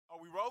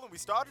rolling? We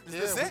started? Is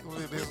this Yeah, it?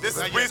 This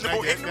is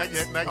reasonable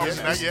ignorance?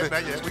 Not yet.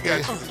 We got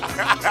you.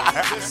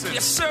 Listen.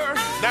 Yes, sir.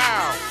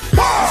 Now,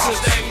 This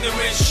is the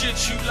ignorant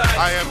shit you like.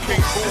 I am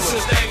King This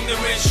is Bula. the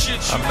ignorant shit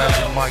you I'm like.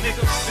 Magic Mike.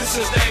 Nigga, this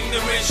is the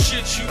ignorant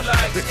shit you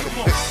like. Come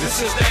on. This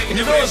is the You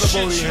know ignorant it's a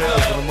shit booty you hell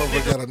like. when the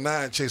motherfucker got a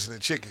 9 chasing a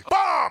chicken.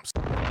 Bombs!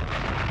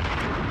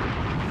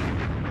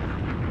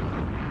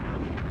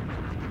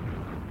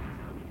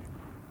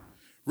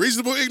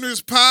 Reasonable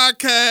Ignorance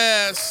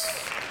Podcast.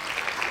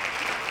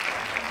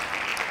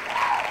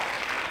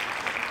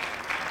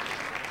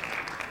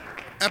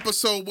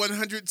 Episode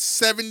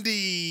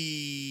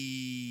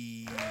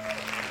 170.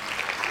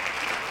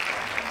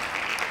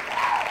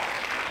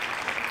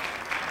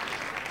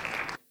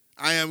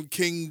 I am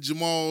King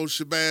Jamal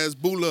Shabazz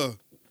Bula.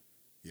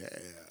 Yeah,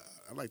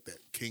 I like that.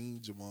 King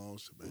Jamal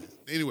Shabazz.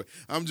 Anyway,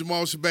 I'm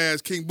Jamal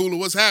Shabazz, King Bula.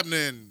 What's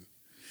happening?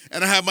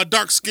 And I have my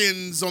dark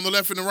skins on the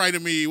left and the right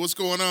of me. What's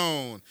going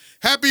on?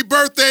 Happy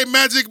birthday,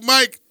 Magic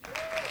Mike.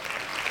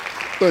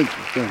 Thank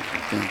you.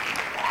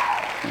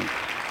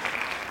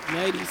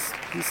 Ladies,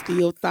 he's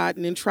still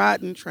thotting and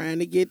trotting, trying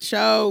to get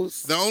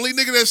shows. The only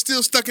nigga that's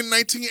still stuck in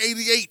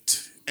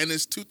 1988, and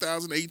it's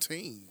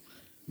 2018.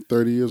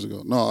 30 years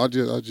ago. No, I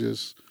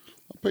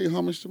pay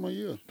homage to my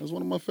year. That's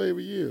one of my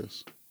favorite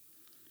years.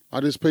 I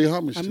just pay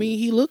homage I to mean, it.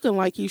 he looking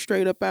like he's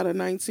straight up out of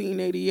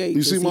 1988.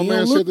 You see 'cause my he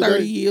man don't said look 30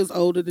 today, years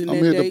older than I'm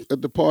that here date.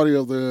 at the party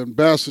of the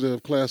ambassador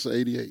of class of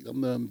 88.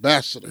 I'm the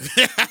ambassador.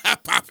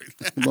 Pop it.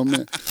 My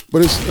man.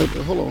 But it's,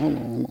 hold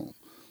on.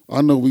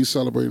 I know we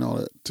celebrating all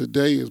that.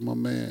 Today is my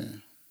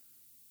man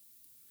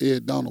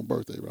Ed Donald's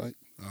birthday, right?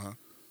 Uh-huh.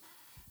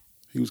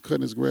 He was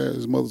cutting his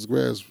mother's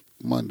grass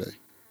Monday.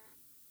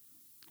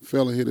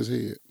 Fell and hit his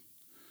head.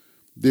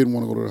 Didn't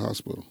want to go to the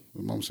hospital.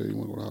 His mom said he didn't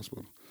want to go to the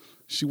hospital.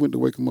 She went to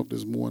wake him up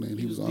this morning, and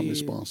he was dead.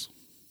 unresponsive.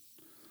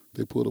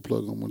 They pulled a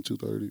plug on him at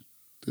 2:30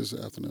 this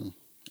afternoon.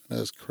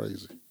 That's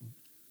crazy.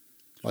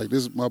 Like,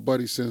 this is my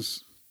buddy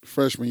since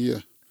freshman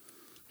year.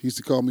 He used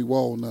to call me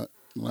Walnut.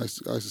 And I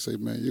used to say,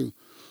 man,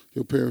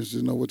 your parents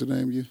just know what to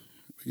name you.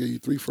 They gave you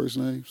 3 first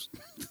names.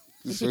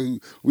 So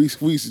we used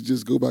to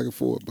just go back and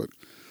forth. But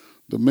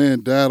the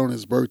man died on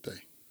his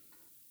birthday.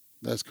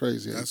 That's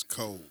crazy. That's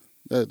cold.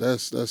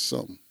 That's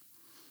something.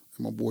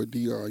 And my boy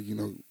DR,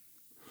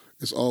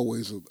 it's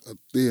always a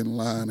thin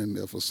line in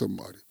there for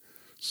somebody.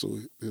 So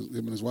him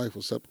and his wife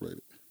were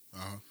separated.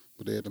 Uh-huh.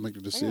 But they had to make the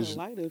I got a decision.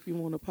 lighter if you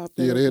want to pop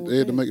that. Yeah, up they on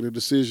had to that. make the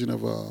decision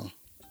of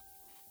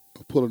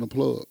pulling the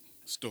plug.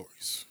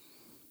 Stories.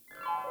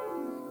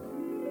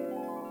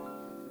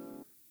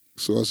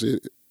 So I said,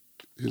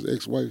 his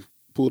ex-wife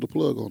pulled the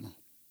plug on him.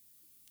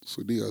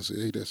 So DR said,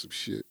 hey, that's some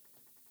shit.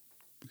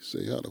 He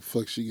said, how the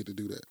fuck she get to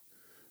do that?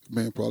 The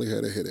man probably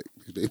had a headache.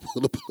 They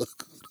pulled the plug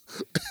on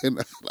him.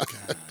 And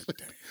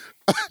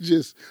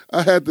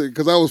I had to,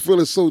 because I was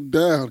feeling so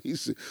down. He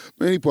said,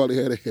 man, he probably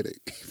had a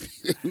headache.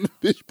 And the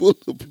bitch pulled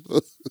the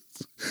plug.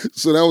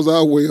 So that was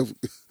our way of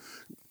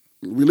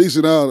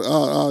releasing our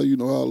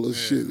little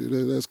shit.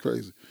 That's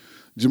crazy.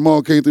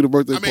 Jamal came through the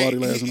birthday party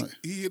last night.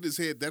 He hit his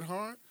head that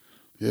hard?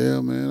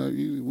 Yeah,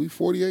 man. We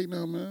 48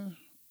 now, man.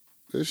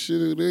 That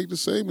shit, it ain't the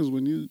same as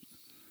when you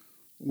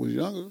was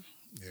younger.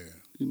 Yeah.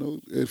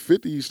 At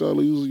 50, you start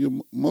losing your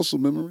muscle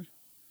memory.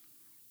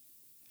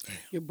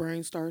 Your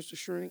brain starts to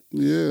shrink.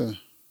 Yeah.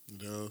 It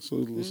does.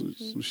 So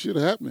some shit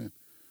happening.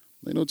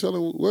 Ain't no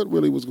telling what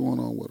really was going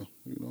on with him.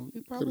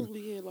 He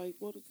probably had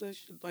what is that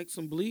shit? Like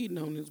some bleeding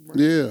on his brain.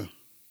 Yeah.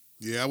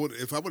 Yeah,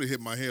 if I would have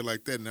hit my head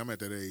like that, and I'm at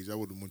that age, I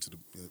would have went to the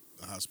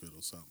hospital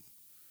or something,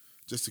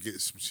 just to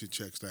get some shit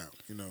checked out.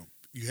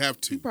 You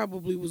have to. He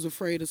probably was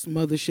afraid of some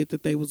other shit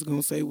that they was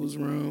gonna say was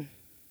wrong.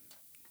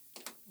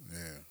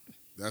 Yeah,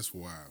 that's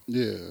wild.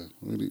 Yeah.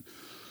 Really.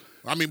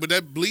 I mean, but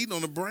that bleeding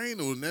on the brain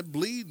or that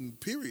bleeding,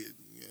 period.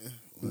 Yeah.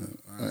 Well,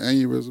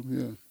 Aneurysm,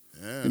 yeah.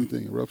 yeah.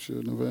 Anything, a rupture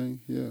in the vein,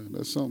 yeah,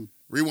 that's something.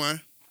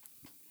 Rewind.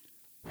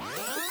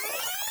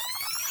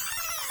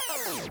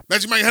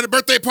 Magic Mike had a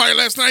birthday party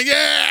last night.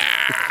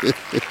 Yeah.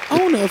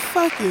 On a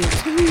fucking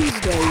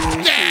Tuesday.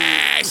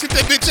 Yeah. Shit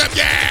that bitch up.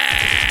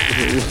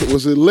 Yeah.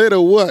 Was it lit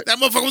or what? That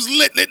motherfucker was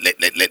lit.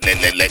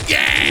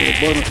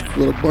 Yeah.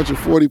 With a bunch of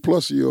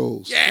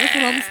 40-plus-year-olds.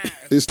 Yeah.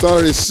 It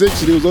started at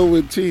 6 and it was over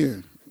at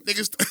 10.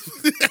 Niggas.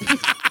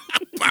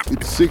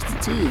 It's 6 to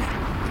 10.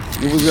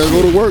 We gotta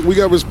go to work. We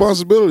got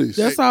responsibilities.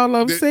 That's all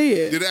I'm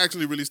saying. Did it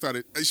actually really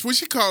started? When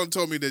she called and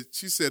told me that,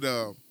 she said,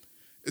 I'm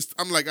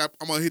like, I'm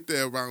gonna hit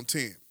there around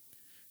 10.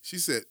 She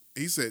said,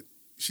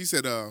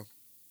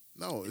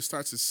 no, it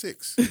starts at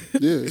 6. Yeah.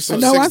 It's I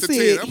from know. 6 I to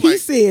said 10. I'm he like,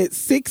 said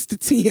 6 to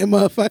 10,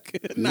 motherfucker.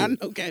 Yeah. Not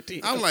no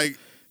goddamn. I'm like,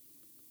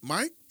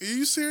 Mike, are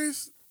you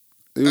serious?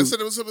 It was- I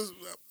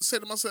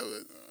said to myself,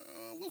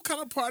 what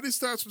kind of party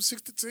starts from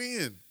 6 to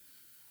 10?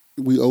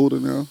 We older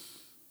now.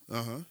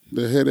 Uh-huh.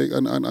 The headache, I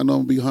know I'm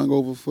going to be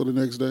hungover for the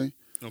next day.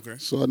 Okay.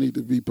 So I need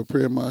to be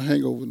preparing my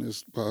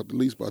hangoverness at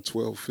least by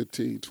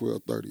 12:15,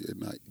 12:30 at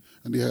night.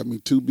 I need to have me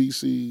 2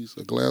 BCs,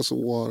 a glass of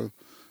water,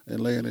 and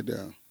laying it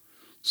down.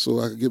 So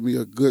I can give me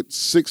a good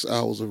 6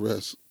 hours of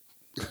rest.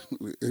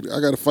 I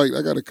got to fight.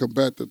 I got to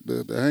combat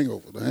the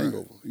hangover.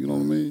 You know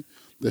what I mean?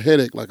 the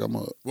headache like I'm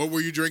up. What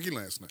were you drinking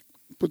last night?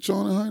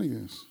 Patron and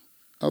Heinekens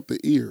out the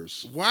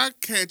ears. Why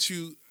can't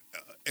you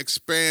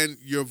expand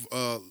your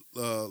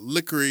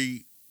liquor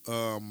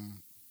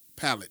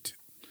palate?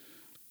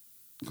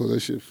 Because that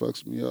shit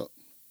fucks me up.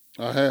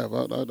 I have.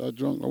 I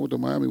drunk. I went to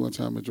Miami one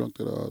time and drunk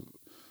the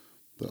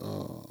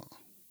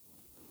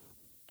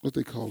what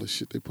they call this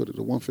shit? They put it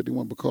the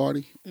 151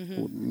 Bacardi.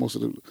 Mm-hmm. Most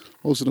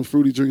of the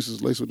fruity drinks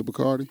is laced with the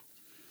Bacardi.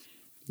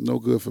 No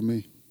good for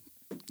me.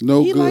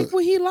 No He good. like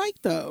what he like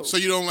though. So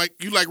you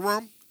like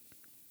rum?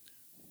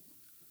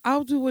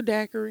 I'll do a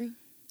daiquiri.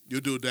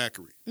 You'll do a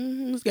daiquiri.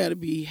 It's got to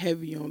be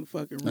heavy on the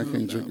fucking rum. I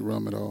can't drink though.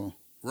 rum at all.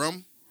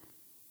 Rum?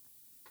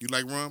 You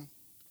like rum?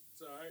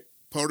 It's all right.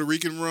 Puerto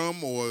Rican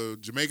rum or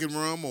Jamaican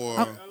rum or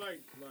I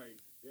like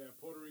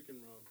Puerto Rican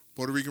rum.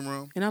 Puerto Rican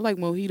rum? And I like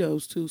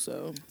mojitos too.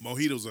 So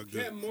Mojitos are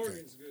good. Captain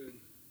Morgan's good.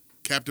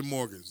 Captain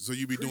Morgan. So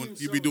you be Cream doing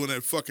soda.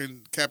 that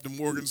fucking Captain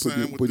Morgan Put sign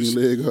your, with put the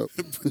your leg up.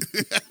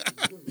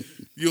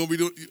 You don't be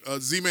doing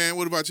Z-Man.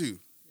 What about you?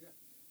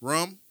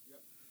 Rum?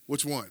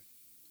 Which one?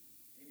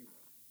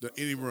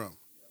 Any rum.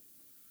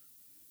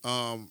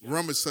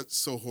 Rum is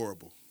so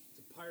horrible. It's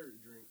a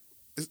pirate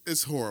drink.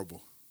 It's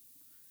horrible.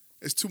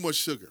 It's too much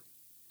sugar.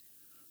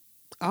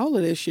 all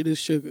of that shit is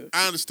sugar.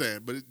 I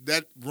understand, but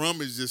that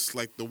rum is just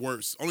like the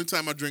worst. Only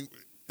time I drink,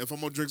 if I'm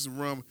gonna drink some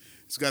rum,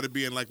 it's got to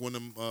be in like one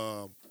of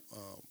them,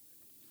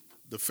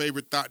 the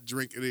favorite thought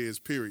drink it is.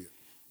 Period.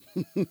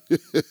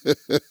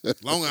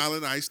 Long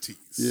Island iced teas.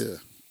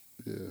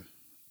 Yeah.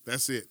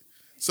 That's it.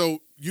 So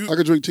I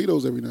could drink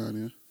Tito's every now and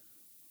then.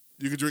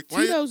 you can drink.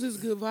 Tito's is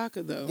good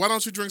vodka though. Why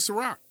don't you drink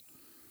Ciroc?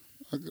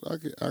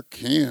 I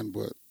can,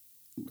 but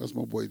that's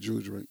my boy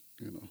Drew drink.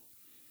 You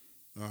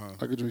know,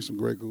 I could drink some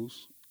Grey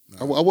Goose.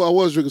 I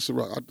was drinking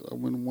Ciroc. I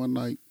went one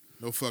night.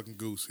 No fucking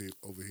goose here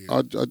over here.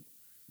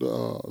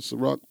 The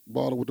Ciroc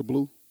bottle with the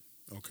blue.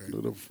 Okay.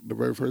 The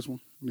very first one.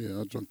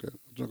 Yeah, I drank that.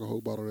 I drank a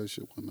whole bottle of that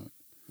shit one night.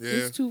 Yeah.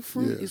 It's too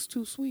fruit. Yeah. It's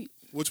too sweet.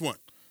 Which one?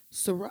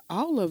 Ciroc,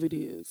 all of it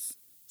is.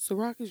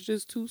 Ciroc is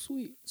just too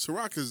sweet.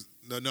 Ciroc is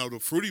no. The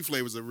fruity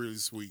flavors are really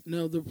sweet.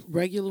 No, the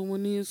regular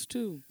one is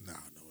too. No,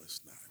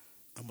 it's not.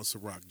 I'm a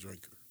Ciroc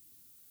drinker.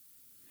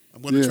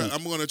 I'm gonna Yeah. try.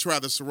 I'm gonna try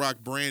the Ciroc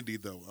brandy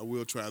though. I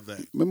will try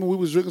that. Remember we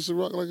was drinking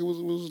Ciroc like it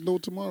was no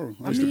tomorrow.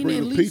 I used to mean, bring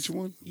at the least peach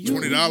one. you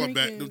 $20 be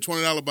back. drinking- Them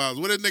 $20 bottles.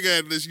 What that nigga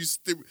had this?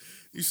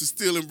 You should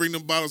steal and bring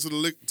them bottles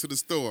to the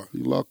store. He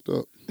locked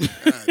up.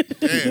 God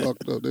He damn.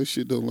 locked up. That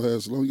shit don't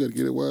last long. You got to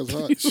get it while it's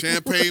hot.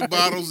 Champagne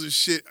bottles and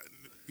shit.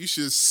 You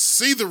should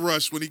see the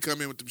rush when he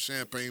come in with them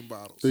champagne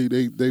bottles.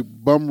 They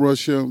bum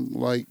rush him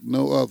like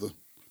no other.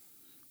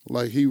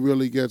 Like he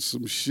really got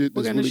some shit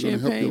What that's kind of really going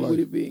to help your champagne would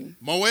life. it be?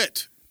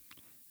 Moet.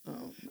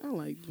 Oh, I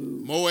like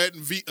booze. Moet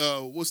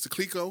and what's the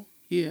Clico?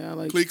 Yeah, I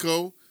like.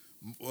 Clico.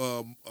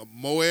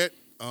 Moet.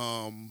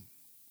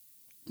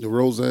 The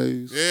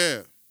rosés.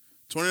 Yeah.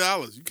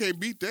 $20. You can't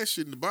beat that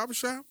shit in the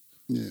barbershop.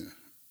 Yeah.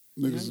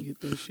 I can Niggas, get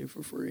that shit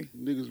for free.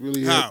 niggas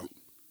really How?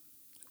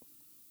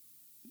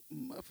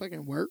 I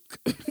fucking work.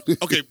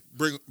 Okay,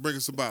 bring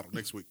us a bottle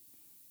next week.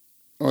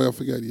 Oh, I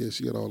forgot. Yeah,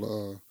 she got all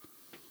the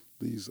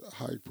these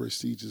high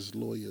prestigious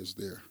lawyers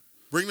there.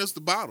 Bring us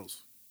the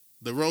bottles.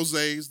 The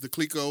rosés, the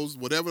Clicos,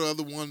 whatever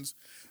other ones.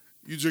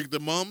 You drink the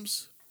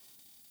mums?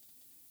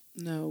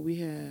 No,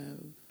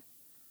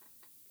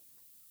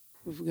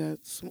 we've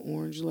got some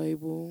Orange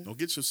Label. Don't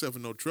get yourself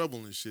in no trouble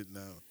and shit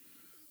now.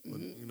 But,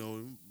 you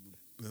know,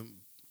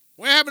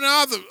 what happened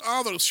to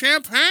all the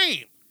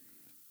champagne?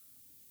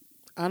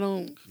 I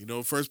don't. You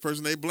know, first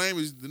person they blame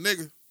is the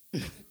nigga.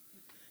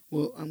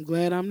 Well, I'm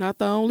glad I'm not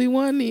the only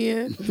one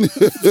then.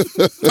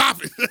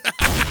 Pop it.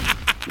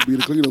 Be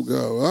the cleanup guy.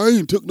 I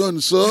ain't took nothing,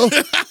 sir.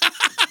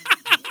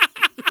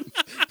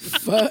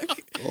 Fuck.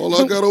 All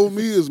I got on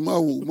me is my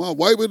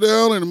wiper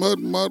down and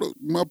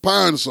my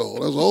pine saw.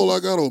 That's all I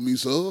got on me,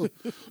 sir.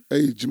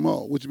 Hey,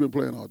 Jamal, what you been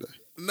playing all day?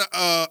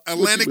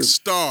 Atlantic been-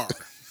 Star.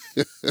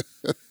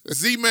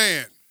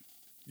 Z-Man.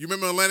 You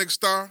remember Atlantic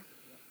Star?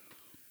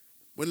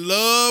 When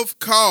love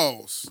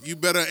calls, you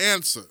better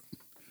answer.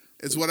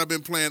 It's what I've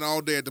been playing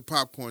all day at the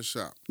popcorn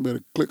shop.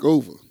 Better click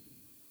over.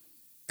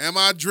 Am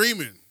I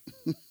dreaming?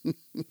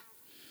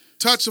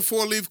 Touch a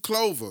four-leaf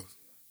clover.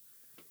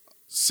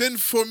 Send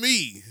for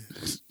me.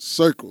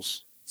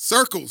 Circles.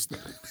 Circles.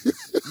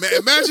 Man,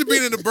 imagine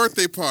being in a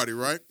birthday party,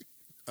 right?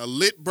 A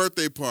lit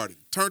birthday party.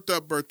 Turned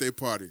up birthday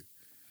party.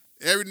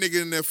 Every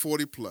nigga in there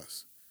 40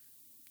 plus.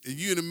 And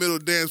you in the middle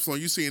of the dance floor,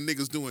 you seeing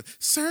niggas doing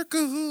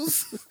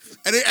circles.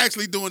 And they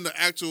actually doing the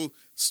actual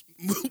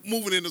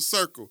moving in a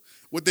circle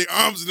with their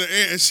arms in the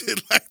air and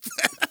shit like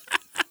that.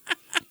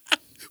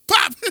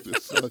 Pop!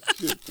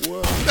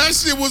 That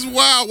shit was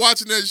wild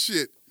watching that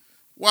shit.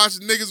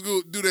 Watching niggas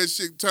go do that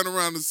shit, turn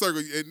around in the circle.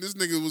 And this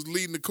nigga was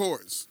leading the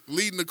chorus and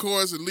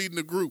leading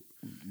the group.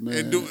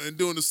 Man, And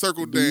doing the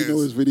circle do dance. you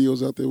know his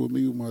videos out there with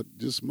me with my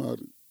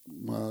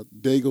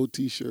Dago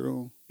t-shirt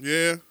on?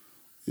 Yeah.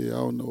 Yeah, I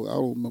don't know. I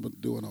don't remember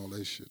doing all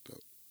that shit, though.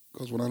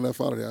 Because when I left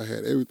out of there, I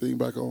had everything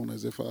back on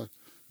as if I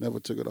never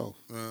took it off.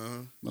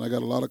 And I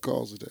got a lot of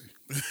calls today.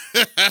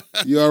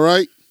 You all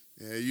right?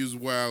 Yeah, you was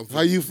wild.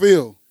 How you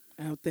feel?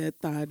 Out there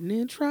thotting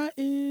and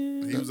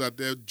trotting. He was out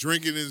there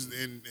drinking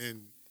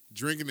and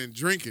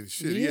drinking.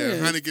 Shit, he had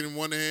Yeah. Heineken in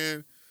one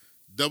hand,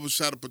 double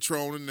shot of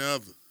Patron in the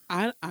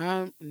other.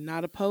 I'm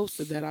not opposed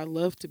to that. I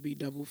love to be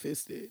double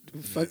fisted.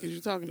 What the fuck is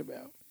you talking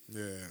about?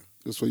 Yeah,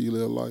 That's where you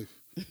live life.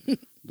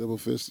 Double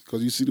fist.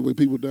 Because you see the way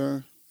people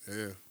die.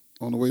 yeah.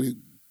 On the way to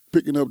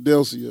picking up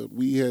Delcia,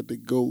 we had to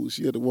go.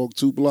 She had to walk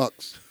 2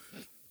 blocks.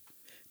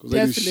 Because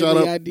they just shot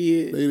Definitely, up. I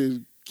did. They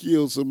just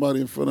killed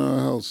somebody in front of our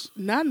house.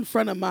 Not in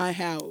front of my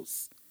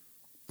house.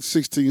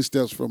 16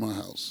 steps from our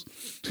house.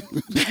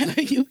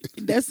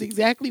 That's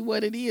exactly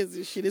what it is.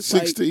 This shit is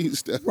 16 like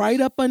steps. right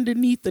up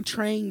underneath the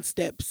train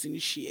steps and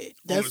shit.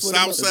 That's On the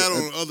what it south was. side or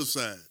on the other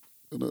side?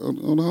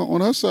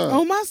 On our side.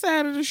 On my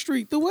side of the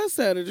street, the west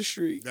side of the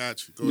street.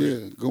 Got you. Go yeah,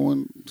 ahead.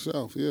 going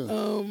south,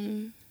 yeah.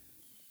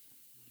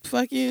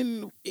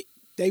 Fucking,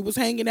 they was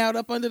hanging out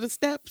up under the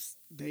steps.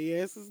 They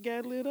asses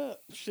got lit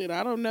up. Shit,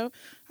 I don't know.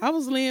 I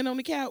was laying on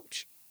the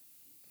couch.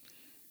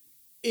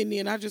 And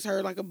then I just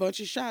heard like a bunch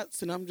of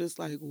shots, and I'm just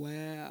like,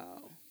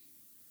 wow.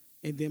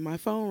 And then my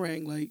phone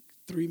rang like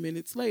 3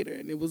 minutes later,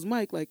 and it was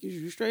Mike, like, is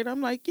you straight?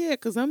 I'm like, yeah,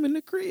 because I'm in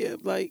the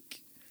crib.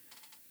 Like,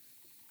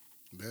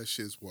 That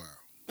shit's wild.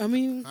 I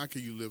mean, How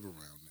can you live around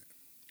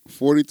that?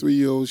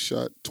 43-year-old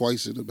shot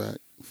twice in the back.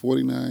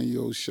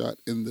 49-year-old shot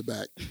in the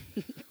back.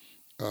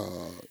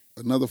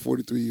 Another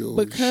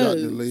 43-year-old shot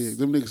in the leg.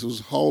 Them niggas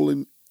was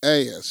hauling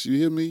ass. You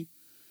hear me?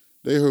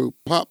 They heard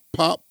pop,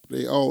 pop.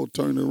 They all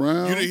turned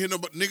around. You didn't hear no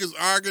niggas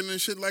arguing and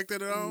shit like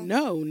that at all?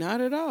 no, not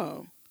at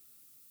all.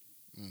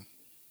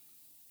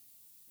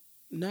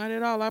 Not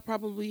at all. I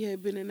probably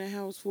had been in the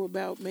house for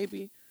about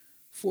maybe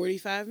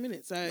 45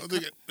 minutes.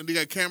 They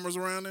got cameras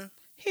around there?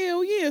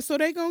 Hell yeah. So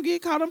they gonna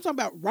get caught. I'm talking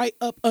about right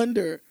up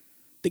under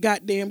the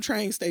goddamn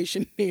train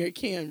station near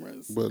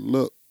cameras. But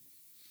look,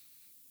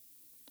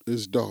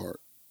 it's dark.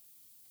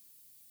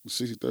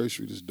 63rd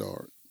Street is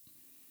dark.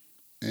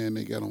 And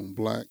they got on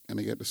black and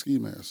they got the ski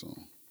masks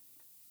on.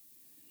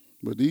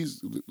 But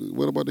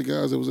what about the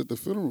guys that was at the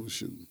funeral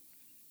shooting?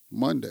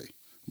 Monday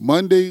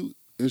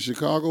in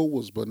Chicago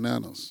was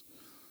bananas.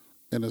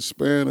 In a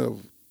span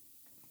of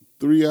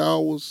 3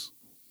 hours,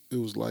 it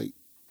was like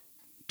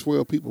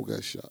 12 people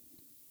got shot.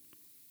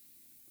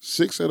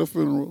 6 at a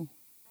funeral.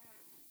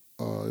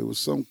 It was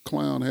some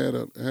clown had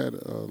a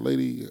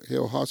lady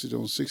held hostage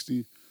on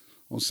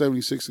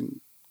 76 in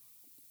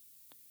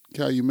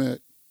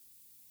Calumet.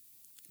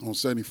 On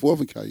 74th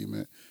and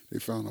Calumet, they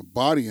found a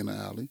body in the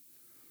alley.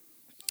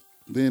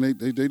 Then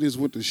they just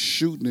went to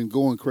shooting and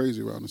going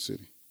crazy around the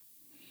city.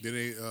 Then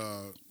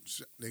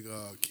they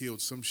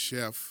killed some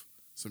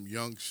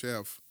young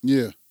chef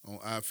Yeah, on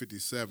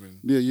I-57.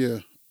 yeah.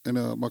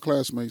 And my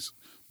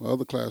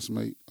other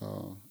classmate,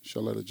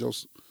 Charlotta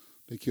Joseph,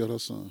 they killed her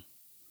son.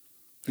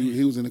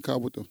 He was in the car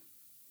with them.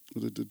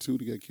 The two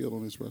that got killed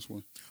on the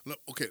expressway. Look,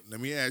 okay, let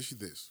me ask you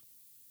this: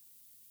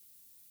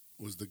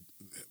 Was the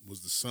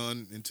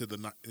son into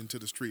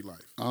the street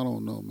life? I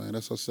don't know, man.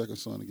 That's her second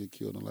son to get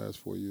killed in the last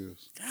 4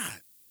 years.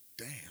 God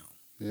damn.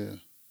 Yeah.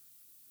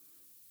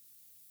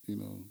 You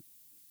know,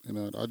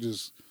 and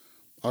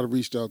I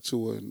reached out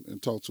to her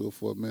and talked to her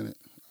for a minute.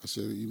 I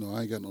said, you know,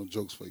 I ain't got no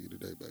jokes for you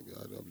today, baby.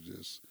 I was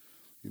just,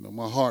 you know,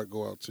 my heart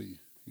go out to you.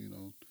 You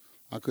know,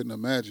 I couldn't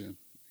imagine,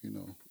 you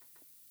know,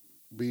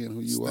 being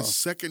who you are. The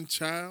second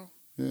child?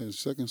 Yeah,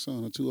 second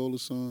son, her 2 older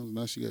sons.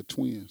 Now she got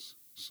twins.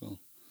 So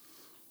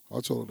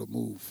I told her to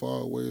move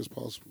far away as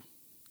possible.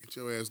 Get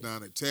your ass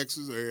down in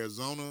Texas,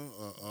 Arizona,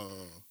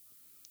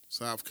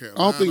 South I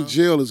Carolina. don't think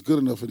jail is good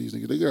enough for these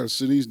niggas. They gotta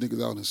send these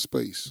niggas out in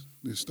space.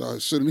 They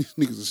start sending these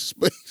niggas to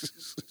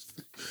space.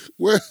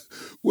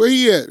 where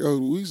he at? Oh,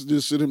 we should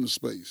just send him to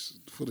space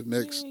for the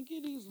next. Man,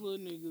 get these little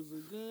niggas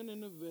a gun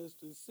and a vest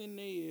and send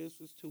their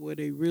asses to where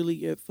they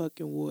really at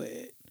fucking war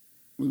at.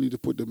 We need to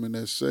put them in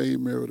that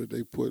same era that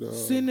they put.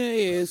 Send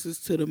their asses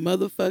to the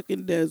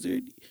motherfucking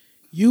desert.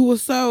 You a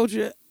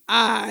soldier?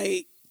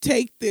 I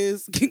take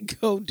this.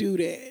 Go do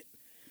that.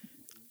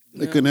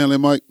 They couldn't handle it,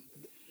 Mike.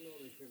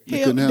 They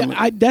Hell, couldn't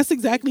handle it. that's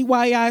exactly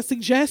why I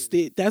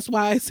suggested. That's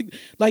why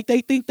like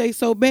they think they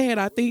so bad.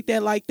 I think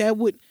that like that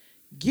would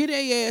get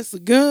their ass a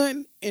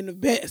gun and a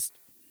vest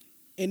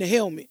and a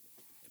helmet.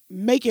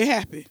 Make it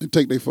happen. And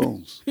take their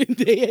phones. There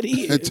it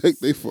is. And take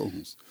their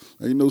phones.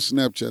 Ain't no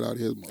Snapchat out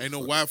here. Ain't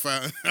no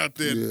Wi-Fi out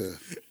there Yeah.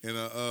 in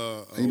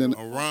Ain't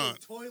Iran.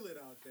 Toilet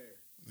out there.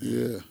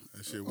 Yeah.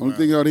 That shit Only wild.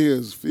 thing out here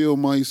is field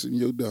mice and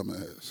your dumb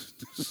ass.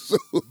 So,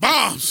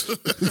 Bombs!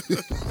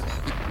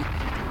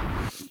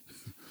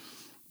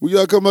 when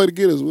y'all come back to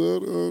get us?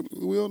 Well,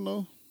 we don't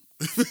know.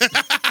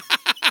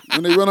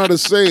 When they run out of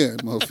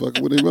sand,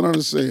 motherfucker. When they run out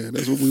of sand,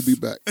 that's when we'll be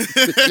back.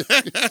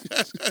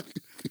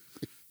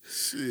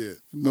 Shit.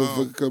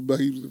 Motherfucker come back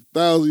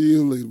 1,000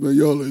 years later. Man,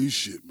 y'all ain't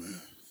shit,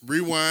 man.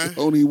 Rewind. I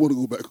don't even want to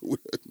go back over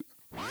there.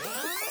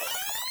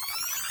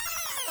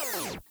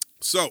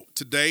 So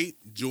today,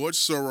 George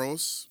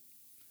Soros,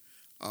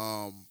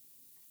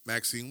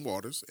 Maxine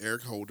Waters,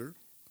 Eric Holder,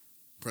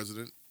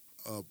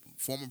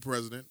 former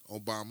President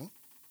Obama,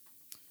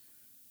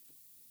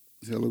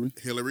 Hillary,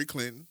 Hillary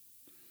Clinton,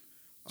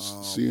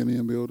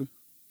 CNN building.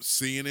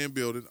 CNN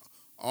building,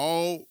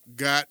 all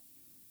got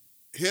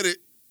hit it,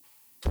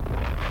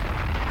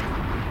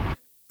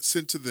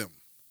 sent to them.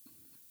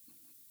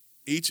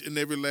 Each and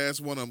every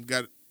last one of them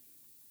got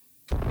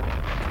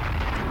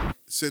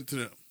sent to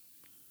them.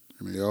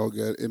 And they all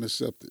got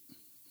intercepted.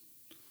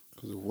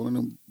 Because if one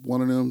of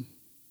them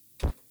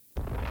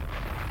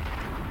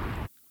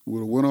would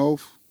have went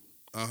off,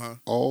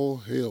 all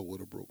hell would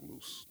have broke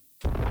loose.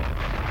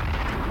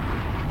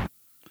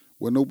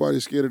 Well,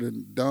 nobody's scared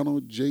of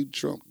Donald J.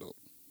 Trump, though.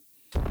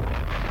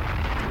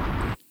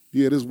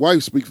 He had his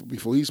wife speak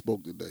before he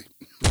spoke today.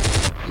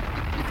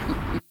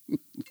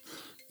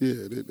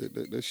 Yeah,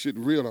 that shit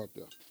real out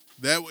there.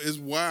 That is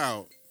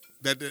wild.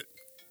 That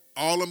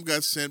all of them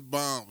got sent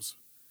bombs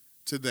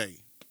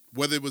today.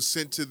 Whether it was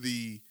sent to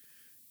the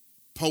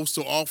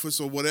postal office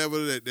or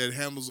whatever that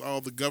handles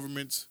all the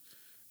governments,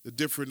 the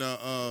different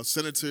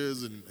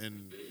senators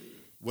and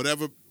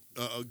whatever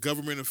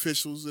government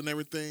officials and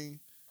everything,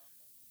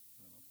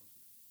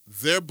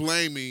 they're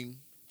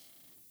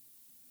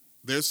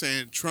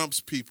saying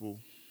Trump's people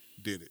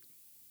did it.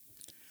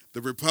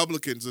 The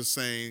Republicans are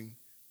saying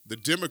the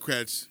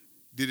Democrats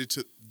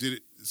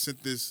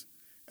sent this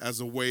as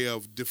a way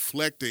of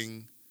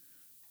deflecting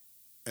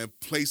and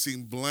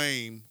placing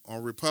blame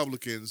on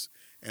Republicans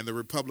and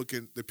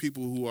the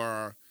people who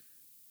are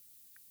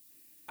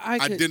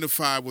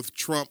identified with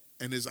Trump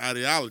and his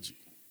ideology.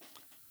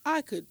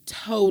 I could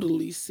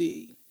totally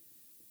see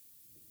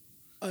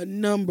a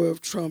number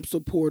of Trump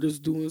supporters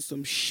doing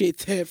some shit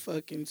that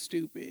fucking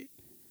stupid.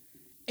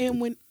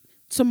 And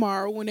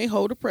tomorrow when they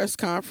hold a press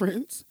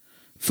conference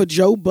for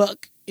Joe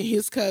Buck and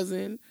his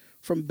cousin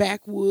from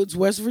backwoods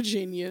West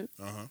Virginia,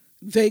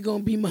 they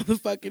gonna be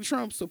motherfucking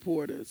Trump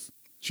supporters.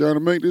 Trying to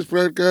make this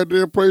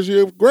goddamn place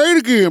here great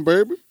again,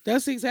 baby.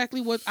 That's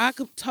exactly what I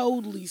could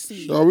totally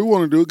see. All we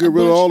want to do is get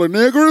rid of all the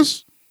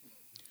niggers.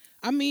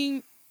 I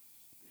mean,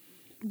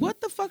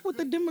 what the fuck would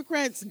the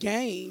Democrats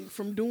gain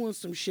from doing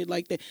some shit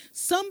like that?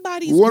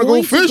 Somebody's going to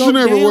go fishing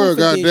everywhere,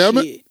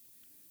 goddammit.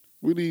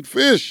 We need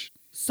fish.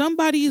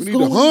 Somebody is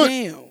going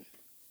down.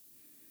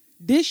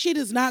 This shit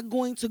is not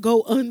going to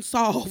go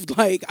unsolved.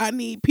 Like, I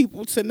need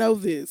people to know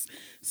this.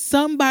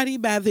 Somebody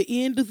by the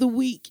end of the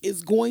week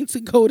is going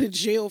to go to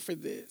jail for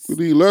this. We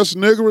need less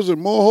niggers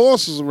and more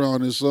horses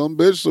around this son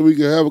bitch so we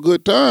can have a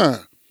good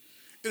time.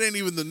 It ain't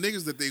even the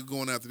niggas that they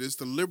going after. It's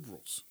the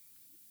liberals.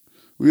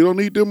 We don't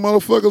need them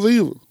motherfuckers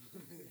either.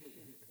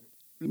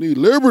 We need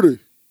liberty.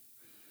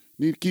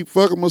 Need to keep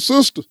fucking my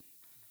sister.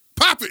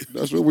 Pop it.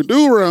 That's what we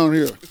do around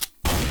here.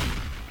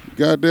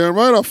 Goddamn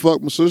right, I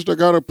fucked my sister. I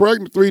got her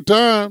pregnant 3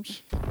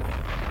 times.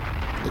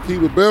 I keep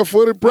her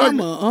barefooted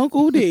pregnant. I'm a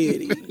Uncle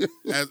Daddy.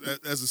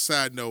 As a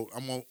side note,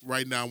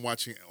 right now I'm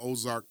watching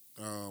Ozark,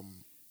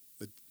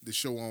 the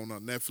show on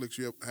Netflix.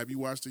 Have you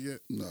watched it yet?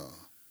 No.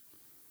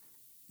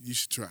 You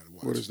should try to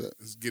watch it. What is that?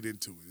 Let's get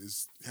into it.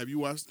 Have you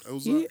watched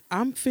Ozark? Yeah,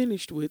 I'm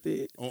finished with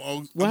it.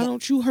 Why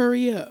don't you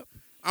hurry up?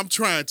 I'm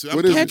trying to.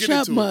 Catch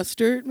up,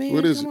 Mustard, man.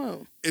 What is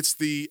Come it?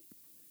 on.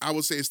 I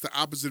would say it's the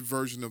opposite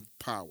version of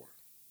Power.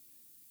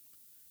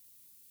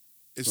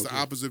 It's the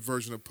opposite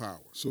version of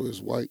Power. So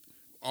it's white?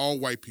 All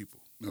white people.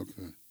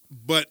 Okay.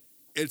 But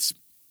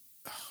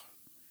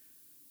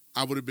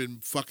I would have been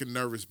fucking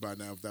nervous by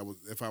now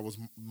if I was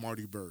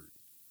Marty Byrde.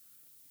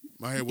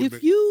 My head would have been.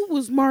 If you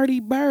was Marty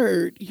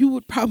Byrde, you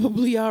would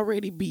probably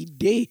already be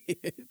dead.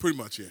 Pretty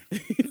much, yeah.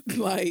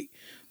 Like,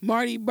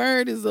 Marty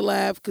Byrde is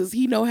alive because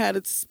he know how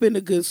to spin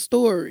a good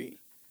story.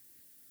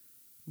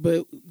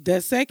 But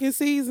that second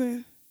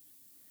season,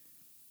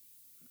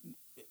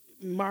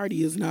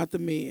 Marty is not the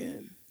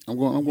man. I'm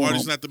going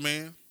Marty's home. not the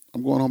man?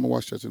 I'm going home and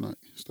watch that tonight.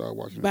 Start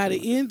watching it. By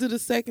the end of the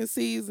second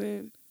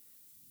season,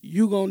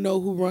 you gonna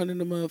know who running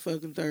the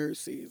motherfucking third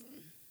season.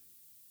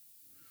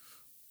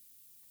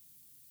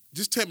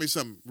 Just tell me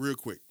something real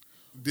quick.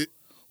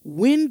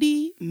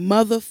 Wendy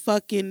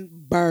motherfucking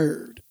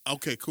Byrde.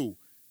 Okay, cool.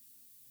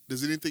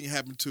 Does anything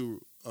happen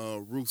to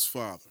Ruth's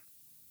father?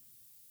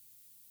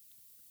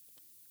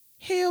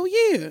 Hell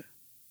yeah.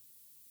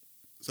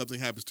 Something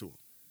happens to him.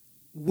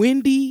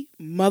 Wendy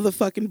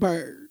motherfucking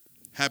Byrde.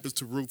 Happens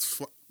to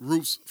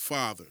Ruth's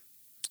father.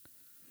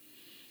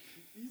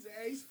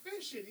 He's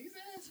fishing. He's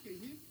asking.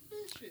 He's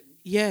fishing.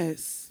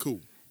 Yes.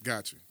 Cool.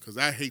 Gotcha. Because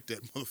I hate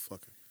that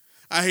motherfucker.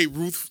 I hate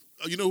Ruth.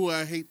 You know who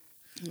I hate?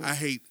 I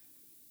hate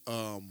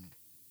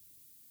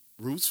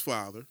Ruth's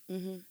father,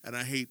 and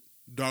I hate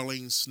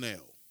Darlene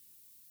Snell.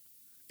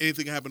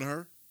 Anything happen to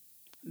her?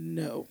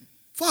 No.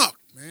 Fuck,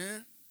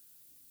 man.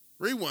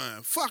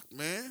 Rewind. Fuck,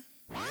 man.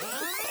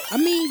 I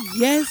mean,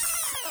 yes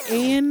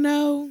and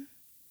no.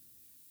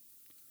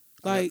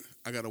 Like,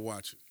 I gotta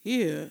watch it.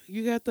 yeah,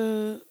 you got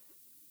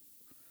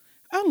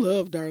I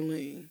love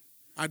Darlene.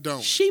 I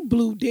don't. She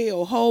blew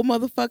Dale whole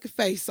motherfucking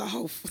face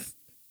off.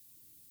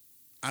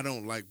 I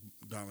don't like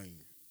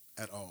Darlene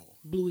at all.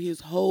 Blew his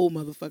whole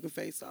motherfucking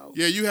face off.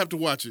 Yeah, you have to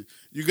watch it.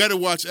 You gotta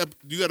watch.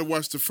 You gotta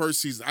watch the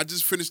first season. I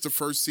just finished the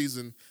first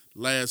season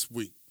last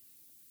week.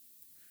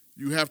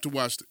 You have to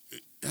watch.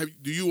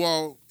 Do you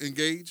all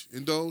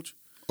indulge?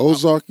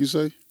 Ozark, you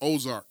say?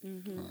 Ozark.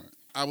 Mm-hmm. All right.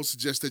 I would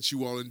suggest that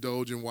you all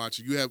indulge in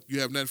watching. You have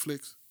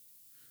Netflix?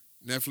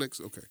 Netflix?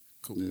 Okay,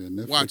 cool. Yeah,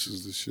 Netflix Watch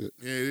is the shit.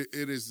 Yeah,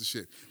 it is the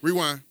shit.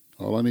 Rewind.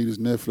 All I need is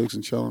Netflix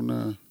and Channel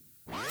 9.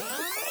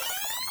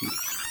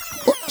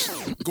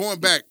 Going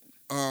back,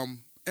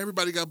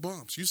 everybody got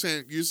bumps.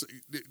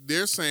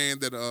 They're saying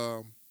that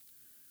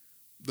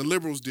the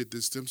liberals did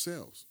this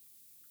themselves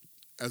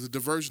as a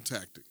diversion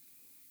tactic.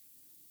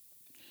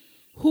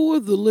 Who are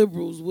the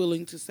liberals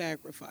willing to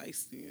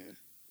sacrifice then?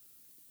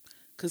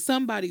 Because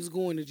somebody's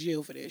going to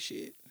jail for that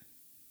shit.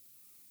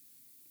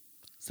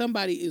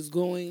 Somebody is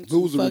going to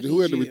Who had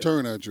the jail.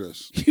 return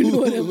address? You know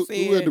what I'm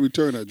saying? Who had the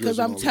return address? Because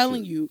I'm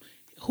telling you,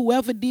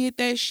 whoever did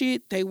that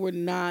shit, they were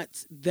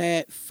not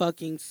that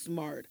fucking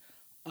smart.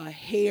 A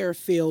hair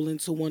fell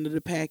into one of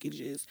the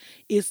packages.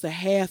 It's the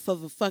half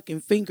of a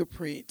fucking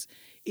fingerprint.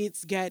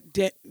 It's got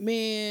that,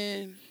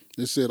 man.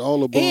 They said all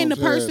the bombs And the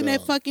person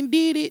had, that fucking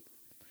did it,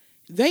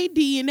 they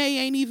DNA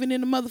ain't even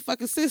in the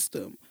motherfucking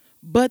system.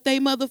 But they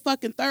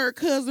motherfucking third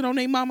cousin on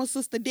their mama,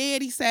 sister,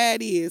 daddy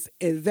side is.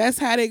 And that's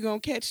how they gonna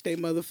catch their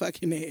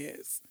motherfucking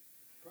ass.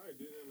 Probably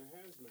did it in a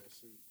hazmat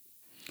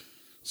suit.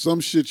 some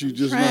shit you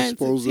just not Trying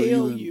supposed to to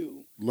tell even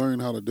you. learn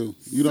how to do.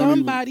 You don't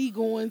Somebody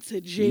going to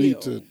even jail.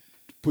 need to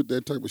put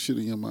that type of shit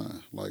in your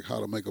mind, like how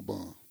to make a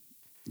bomb.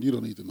 You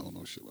don't need to know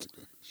no shit like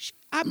that.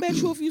 I bet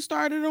you if you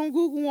started on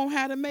Google on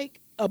how to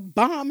make a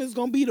bomb, is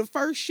gonna be the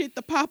first shit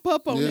to pop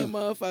up on Yeah. that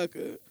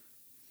motherfucker.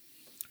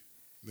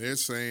 They're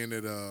saying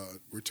that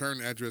return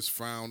address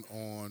found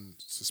on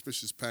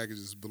suspicious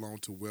packages belong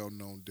to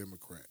well-known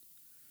Democrat.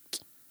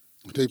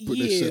 They set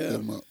Yeah.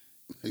 them up.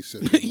 They set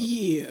them up.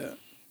 Yeah.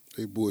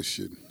 They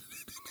bullshitting.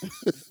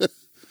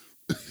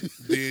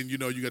 Then, you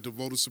got the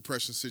voter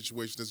suppression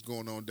situation that's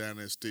going on down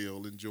there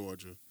still in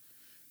Georgia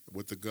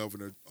with the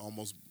governor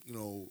almost,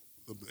 the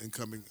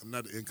incumbent,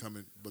 not the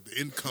incumbent, but the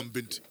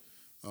incumbent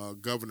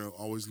governor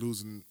always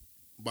losing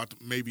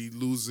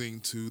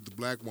to the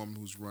black woman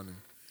who's running.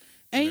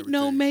 and Ain't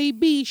no everything.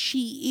 maybe,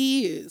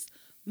 she is.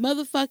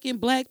 Motherfucking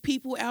black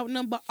people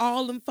outnumber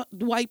all them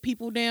white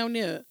people down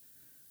there.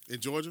 In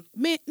Georgia?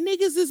 Man,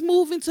 niggas is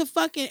moving to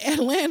fucking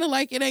Atlanta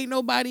like it ain't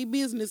nobody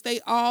business.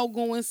 They all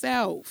going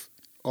south.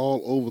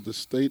 All over the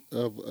state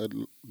of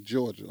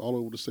Georgia, all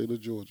over the state of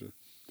Georgia,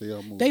 they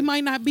are moving. They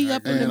might not be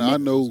up in And the I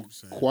mid- know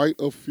That's what I'm saying. quite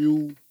a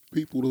few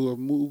people who have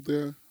moved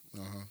there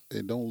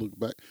and don't look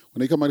back. When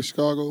they come out of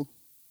Chicago,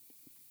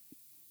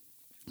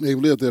 they've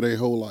lived there their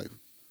whole life.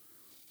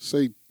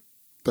 Say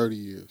 30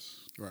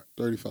 years, Right.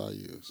 35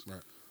 years.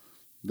 Right.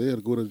 They had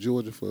to go to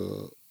Georgia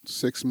for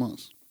 6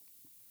 months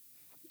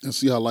and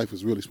see how life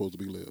is really supposed to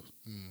be lived.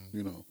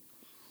 You know,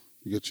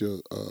 you get your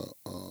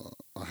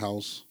a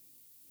house,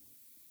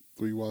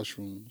 3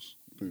 washrooms,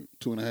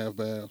 2.5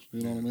 baths.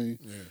 You know what I mean?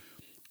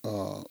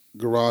 Yeah.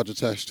 Garage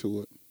attached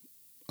to it.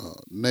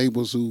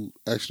 Neighbors who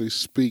actually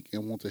speak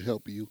and want to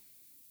help you.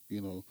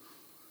 You know,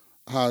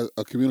 how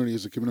a community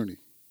is a community.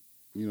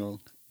 You know,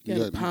 You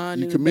got a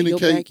pond you in your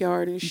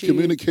backyard and you shit.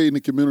 communicate in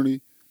the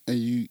community and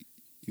you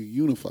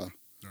unify.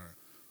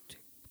 Right.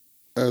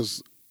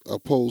 As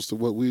opposed to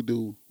what we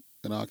do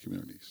in our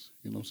communities.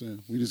 You know what I'm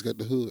saying? We just got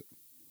the hood.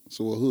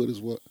 So a hood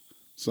is what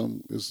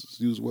some is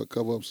used what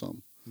cover up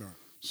something. Right.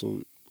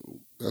 So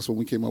that's when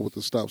we came up with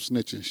the stop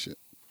snitching shit.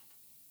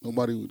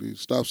 Nobody would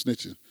stop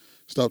snitching.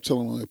 Stop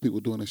telling on people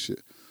doing this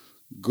shit.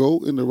 Go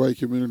in the right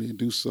community and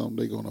do something.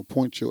 They're gonna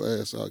point your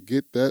ass out.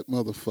 Get that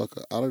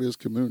motherfucker out of this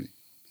community.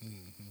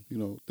 You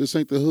know, this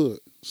ain't the hood.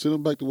 Send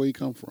him back the way he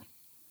come from.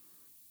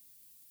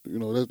 You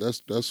know,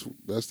 that's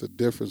the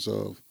difference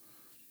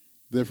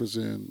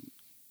in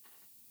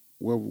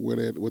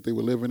what they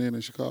were living in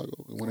Chicago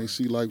and when they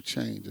see life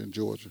change in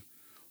Georgia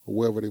or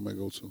wherever they may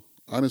go to.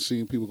 I done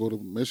seen people go to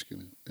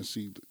Michigan and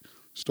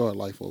start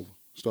life over,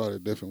 start a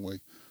different way,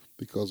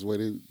 because the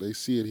way they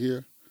see it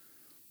here,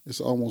 it's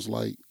almost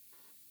like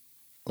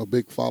a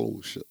big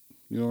followership.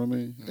 You know what I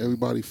mean?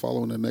 Everybody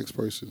following the next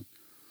person,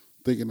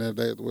 thinking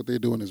that what they're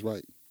doing is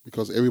right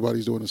because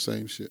everybody's doing the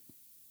same shit.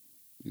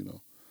 You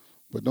know,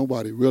 but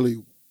nobody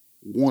really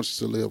wants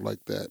to live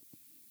like that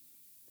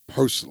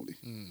personally.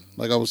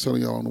 Like I was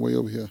telling y'all on the way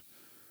over here,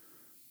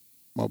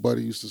 my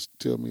buddy used to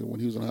tell me when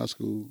he was in high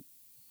school,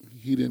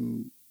 he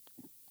didn't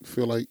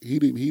feel like he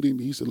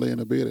used to lay in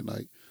the bed at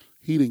night.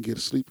 He didn't get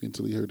to sleep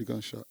until he heard the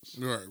gunshots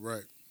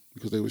Right.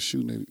 because they were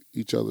shooting at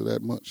each other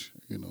that much.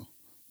 You know,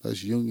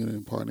 that's Union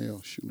and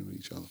Parnell shooting at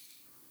each other,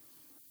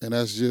 and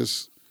that's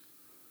just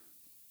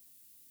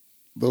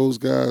those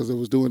guys that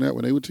was doing that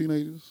when they were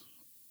teenagers.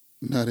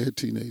 Now they're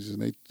teenagers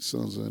and their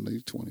sons are in their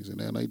 20s and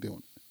now they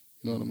doing it.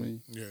 You know what I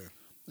mean? Yeah.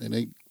 And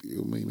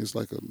it's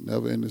like a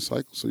never-ending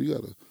cycle. So you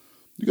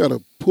gotta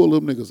pull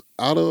them niggas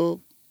out of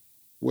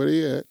where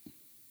they at,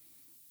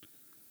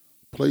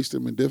 place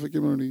them in different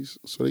communities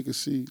so they can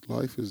see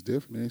life is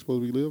different. They ain't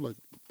supposed to be lived like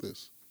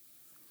this.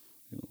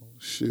 You know,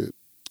 shit.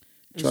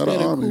 Try the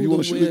Instead of army. You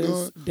want to cooling shoot a where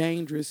gun? it's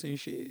dangerous and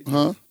shit.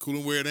 Huh?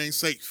 Cooling where it ain't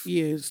safe.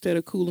 Yeah, instead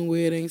of cooling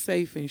where it ain't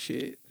safe and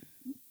shit.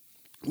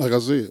 Like I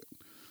said,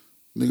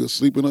 niggas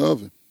sleep in the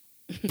oven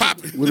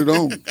Pop it. with it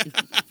on.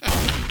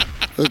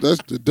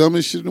 That's the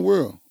dumbest shit in the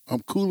world. I'm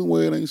cooling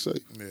where it ain't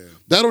safe. Yeah.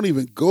 That don't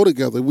even go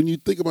together. When you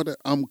think about that,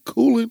 I'm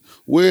cooling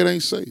where it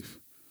ain't safe.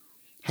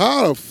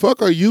 How the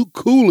fuck are you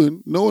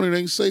cooling knowing it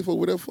ain't safe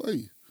over there for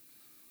you?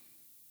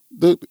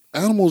 The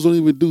animals don't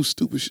even do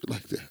stupid shit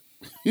like that.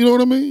 You know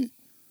what I mean?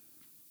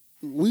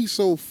 We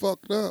so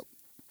fucked up.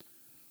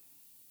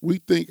 We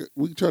think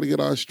we try to get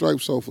our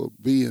stripes off of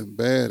being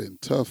bad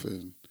and tough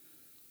and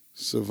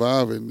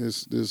surviving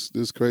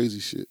this crazy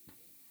shit.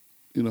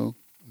 You know?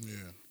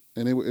 Yeah.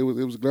 And it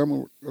was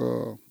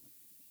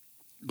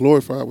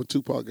glorified when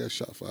Tupac got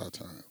shot 5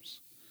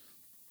 times.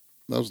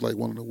 That was like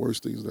one of the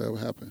worst things that ever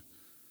happened.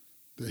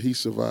 That he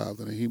survived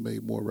and he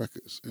made more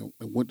records and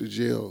went to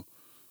jail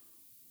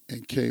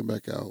and came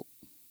back out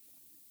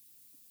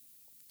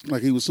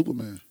like he was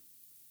Superman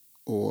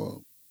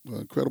or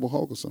Incredible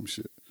Hulk or some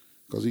shit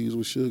because he was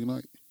with Suge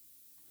Knight.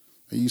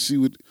 And you see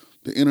what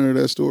the end of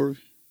that story?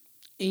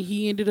 And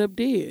he ended up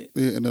dead.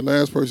 Yeah, and the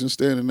last person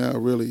standing now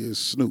really is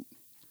Snoop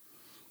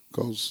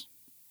because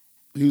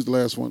he was the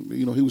last one.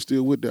 You know, he was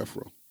still with Death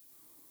Row.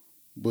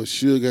 But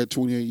Suge got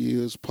 28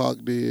 years, Pac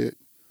dead.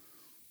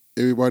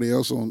 Everybody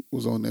else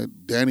was on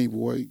that Danny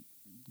Boy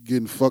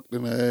getting fucked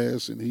in the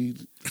ass and he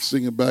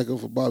singing back up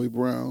for Bobby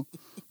Brown.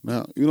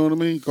 Now, you know what I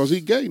mean? Because he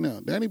gay now.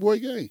 Danny Boy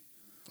gay.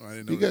 Oh, I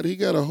didn't know that. He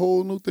got a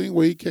whole new thing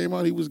where he came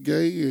out, he was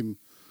gay and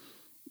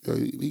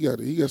he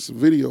got some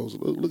videos.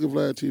 Look at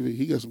Vlad TV.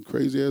 He got some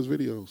crazy ass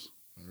videos.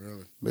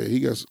 Really?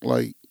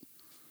 Like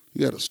he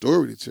got a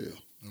story to tell.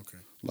 Okay.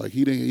 Like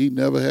he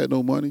never had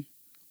no money.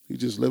 He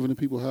just living in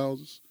people's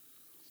houses.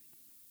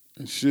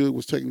 And Suge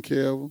was taking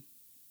care of him.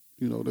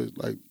 You know, they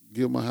like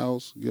give him a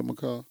house, give him a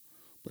car,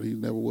 but he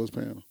never was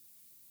paying him.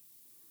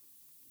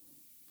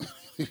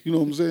 You know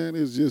what I'm saying?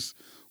 It's just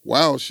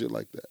wild shit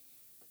like that.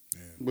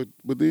 Yeah.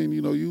 But then,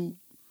 you know,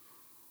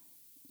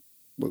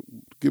 but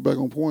get back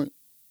on point,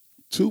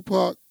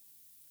 Tupac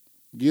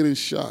getting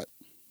shot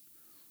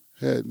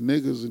had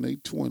niggas in their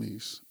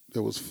 20s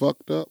that was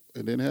fucked up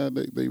and then had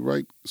they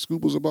write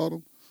scoopers about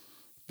him,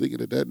 thinking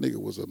that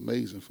nigga was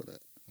amazing for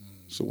that.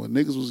 So when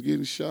niggas was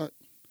getting shot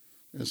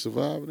and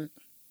surviving it,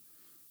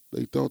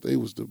 they thought they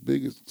was the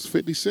biggest.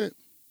 50 Cent,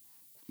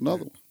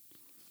 another one.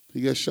 He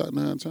got shot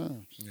 9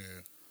 times.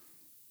 Yeah.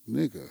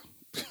 Nigga.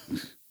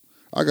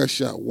 I got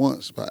shot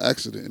once by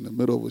accident in the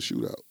middle of a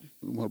shootout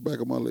in the back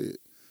of my leg.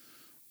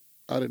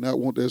 I did not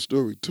want that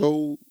story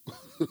told.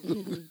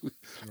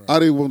 I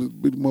didn't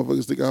want the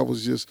motherfuckers think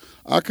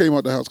I came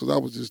out the house because I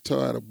was just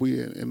tired of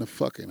being in the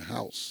fucking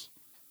house.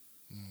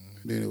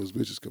 And then there was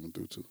bitches coming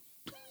through too.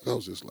 I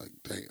was just like,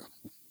 damn.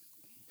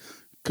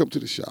 Come to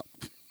the shop.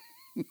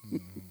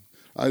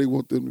 I didn't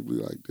want them to be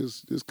like,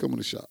 just come in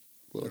the shop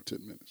for like 10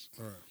 minutes.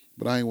 Right.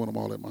 But I ain't want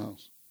them all at my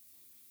house.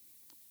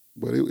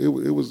 But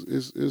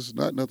it's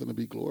not nothing to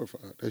be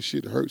glorified. That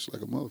shit hurts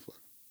like a motherfucker.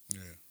 Yeah.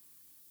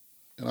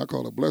 And I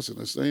call it a blessing.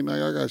 The same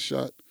night I got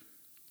shot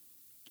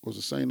was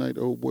the same night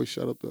the old boy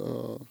shot up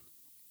the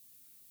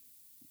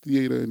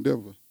theater in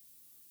Denver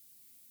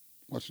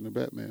watching the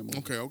Batman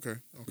movie. Okay.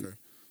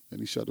 And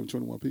he shot them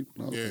 21 people.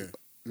 And I was Yeah. like,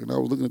 and I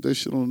was looking at that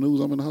shit on the news.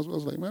 I'm in the hospital.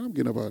 I was like, man, I'm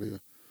getting up out of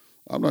here.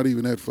 I'm not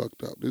even that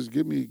fucked up. Just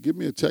give me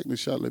a tetanus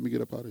shot. Let me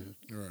get up out of here.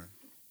 Right.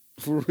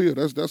 For real.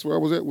 That's where I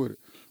was at with it.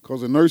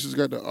 Because the nurses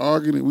got to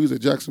arguing. We was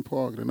at Jackson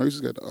Park. The nurses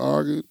got to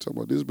arguing, talking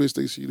about this bitch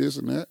thinks she this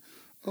and that.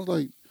 I was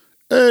like,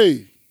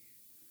 hey,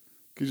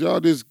 could y'all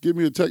just give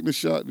me a tetanus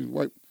shot and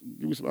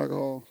give me some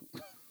alcohol,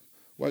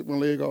 wipe my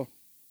leg off,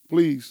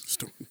 please?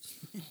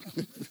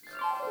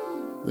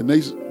 The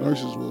nurses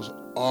was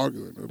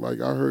arguing.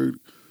 Like I heard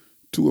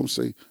 2 of them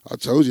say, I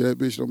told you that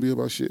bitch don't be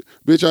about shit.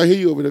 Bitch, I hear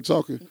you over there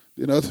talking.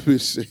 Then the other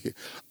bitch said,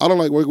 I don't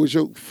like working with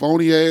your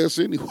phony ass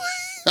anyway.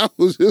 I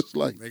was just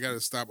like, they got to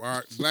stop.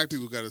 Black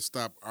people got to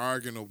stop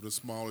arguing over the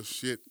smallest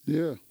shit.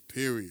 Yeah.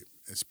 Period.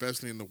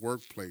 Especially in the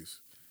workplace.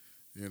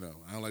 You know,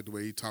 I don't like the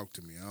way he talked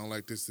to me. I don't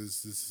like this, and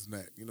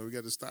that. You know, we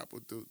got to stop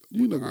with the.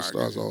 You know the what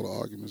starts all the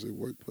arguments at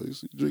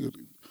workplace. You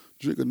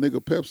drink a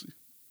nigga Pepsi,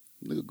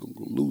 nigga gonna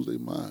go lose their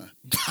mind.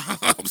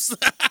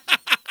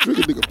 Drink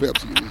a nigga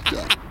Pepsi in this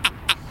job.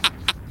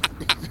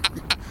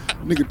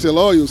 Nigga tell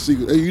all your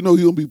secrets. Hey, you know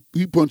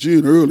he punch you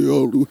in early.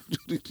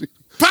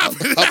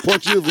 I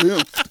punch you in for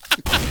him.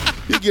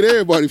 He get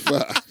everybody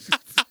fired.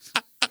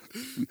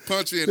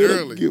 Punch you in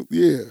early.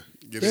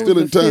 Still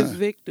in time. 5th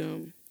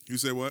victim. You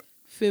said what?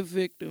 5th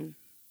victim.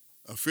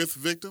 A 5th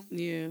victim?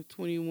 Yeah,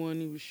 21.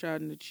 He was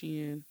shot in the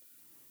chin.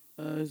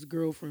 His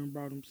girlfriend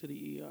brought him to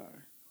the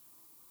ER.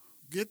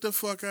 Get the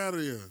fuck out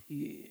of here.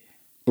 Yeah.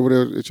 Over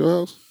there at your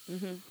house?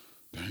 Mm-hmm.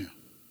 Damn.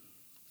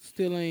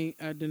 Still ain't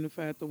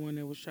identified the one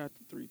that was shot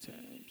 3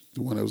 times.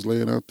 The one that was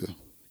laying out there?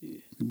 Yeah.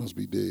 He must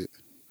be dead.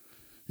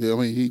 Yeah, I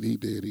mean, he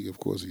dead. Of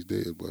course he's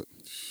dead, but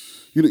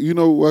you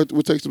know what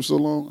takes him so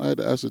long? I had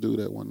to ask a dude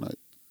that one night.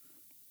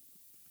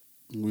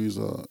 It was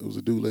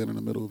a dude laying in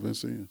the middle of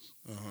Vincennes.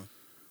 Uh-huh.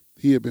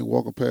 He had been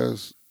walking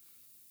past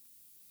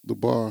the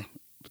bar,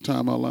 the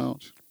Time Out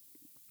Lounge,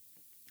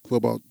 for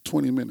about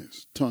 20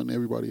 minutes, taunting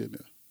everybody in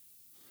there.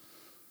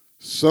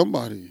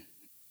 Somebody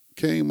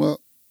came up,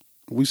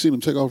 we seen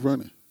him take off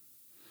running.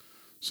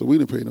 So we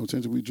didn't pay no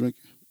attention. We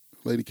drinking.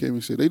 Lady came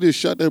and said, they just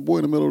shot that boy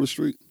in the middle of the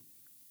street.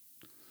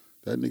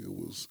 That nigga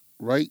was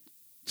right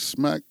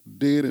smack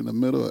dead in the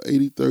middle of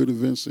 83rd and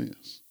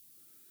Vincennes.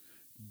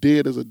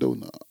 Dead as a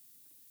doorknob.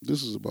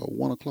 This is about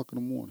 1 o'clock in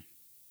the morning.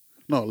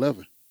 No,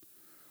 11.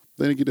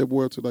 They didn't get that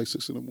boy up till like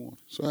 6 in the morning.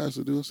 So I asked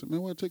the dude, I said,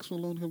 man, why it take so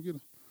long to come get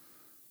him?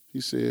 He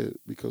said,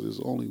 because there's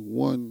only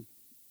one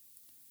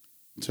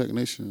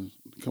technician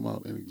to come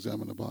out and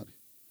examine the body.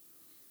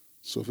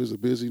 So if it's a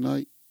busy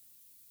night,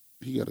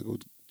 he got to go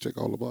check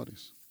all the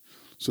bodies.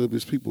 So if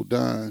there's people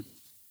dying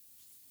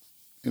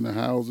in the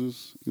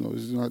houses, you know,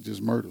 it's not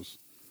just murders.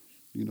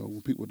 You know,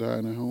 when people die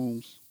in their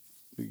homes,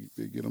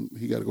 they get them.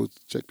 He got to go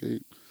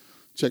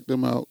check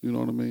them out. You know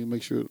what I mean?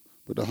 Make sure.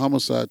 But the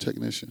homicide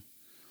technician,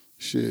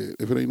 shit,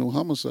 if it ain't no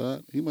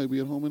homicide, he might be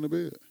at home in the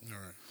bed. All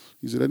right.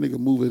 He said that nigga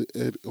move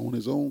it on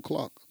his own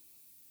clock.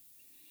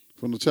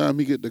 From the time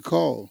he get the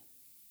call,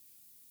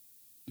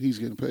 he's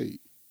getting paid.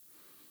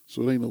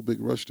 So it ain't no big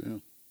rush to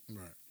him.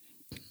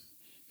 Right.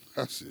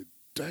 I said,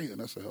 damn,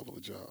 that's a hell of a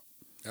job.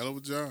 Hell of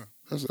a job.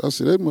 I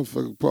said, that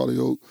motherfucker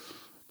probably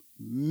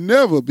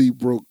never be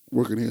broke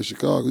working here in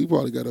Chicago. He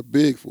probably got a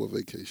big for a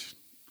vacation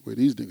where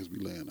these niggas be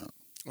laying out.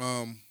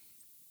 I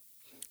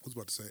was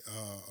about to say,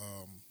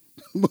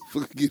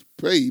 Motherfucker get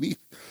paid. He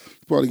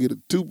probably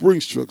get 2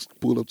 Brinks trucks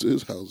pulled up to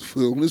his house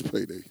on his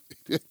payday.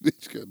 That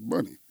bitch got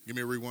money. give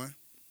me a rewind.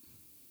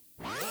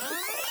 I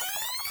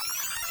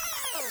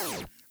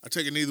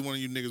take it neither one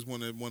of you niggas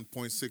wanted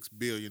 $1.6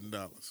 billion.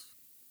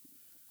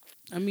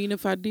 I mean,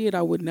 if I did,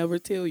 I would never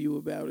tell you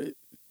about it.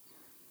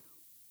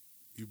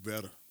 You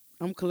better.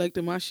 I'm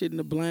collecting my shit in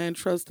the blind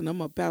trust, and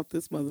I'm about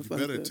this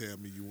motherfucker. You better tell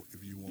me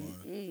if you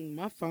won.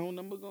 My phone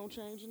number gonna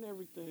change and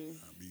everything.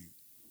 I mean,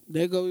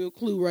 There go your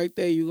clue right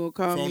there. You gonna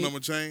call me? phone number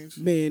change?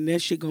 Man,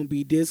 that shit gonna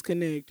be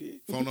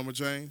disconnected. Phone number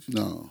change?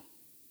 No.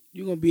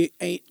 You gonna be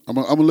I'm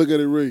gonna look at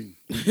it ring.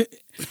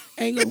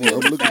 ain't I'm gonna be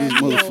gonna look at this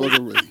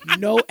motherfucker ring.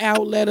 no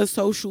outlet of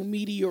social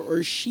media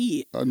or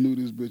shit. I knew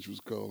this bitch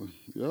was calling.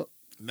 Yep.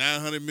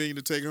 $900 million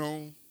to take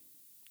home.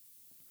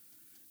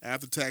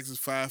 After taxes,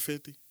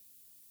 $550.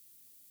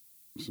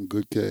 Some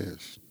good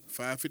cash.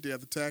 $550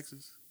 after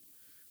taxes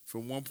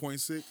from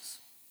 1.6.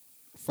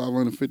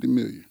 $550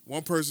 million.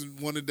 One person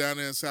wanted down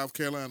there in South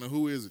Carolina.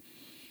 Who is it?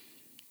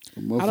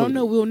 I don't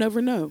know. We'll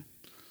never know.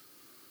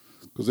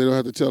 Because they don't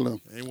have to tell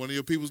them. Ain't one of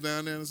your peoples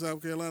down there in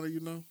South Carolina, you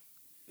know?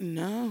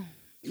 No.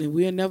 And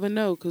we'll never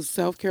know because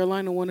South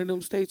Carolina, one of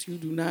them states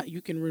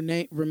you can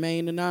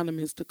remain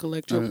anonymous to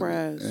collect your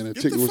prize. And the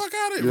Get ticket the was, fuck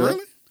out of here,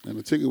 really? And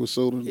the ticket was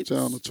sold in the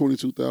town to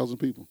 22,000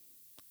 people.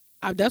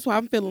 That's why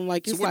I'm feeling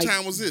like it's So what like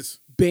time was this?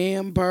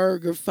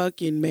 Bamberg or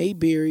fucking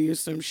Mayberry or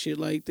some shit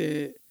like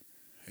that.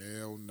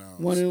 Hell no.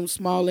 One of them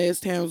small ass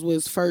towns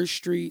was 1st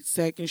Street,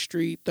 2nd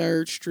Street,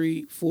 3rd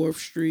Street, 4th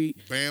Street,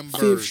 Bamberg.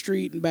 5th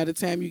Street, and by the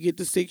time you get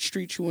to 6th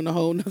Street, you in a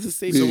whole nother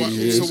city. So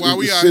while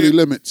we out city here,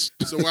 limits.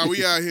 So while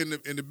we out here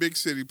in the big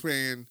city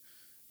paying,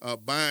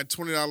 buying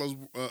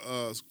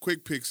 $20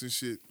 quick picks and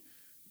shit,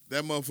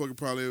 that motherfucker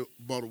probably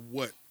bought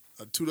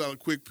a $2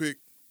 quick pick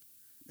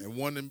and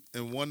won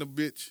the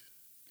bitch.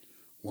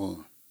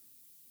 One.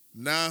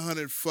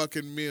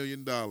 $900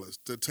 million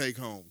to take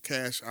home,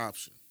 cash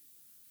option.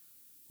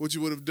 What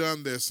you would have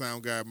done there,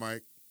 sound guy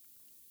Mike?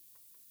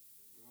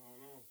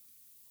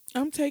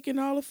 I'm taking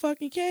all the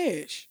fucking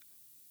cash.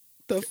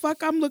 The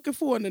fuck I'm looking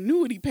for an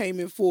annuity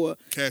payment for?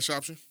 Cash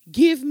option?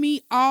 Give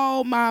me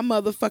all my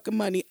motherfucking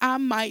money. I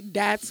might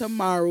die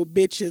tomorrow,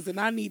 bitches, and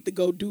I need to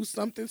go do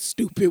something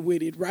stupid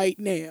with it right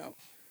now.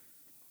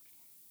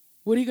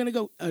 What are you gonna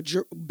go? A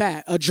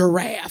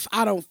giraffe?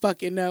 I don't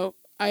fucking know.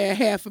 I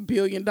had $500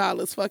 million.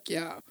 Fuck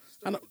y'all.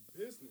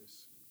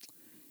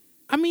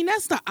 I mean,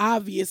 that's the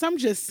obvious. I'm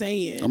just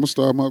saying. I'm going to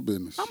start my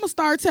business. I'm going to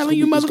start telling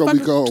you It's going to be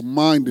motherfuckers. called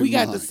Minding We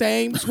got Mine. the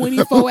same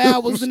 24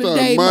 hours in the Start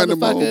day, minding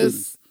my own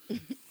motherfuckers.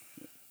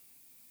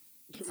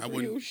 I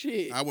Real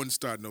shit. wouldn't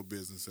start no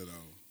business at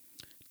all.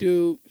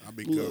 Dude. I'll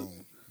be look,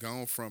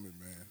 gone from it,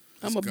 man.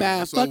 I'm It's going to buy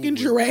a It's over fucking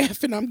with.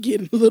 giraffe and I'm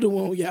getting little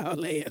on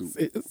y'all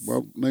asses. My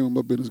name of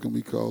my business is going to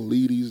be called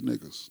Lead These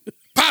Niggas.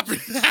 Pop it.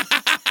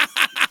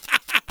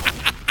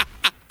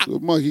 So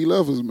Mike, he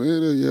left us,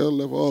 man. Yeah,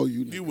 left all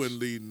you niggas. You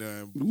wouldn't lead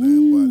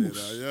nobody at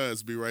all. Yeah,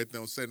 it's be right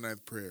there on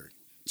 79th Prairie.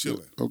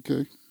 Chilling.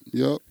 Okay.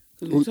 Yep.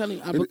 I'm telling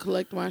you, I'm going to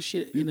collect my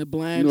shit in a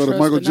blind You know what trust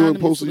the Michael Jordan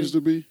anonymously. poster used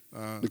to be?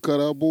 The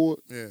cutout board?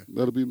 Yeah.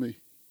 That'll be me.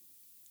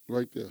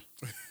 Right there.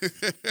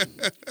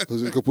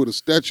 Because they could put a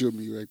statue of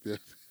me right there.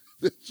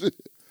 That's it.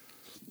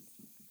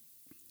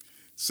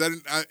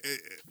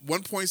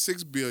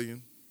 1.6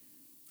 billion.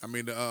 I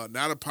mean,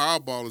 now the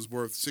Powerball is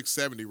worth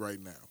 670 right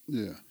now.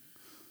 Yeah.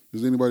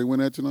 Does anybody win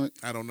that tonight?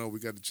 I don't know. We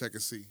got to check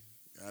and see.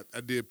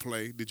 I did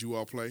play. Did you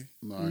all play?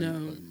 No, I No.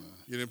 ain't played, man.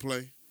 You didn't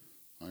play?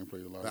 I ain't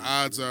played a lot. The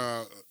odds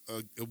are,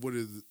 what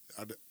is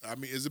it? I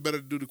mean, is it better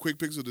to do the quick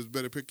picks or is it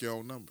better to pick your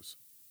own numbers?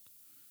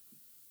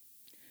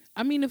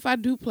 I mean, if I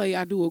do play,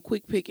 I do a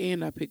quick pick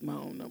and I pick my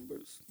own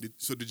numbers.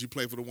 So did you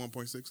play for the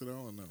 1.6 at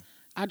all or no?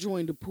 I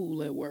joined the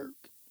pool at work.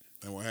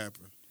 And what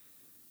happened?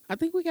 I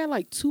think we got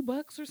like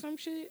 $2 or some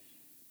shit.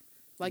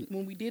 Like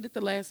when we did it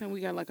the last time,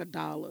 we got like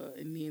 $1,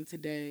 and then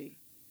today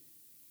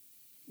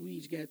We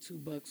each got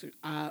 $2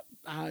 or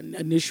our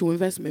initial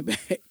investment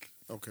back.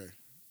 Okay.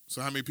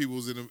 So how many people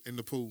was in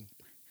the pool?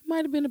 It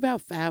might have been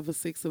about 5 or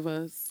 6 of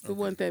us. It Okay.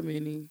 wasn't that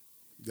many.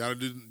 Y'all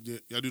do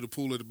the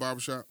pool at the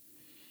barbershop?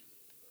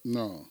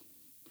 No.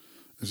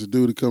 It's a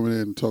dude that come in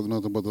there and talk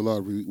nothing but the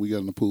lottery. We got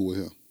in the pool with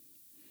him.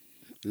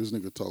 This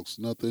nigga talks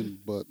nothing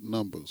but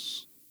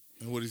numbers.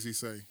 And what does he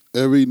say?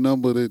 Every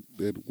number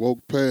that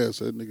walked past,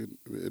 that nigga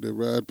that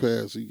ride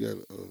past, he got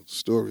a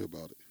story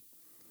about it.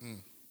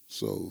 Mm.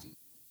 So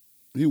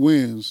he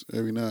wins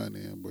every now and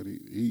then, but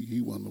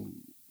he one of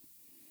them.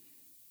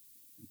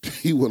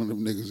 He one of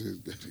them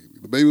niggas.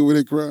 The baby when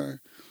they cry,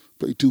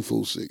 pay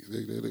 246.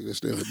 They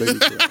stand the baby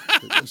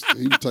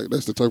cry.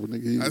 That's the type of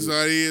nigga he That's is.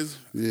 how he is?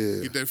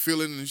 Yeah. Get that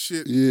feeling and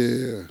shit?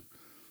 Yeah.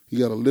 He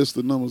got a list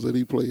of numbers that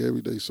he play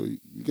every day, so you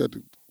got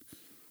to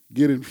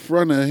get in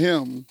front of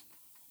him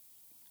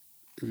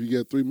if you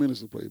got 3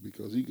 minutes to play,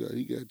 because he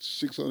got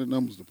 600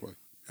 numbers to play.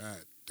 God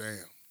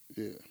damn.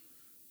 Yeah.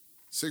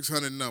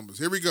 600 numbers.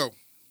 Here we go.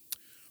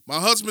 My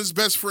husband's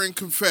best friend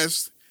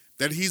confessed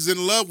that he's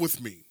in love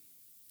with me.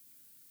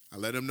 I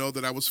let him know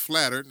that I was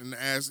flattered and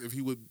asked if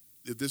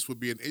this would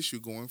be an issue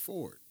going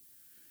forward.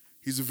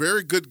 He's a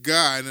very good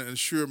guy and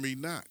assured me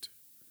not.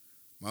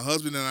 My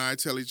husband and I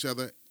tell each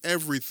other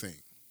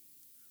everything.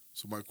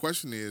 So my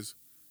question is,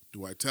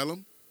 do I tell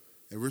him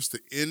and risk the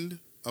end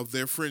of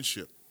their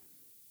friendship?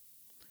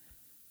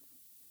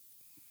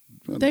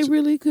 They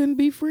really couldn't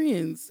be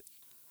friends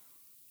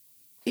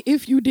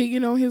if you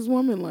digging on his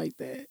woman like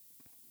that.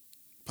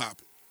 Pop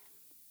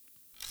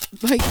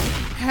it. Like,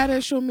 how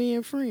that's your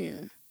man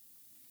friend?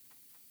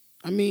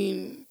 I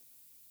mean,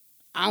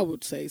 I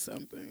would say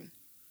something.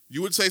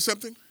 You would say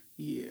something?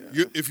 Yeah.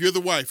 If you're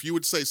the wife, you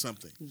would say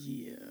something.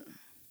 Yeah.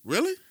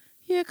 Really?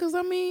 Yeah, because,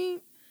 I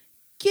mean,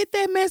 get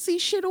that messy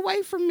shit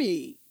away from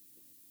me.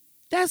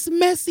 That's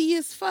messy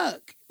as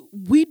fuck.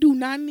 We do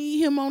not need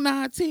him on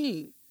our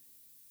team.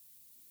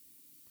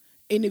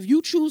 And if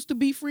you choose to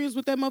be friends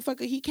with that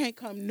motherfucker, he can't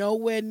come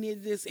nowhere near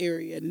this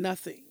area.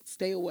 Nothing.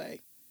 Stay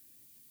away.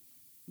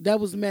 That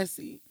was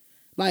messy.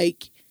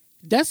 Like,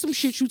 that's some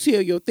shit you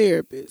tell your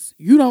therapist.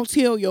 You don't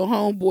tell your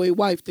homeboy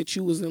wife that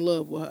you was in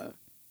love with her.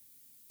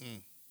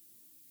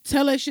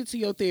 Tell that shit to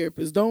your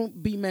therapist.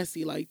 Don't be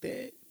messy like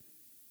that.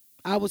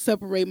 I would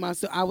separate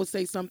myself. I would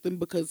say something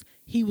because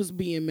he was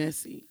being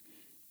messy.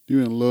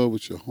 You in love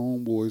with your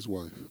homeboy's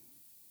wife?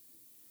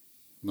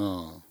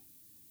 Nah.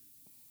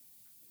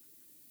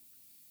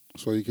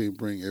 That's why you can't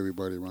bring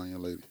everybody around your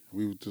lady.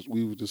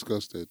 We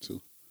discussed that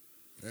too.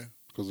 Yeah.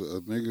 Because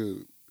a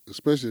nigga,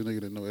 especially a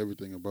nigga that know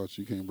everything about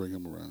you, can't bring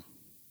him around.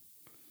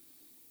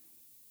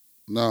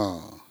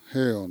 Nah,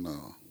 hell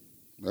no.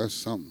 That's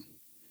something.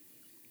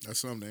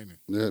 That's something, ain't it?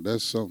 Yeah,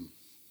 that's something.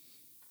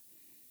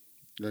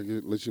 You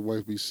gotta let your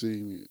wife be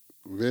seen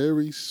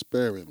very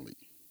sparingly.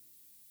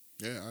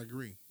 Yeah, I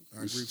agree.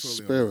 I agree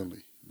totally.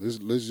 Sparingly.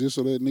 Let's just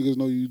so that niggas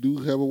know you do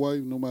have a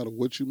wife, no matter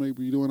what you may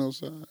be doing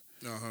outside.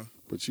 Uh-huh.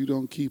 But you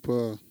don't keep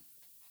her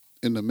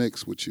in the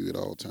mix with you at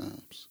all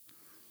times,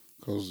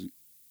 because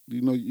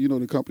you know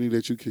the company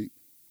that you keep,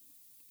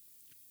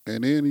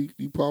 and then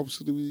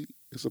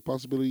it's a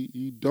possibility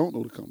you don't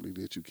know the company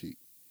that you keep.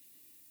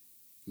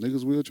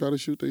 Niggas will try to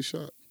shoot their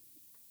shot,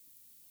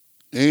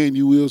 and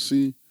you will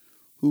see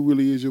who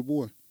really is your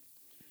boy.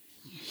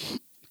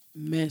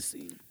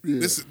 Messy. Yeah.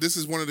 This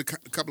is one of the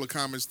couple of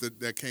comments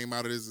that came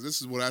out of this.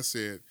 This is what I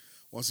said.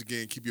 Once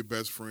again, keep your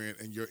best friend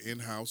and your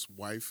in-house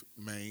wife,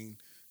 main,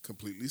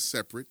 completely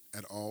separate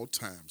at all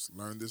times.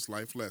 Learn this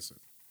life lesson.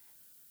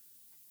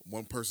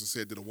 One person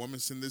said, did a woman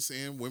send this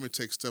in? Women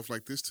take stuff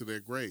like this to their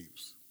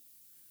graves.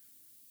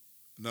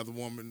 Another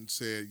woman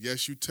said,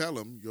 yes, you tell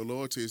him your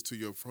loyalty is to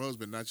your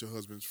husband, not your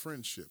husband's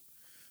friendship.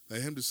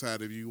 Let him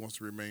decide if he wants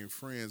to remain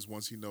friends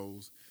once he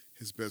knows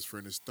his best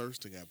friend is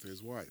thirsting after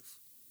his wife.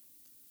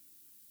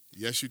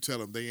 Yes, you tell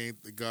him they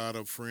ain't the god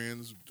of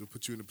friends to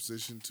put you in a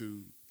position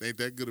to, they ain't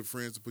that good of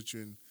friends to put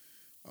you in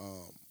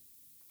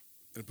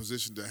a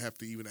position to have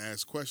to even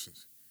ask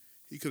questions.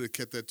 He could have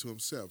kept that to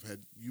himself. Had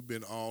you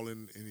been all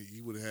in, and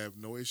he would have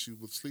no issue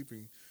with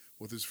sleeping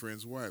with his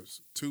friends'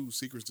 wives. 2,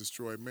 secrets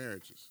destroy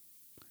marriages.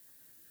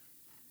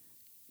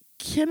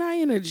 Can I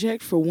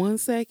interject for 1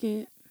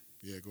 second?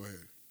 Yeah, go ahead.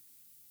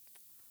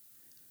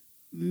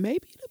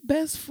 Maybe the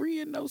best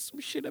friend knows some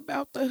shit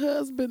about the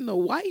husband the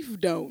wife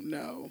don't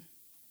know.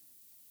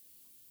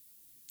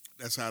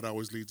 That's how it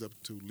always leads to,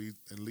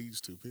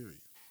 period.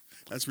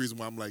 That's the reason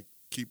why I'm like,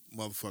 keep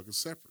motherfuckers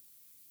separate.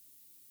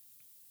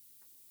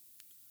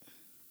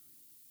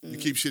 You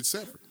keep shit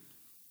separate.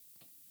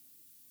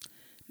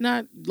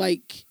 Not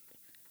like,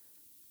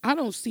 I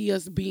don't see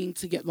us being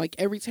together. Like,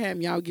 every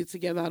time y'all get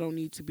together, I don't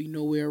need to be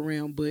nowhere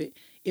around. But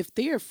if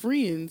they're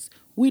friends,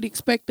 we'd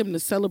expect them to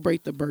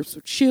celebrate the births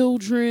of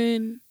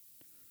children,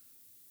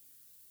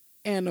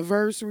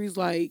 anniversaries.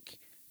 Like,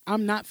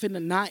 I'm not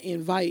finna not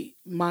invite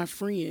my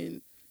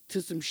friend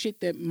to some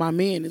shit that my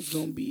man is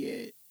gonna be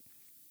at.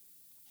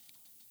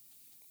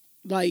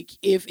 Like,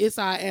 if it's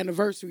our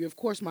anniversary, of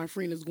course my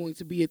friend is going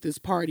to be at this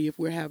party if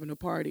we're having a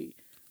party.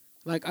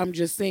 Like, I'm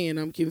just saying,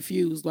 I'm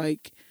confused.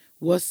 Like,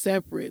 what's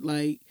separate.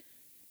 Like,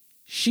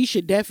 she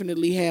should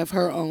definitely have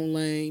her own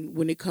lane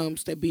when it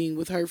comes to being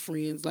with her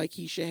friends, like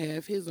he should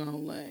have his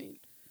own lane.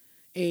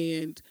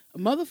 And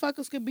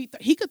motherfuckers could be,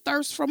 he could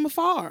thirst from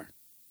afar.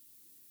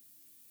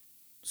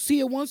 See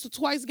her once or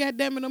twice,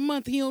 goddamn it, a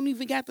month. He don't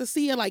even got to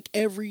see her like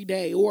every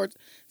day, or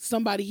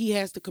somebody he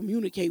has to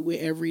communicate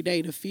with every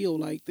day to feel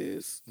like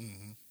this.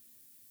 Mm-hmm.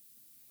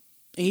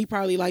 And he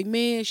probably like,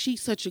 man,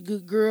 she's such a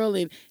good girl,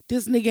 and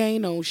this nigga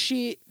ain't on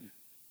shit.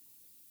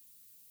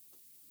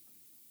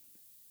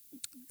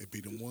 It be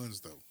them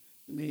ones though.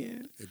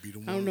 Man, It be the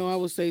ones. I don't know. I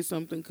would say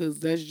something because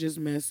that's just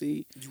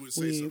messy. You would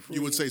say something.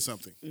 You would say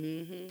something.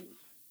 Mm-hmm.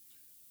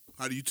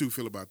 How do you two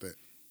feel about that?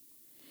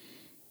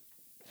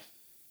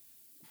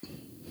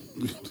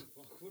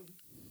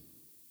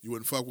 You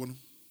wouldn't fuck with him?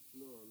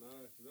 No,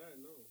 not after that,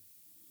 no.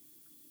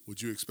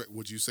 Would you expect?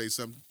 Would you say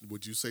something?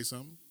 Would you say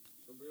something?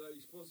 I'd be like,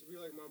 you're supposed to be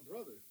like my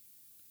brother.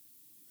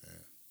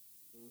 Yeah.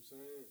 You know what I'm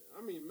saying?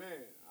 I mean,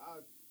 man,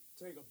 I'd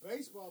take a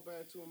baseball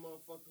bat to a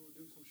motherfucker who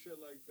do some shit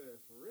like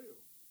that, for real.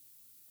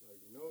 Like,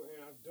 no,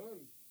 and I've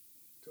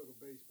took a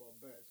baseball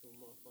bat to a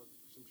motherfucker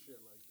for some shit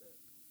like that.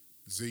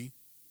 Z?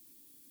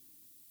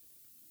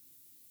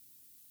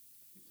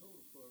 He told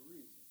her for a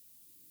reason.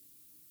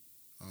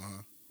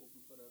 Uh-huh.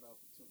 Hoping for that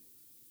opportunity.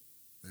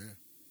 Yeah.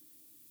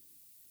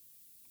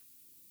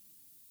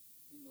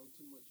 He know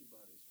too much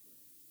about his friend.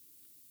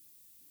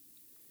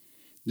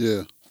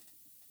 Yeah.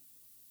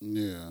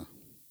 Yeah.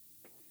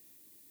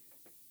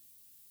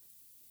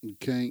 You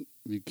cannot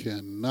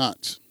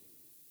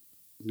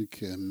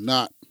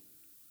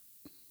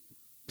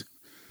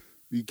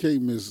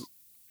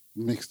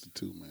mix the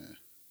two, man.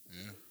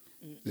 Yeah.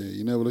 Yeah,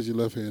 you never let your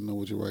left hand know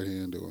what your right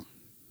hand doing.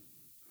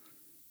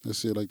 Let's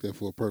say it like that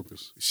for a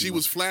purpose. She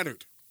was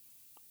flattered.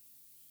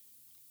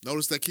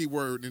 Notice that key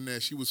word in there.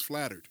 She was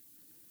flattered.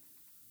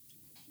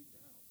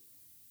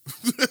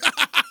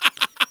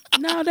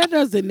 No, that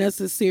doesn't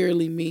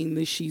necessarily mean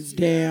that she's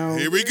down.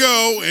 Here we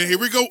go. And here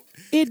we go.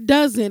 It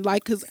doesn't,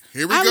 like, because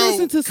Here we I go.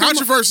 listen to some-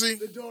 Controversy.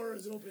 The door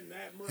is open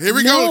that much. Here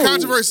we go. No.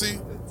 Controversy.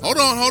 Hold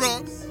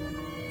on.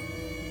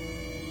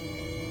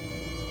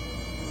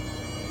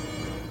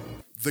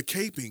 The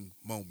caping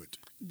moment.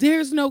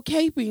 There's no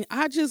caping.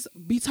 I just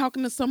be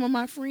talking to some of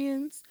my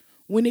friends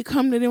when it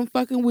come to them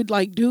fucking with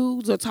like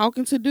dudes or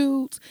talking to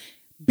dudes.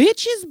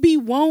 Bitches be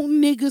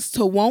wanting niggas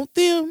to want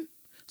them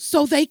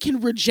so they can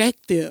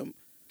reject them.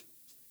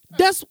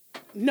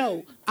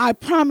 I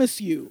promise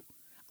you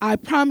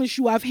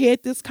I've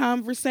had this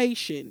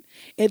conversation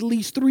at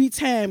least 3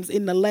 times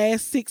in the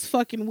last 6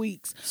 fucking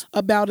weeks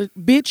about a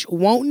bitch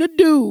wanting a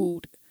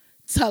dude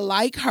to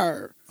like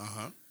her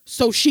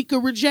so she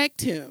could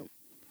reject him.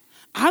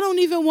 I don't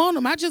even want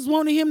him. I just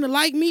wanted him to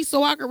like me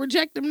so I could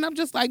reject him. And I'm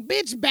just like,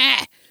 bitch,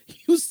 bye.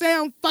 You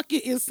sound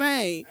fucking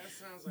insane. That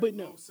sounds like But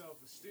no. low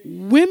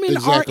self-esteem. Women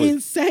Exactly. are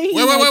insane.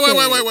 Wait. like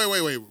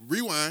that. Wait.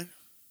 Rewind.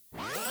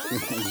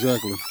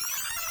 Exactly.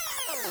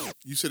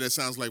 You said that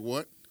sounds like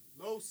what?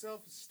 Low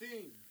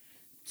self-esteem.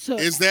 So,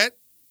 Is that?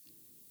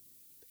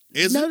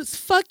 Is no, it? it's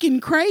fucking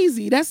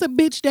crazy. That's a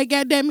bitch that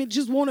goddamn it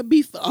just want to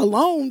be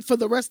alone for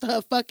the rest of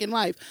her fucking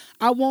life.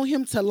 I want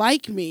him to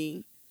like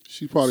me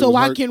She probably so was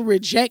I hurt. can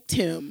reject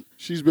him.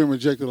 She's been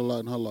rejected a lot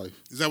in her life.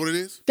 Is that what it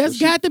is? That's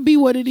got to be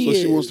what it So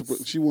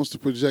is. she wants to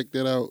project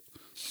that out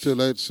to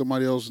let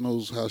somebody else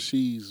knows how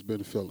she's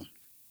been feeling.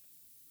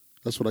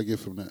 That's what I get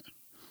from that.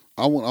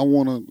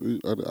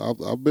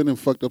 I've been in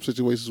fucked up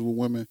situations with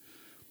women,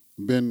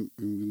 been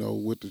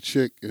with the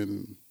chick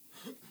and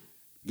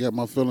got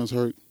my feelings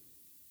hurt,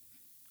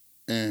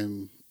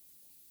 and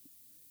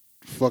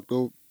fucked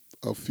up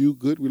a few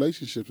good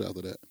relationships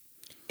after that.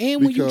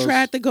 And when you Because-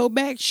 tried to go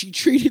back, she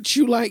treated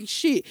you like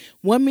shit.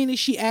 1 minute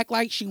she act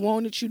like she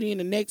wanted you, then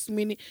the next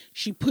minute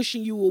she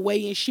pushing you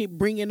away and shit,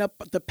 bringing up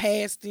the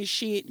past and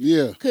shit.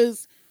 Yeah.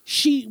 Cause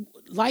she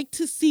liked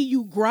to see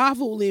you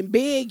grovel and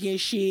beg and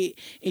shit,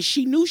 and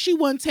she knew she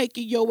wasn't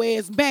taking your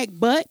ass back,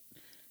 but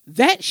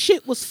that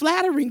shit was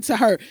flattering to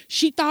her.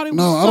 She thought it was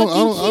No,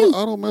 fucking cute.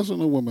 I don't mess with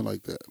no woman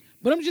like that.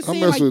 But I'm just I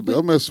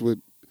saying, mess with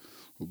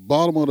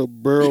bottom of the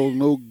barrel,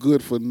 no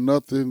good for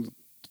nothing,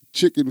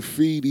 chicken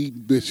feed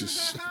eating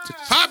bitches.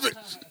 Pop it.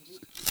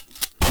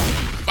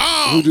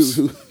 who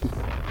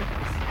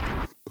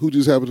Bombs.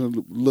 just happen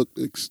to look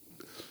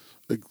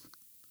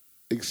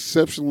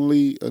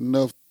exceptionally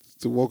enough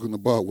to walk in the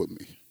bar with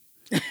me.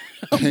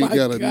 Oh my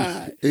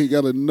God. Ain't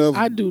got enough.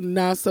 I do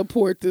not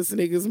support this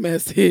nigga's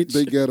message.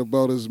 They got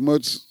about as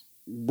much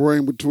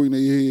brain between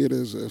their head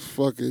as a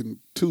fucking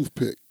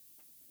toothpick.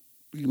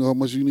 You know how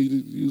much you need to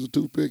use a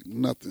toothpick?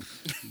 Nothing.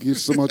 Get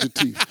some out your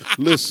teeth.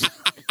 Listen.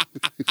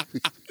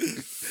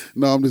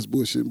 No, I'm just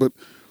bullshitting. But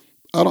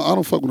I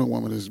don't fuck with a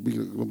woman that's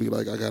gonna be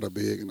like, I got a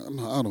big.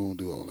 No, I don't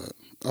do all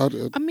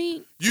that. I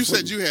mean, You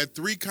said you had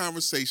 3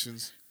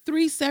 conversations.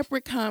 3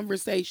 separate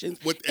conversations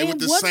With and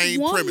the what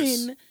same woman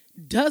premise.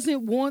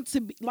 doesn't want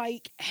to be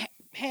like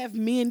have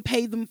men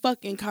pay them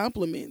fucking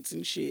compliments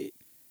and shit.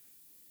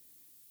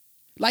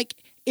 Like,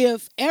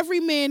 if every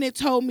man that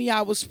told me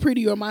I was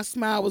pretty or my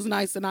smile was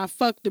nice and I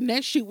fucked him,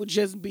 that shit would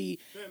just be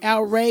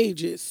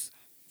outrageous.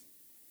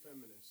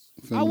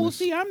 Oh, well, Feminist.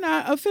 see, I'm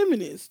not a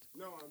feminist.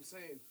 No, I'm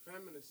saying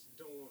feminists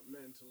don't want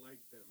men to like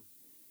them.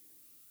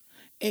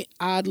 And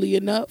oddly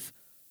enough,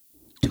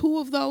 two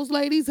of those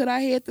ladies that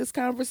I had this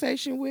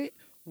conversation with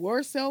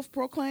were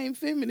self-proclaimed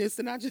feminists,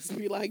 and I just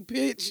be like,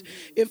 bitch,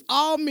 if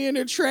all men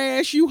are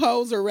trash, you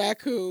hoes are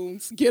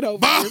raccoons. Get over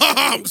Bombs!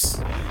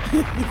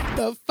 yourself.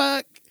 The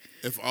fuck?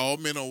 If all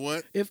men are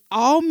what? If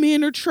all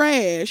men are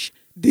trash,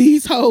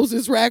 these hoes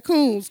is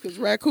raccoons, because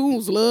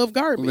raccoons love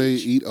garbage. They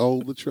eat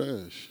all the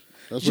trash.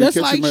 That's Just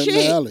what catch like them in the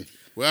shit. alley.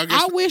 Well, I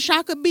guess. I wish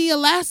I could be a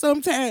lie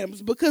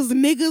sometimes because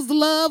niggas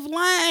love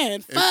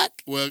lying.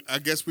 Fuck. Well, I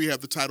guess we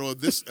have the title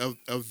of this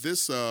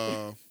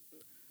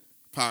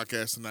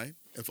podcast tonight.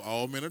 If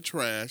all men are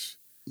trash,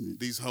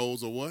 these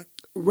hoes are what?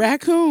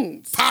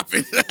 Raccoons. Pop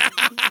it.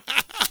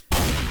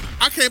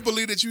 I can't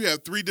believe that you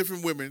have 3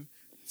 different women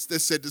that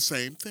said the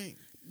same thing.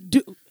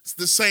 It's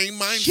the same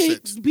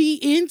Chicks mindset. be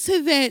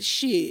into that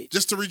shit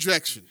Just a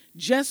rejection.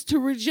 just to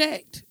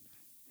reject.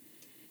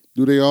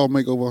 Do they all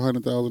make over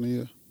 $100,000 a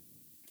year?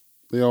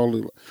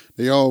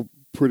 They all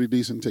pretty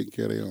decent, taking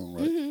care of their own,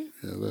 right?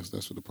 Mm-hmm. Yeah,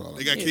 that's what the problem.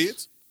 They got Yes.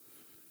 kids?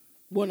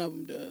 One of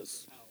them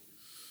does.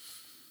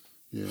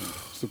 Yeah,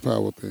 it's the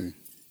power thing.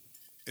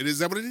 Is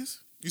that what it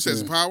is? You said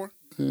it's a power?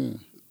 Yeah.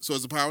 So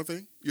it's a power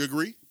thing? You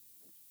agree?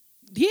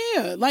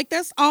 Yeah, like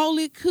that's all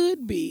it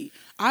could be.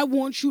 I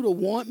want you to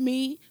want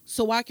me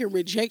so I can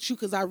reject you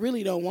because I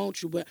really don't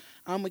want you, but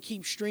I'm going to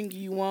keep stringing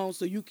you on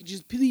so you can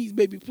just please,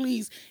 baby,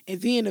 please.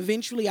 And then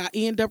eventually I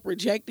end up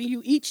rejecting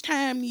you. Each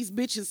time these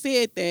bitches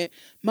said that,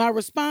 my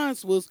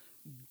response was,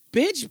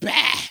 bitch,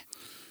 bah.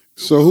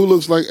 So who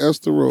looks like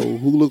Esther Rowe?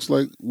 Who looks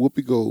like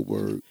Whoopi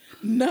Goldberg?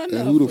 None And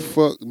of who the them.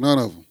 fuck? None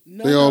of them.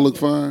 None They all of look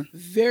them. fine.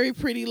 Very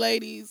pretty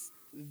ladies,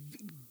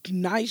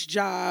 nice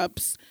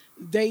jobs.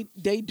 They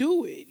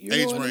do it. You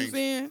Age know what range. I'm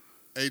saying?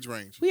 Age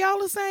range. We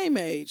all the same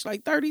age,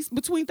 like 30,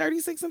 between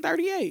 36 and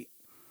 38.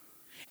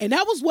 And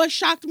that was what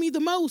shocked me the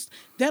most.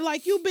 That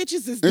like you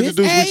bitches is this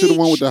Introduce me age. to the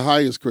one with the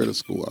highest credit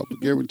score. I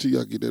guarantee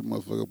you I get that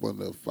motherfucker up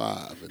under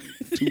 5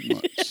 in 2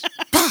 months.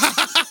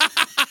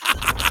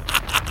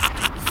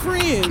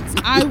 Friends,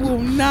 I will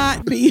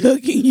not be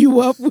hooking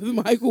you up with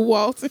Michael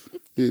Walton.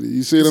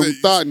 You said I'm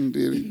thotting.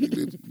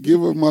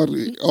 Give her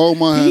all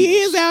my He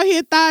is out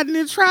here thotting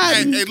and Hey,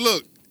 trotting. hey,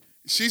 look.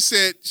 She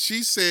said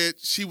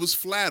she was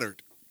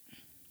flattered.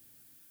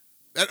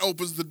 That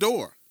opens the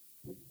door.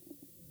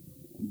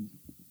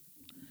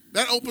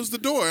 That opens the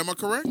door. Am I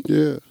correct?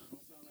 Yeah.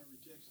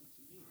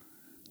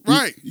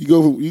 Right. You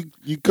go from you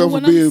But come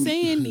what from being I'm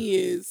saying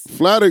is,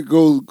 flattered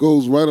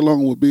goes right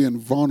along with being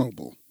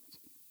vulnerable.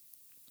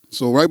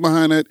 So right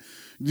behind that,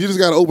 you just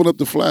got to open up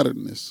the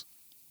flatteredness.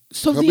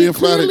 so Her then being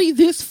flattered- clearly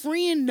this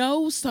friend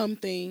knows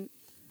something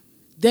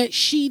that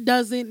she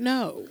doesn't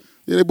know.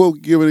 Yeah, they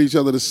both giving each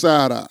other the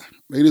side eye.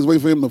 They just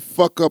wait for him to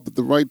fuck up at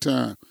the right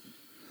time.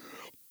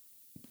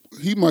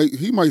 He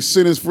might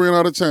send his friend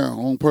out of town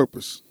on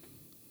purpose.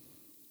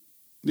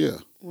 Yeah.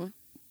 What?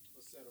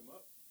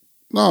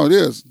 No,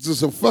 yes,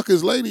 just a fuck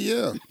his lady,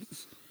 yeah,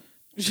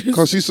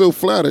 because she's so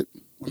flattered.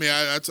 I mean,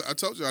 I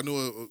told you I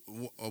knew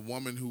a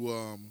woman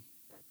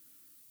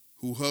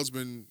who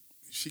husband,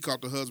 she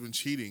caught the husband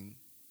cheating,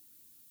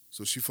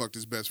 so she fucked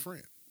his best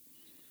friend.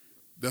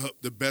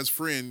 The best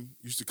friend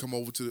used to come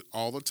over to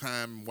all the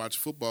time and watch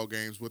football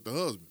games with the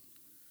husband.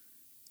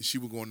 And she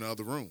would go in the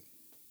other room.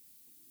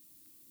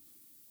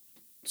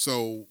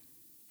 So,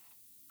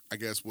 I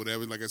guess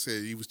whatever, like I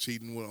said, he was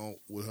cheating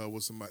with her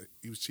with somebody.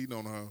 He was cheating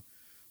on her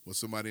with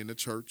somebody in the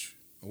church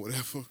or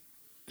whatever.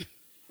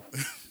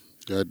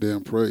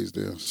 Goddamn praise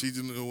there.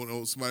 Cheating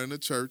with somebody in the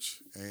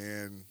church,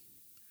 and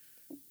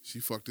she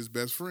fucked his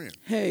best friend.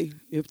 Hey,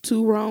 if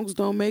 2 wrongs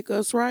don't make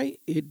us right,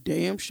 it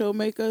damn sure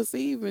make us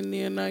even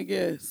then, I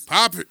guess.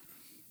 Pop it.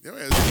 Your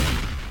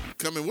ass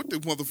coming with the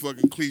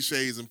motherfucking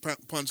cliches and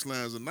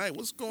punchlines tonight.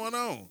 What's going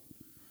on?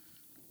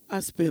 I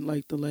spent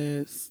like the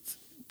last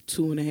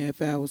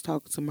 2.5 hours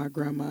talking to my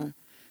grandma.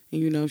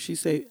 And she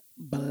said,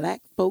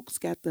 black folks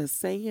got the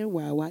saying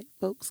while white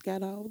folks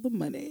got all the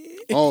money.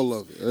 All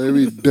of it,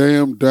 every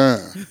damn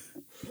dime.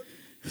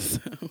 So,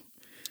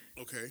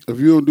 Okay. If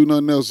you don't do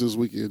nothing else this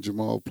weekend,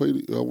 Jamal,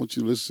 I want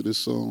you to listen to this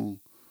song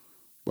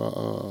by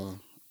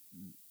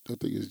I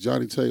think it's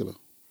Johnny Taylor,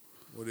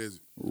 What is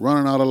it?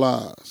 "Running Out of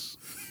Lies."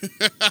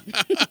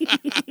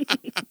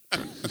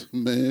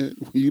 Man,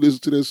 when you listen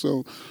to that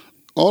song,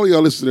 all of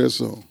y'all listen to that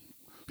song.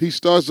 He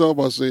starts off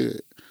by saying,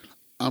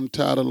 "I'm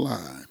tired of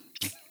lying."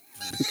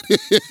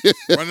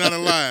 Running out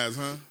of lies,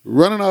 huh?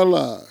 Running out of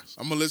lies.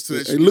 I'm gonna listen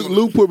to that Hey, shit.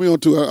 Lou put me on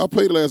to it. I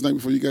played it last night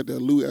before you got that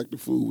Lou acting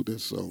fool with that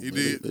song. You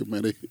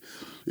man. did?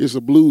 It's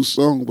a blues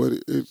song,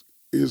 but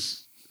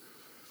it's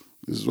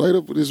right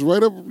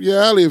up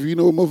your alley if you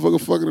know a motherfucker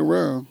fucking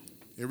around.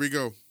 Here we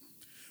go.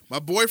 My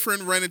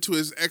boyfriend ran into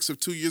his ex of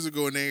 2 years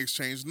ago and they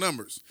exchanged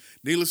numbers.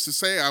 Needless to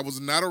say, I was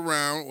not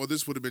around or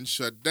this would have been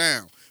shut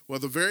down. Well,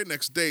 the very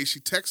next day, she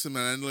texted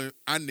me and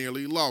I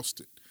nearly lost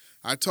it.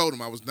 I told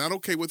him I was not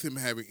okay with him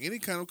having any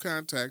kind of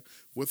contact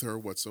with her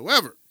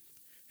whatsoever.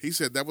 He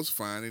said that was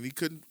fine and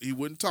he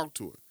wouldn't talk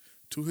to her.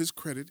 To his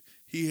credit,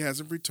 he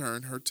hasn't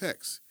returned her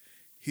text.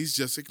 he's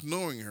just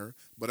ignoring her.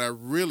 But I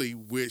really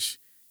wish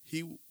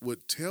he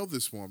would tell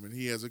this woman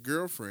he has a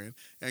girlfriend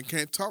and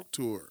can't talk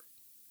to her.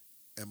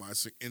 Am I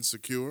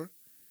insecure?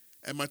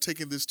 Am I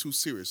taking this too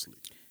seriously?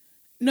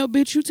 No,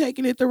 bitch, you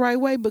taking it the right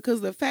way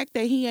because the fact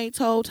that he ain't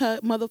told her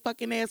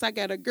motherfucking ass I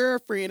got a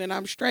girlfriend and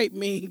I'm straight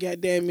mean,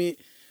 goddamn it.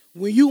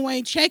 When you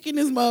ain't checking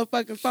his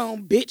motherfucking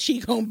phone, bitch, he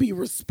gonna be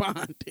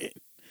responding.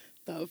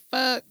 The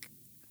fuck?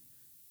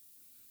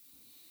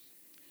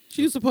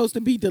 She's supposed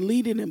to be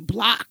deleted and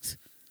blocked.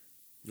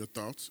 Your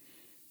thoughts?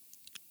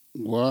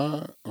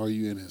 Why are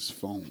you in his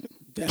phone?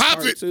 That's Pop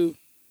part it! two.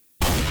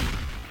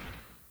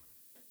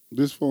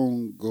 This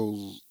phone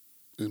goes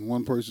in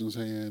one person's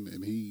hand,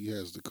 and he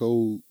has the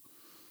code.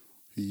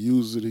 He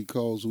uses it. He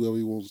calls whoever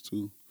he wants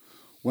to.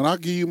 When I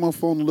give you my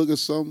phone to look at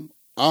something,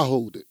 I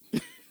hold it.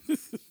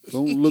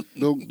 Don't look.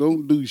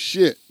 Don't do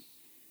shit.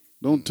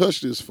 Don't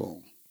touch this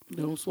phone.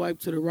 Don't swipe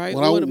to the right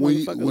When, or the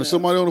motherfucker when left.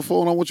 somebody on the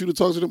phone, I want you to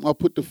talk to them. I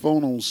put the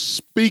phone on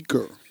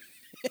speaker.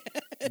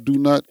 Do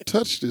not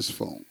touch this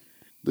phone.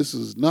 This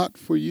is not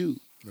for you.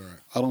 All right.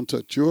 I don't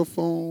touch your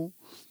phone.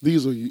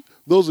 Those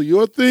are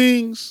your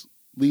things.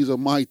 These are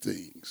my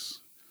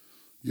things.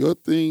 Your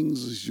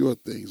things is your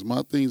things.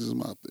 My things is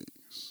my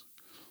things.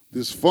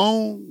 This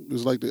phone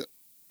is like the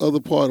other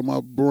part of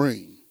my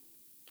brain.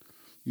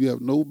 You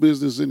have no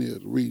business in here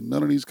to read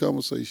none of these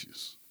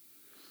conversations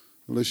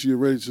unless you're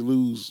ready to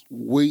lose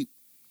weight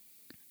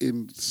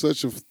in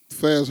such a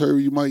fast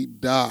hurry you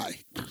might die.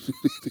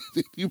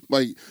 You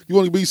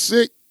want to be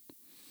sick?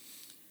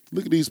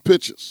 Look at these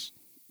pictures.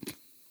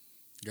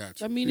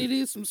 Gotcha. I mean, it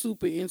is some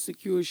super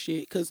insecure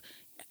shit. Because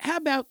how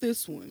about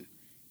this one?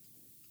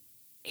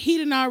 He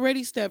done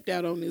already stepped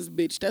out on this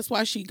bitch. That's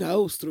why she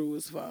goes through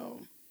his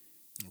phone.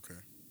 Okay.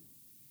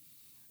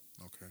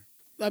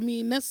 I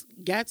mean, that's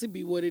got to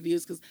be what it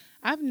is. Because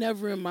I've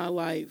never in my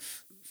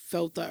life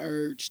felt the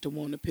urge to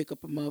want to pick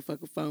up a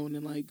motherfucking phone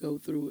and, like, go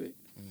through it.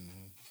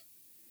 Mm-hmm.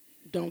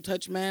 Don't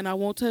touch mine, I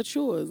won't touch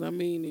yours. I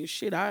mean, and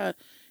shit,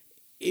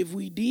 if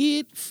we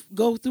did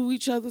go through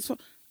each other's phone,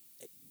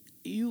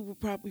 your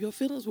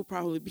feelings would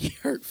probably be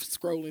hurt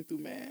scrolling through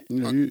mine.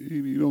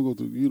 You don't go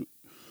through.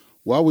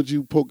 Why would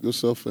you poke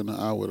yourself in the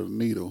eye with a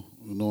needle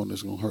knowing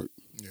it's gonna hurt?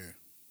 Yeah.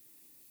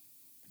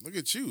 Look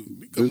at you.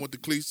 You come with the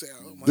cliche.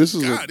 Oh my This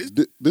God.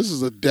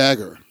 is a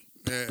dagger.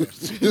 Yeah.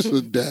 This is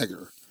a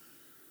dagger.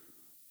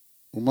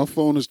 When my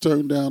phone is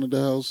turned down at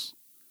the house,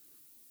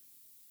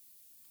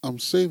 I'm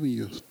saving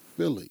your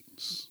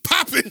feelings.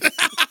 Pop it.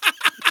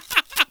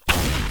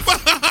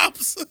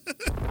 Pops.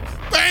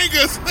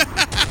 Bangers.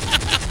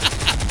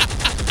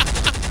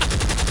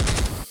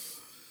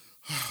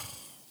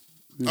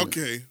 Yeah.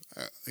 Okay.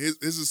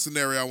 Here's a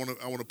scenario I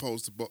want to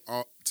pose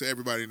to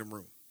everybody in the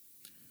room.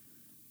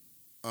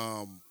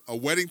 A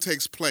wedding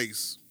takes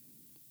place,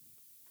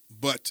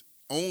 but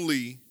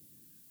only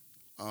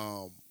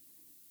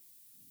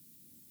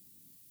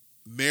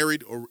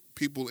married or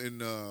people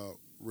in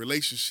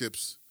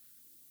relationships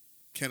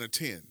can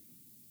attend.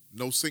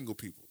 No single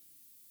people.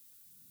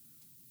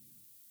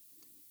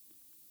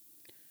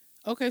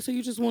 Okay, so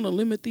you just want to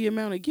limit the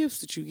amount of gifts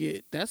that you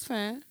get. That's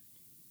fine.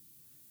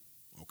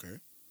 Okay.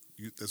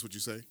 That's what you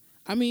say?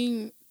 I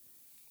mean,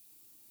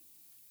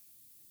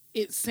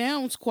 it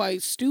sounds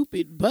quite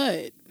stupid,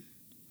 but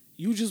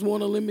you just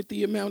want to limit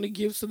the amount of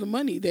gifts of the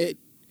money that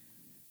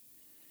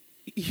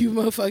you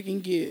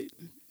motherfucking get.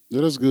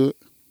 Yeah, that's good.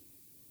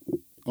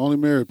 Only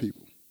married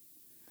people.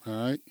 All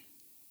right?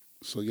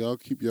 So y'all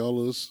keep y'all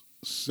little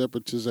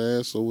separatist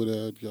ass over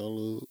there.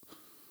 Y'all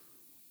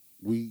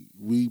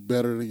we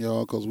better than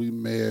y'all because we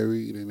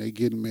married and they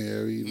getting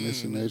married and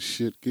this and that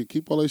shit.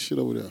 Keep all that shit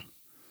over there.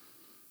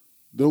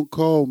 Don't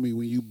call me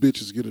when you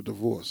bitches get a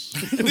divorce.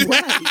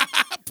 Right.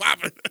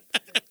 Pop it.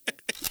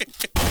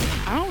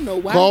 I don't know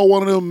why. Call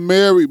one of them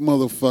married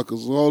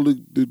motherfuckers, all the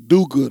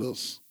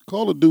do-gooders.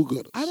 Call the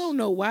do-gooders. I don't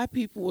know why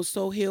people were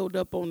so held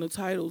up on the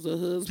titles of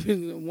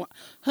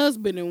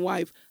husband and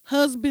wife.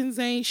 Husbands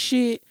ain't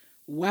shit.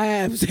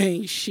 Wives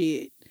ain't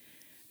shit.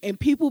 And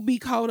people be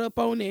caught up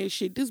on that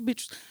shit. This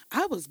bitch,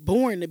 I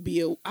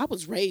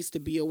was raised to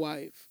be a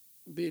wife.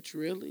 Bitch,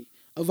 really?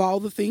 Of all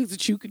the things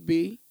that you could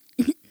be.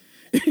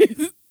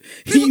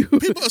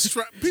 People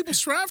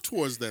strive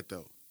towards that,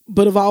 though.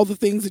 But of all the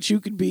things that you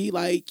could be,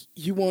 like,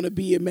 you want to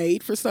be a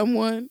maid for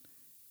someone?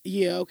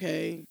 Yeah,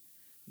 okay.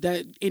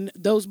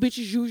 Those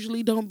bitches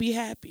usually don't be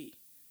happy.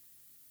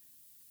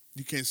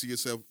 You can't see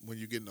yourself when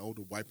you're getting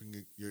older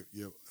wiping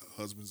your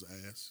husband's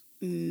ass?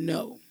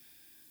 No.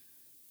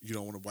 You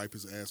don't want to wipe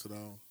his ass at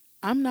all?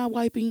 I'm not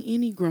wiping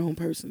any grown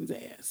person's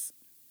ass.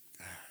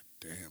 God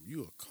damn,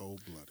 you are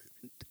cold-blooded.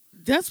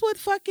 That's what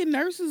fucking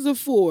nurses are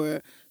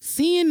for.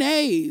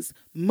 CNAs.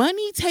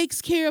 Money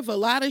takes care of a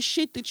lot of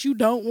shit that you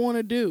don't want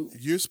to do.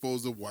 You're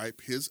supposed to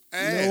wipe his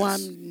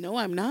ass. No,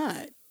 I'm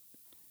not.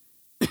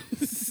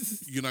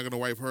 You're not gonna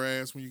wipe her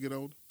ass when you get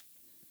older?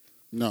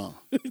 No.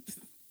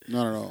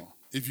 Not at all.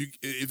 If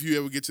you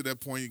ever get to that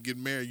point, you get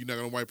married, you're not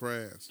gonna wipe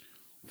her ass.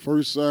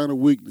 First sign of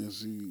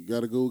weakness, you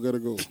gotta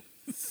go.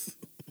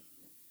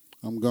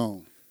 I'm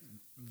gone.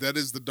 That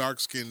is the dark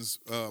skins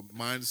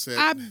mindset.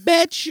 I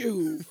bet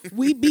you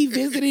we be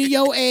visiting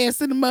your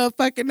ass in the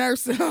motherfucking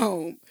nursing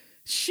home.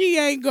 She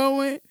ain't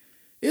going.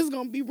 It's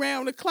gonna be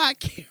round the clock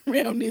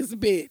around this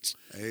bitch.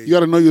 Hey, You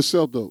got to know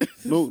yourself though.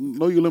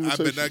 Know your I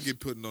limitations. bet not get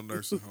put in no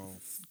nursing home.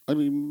 I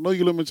mean, know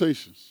your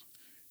limitations.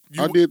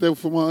 You- I did that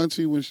for my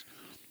auntie when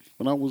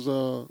I was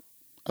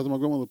after my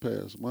grandmother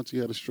passed. My auntie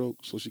had a stroke,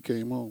 so she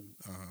came home,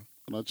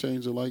 and I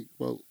changed her like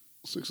about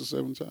 6 or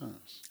 7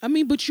 times. I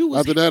mean, but you was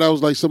After that, I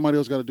was like, somebody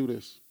else got to do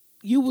this.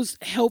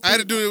 helping. I had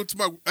to do it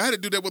I had to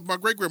do that with my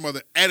great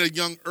grandmother at a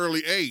young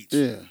early age.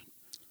 Yeah.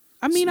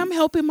 I mean, I'm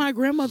helping my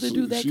grandmother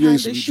do that She kind ate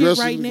of some shit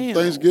dressing right for now.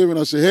 Thanksgiving.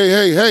 I said,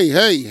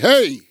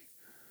 hey,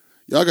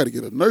 y'all got to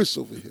get a nurse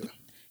over here.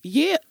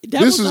 Yeah, that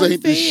This was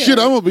ain't the unfair. shit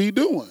I'm gonna be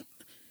doing.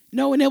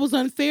 No, and it was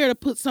unfair to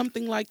put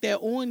something like that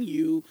on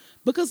you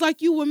because,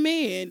 like, you a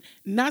man.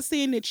 Not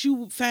saying that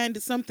you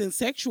find something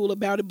sexual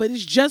about it, but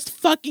it's just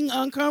fucking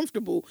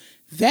uncomfortable.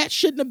 That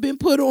shouldn't have been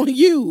put on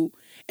you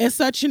at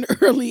such an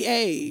early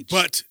age.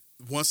 But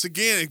once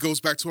again, it goes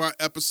back to our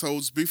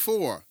episodes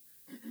before.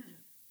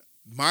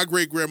 My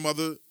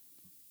great-grandmother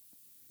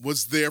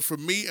was there for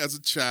me as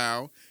a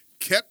child,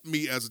 kept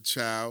me as a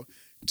child,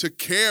 took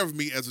care of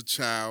me as a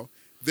child.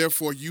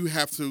 Therefore, you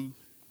have to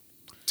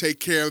take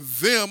care of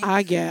them.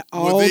 I got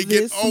when all they get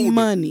this older.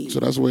 money. So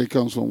that's where it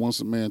comes from. Once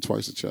a man,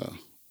 twice a child.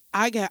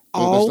 I got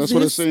all That's this.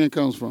 where that saying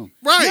comes from.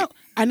 Right. No,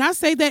 and I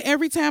say that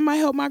every time I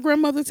help my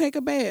grandmother take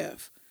a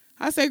bath.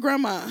 I say,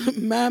 Grandma,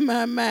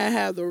 my,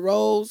 how the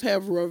roles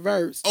have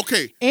reversed.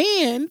 Okay.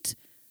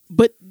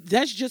 But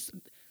that's just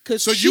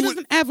because So she you would-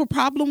 doesn't have a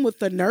problem with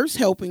the nurse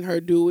helping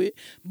her do it,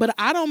 but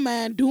I don't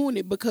mind doing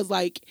it because,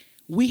 like,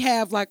 we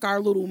have, like, our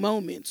little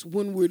moments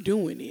when we're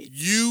doing it.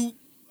 You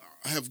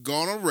have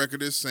gone on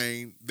record as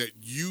saying that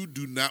you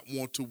do not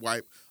want to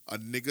wipe a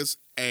nigga's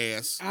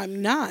ass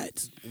I'm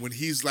not. when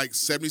he's like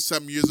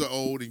 70-something years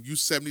old and you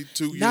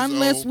 72 years Not old.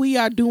 unless we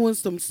are doing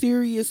some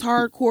serious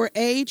hardcore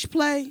age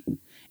play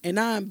and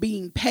I'm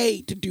being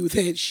paid to do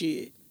that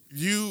shit.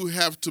 You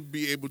have to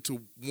be able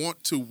to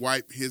want to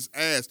wipe his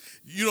ass.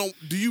 You don't.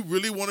 Do you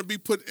really want to be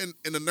put in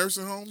a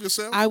nursing home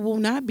yourself? I will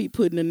not be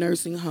put in a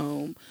nursing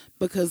home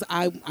because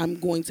I'm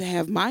going to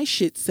have my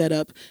shit set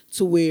up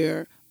to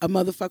where a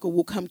motherfucker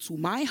will come to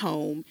my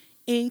home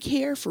and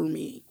care for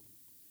me.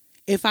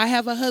 If I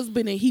have a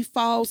husband and he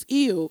falls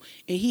ill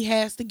and he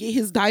has to get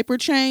his diaper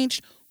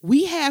changed,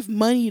 we have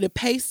money to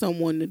pay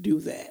someone to do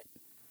that.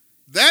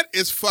 That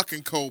is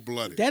fucking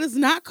cold-blooded. That is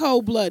not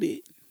cold-blooded.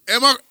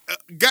 Am I,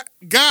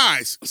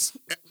 guys,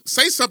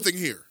 say something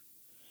here.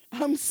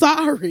 I'm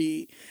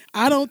sorry.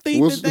 I don't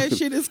think What's- that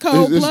shit is It's-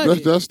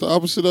 cold-blooded. that's the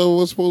opposite of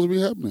what's supposed to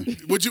be happening.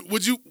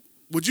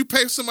 Would you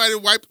pay somebody to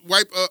wipe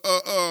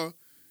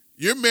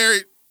you're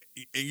married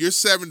and you're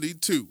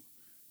 72.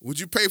 Would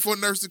you pay for a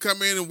nurse to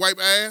come in and wipe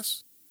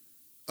ass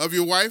of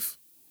your wife?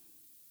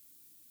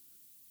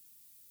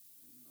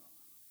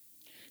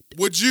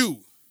 Would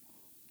you?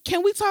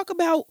 Can we talk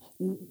about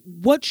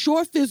what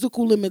your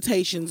physical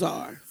limitations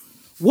are?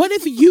 What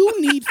if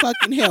you need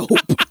fucking help?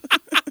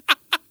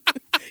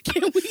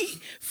 Can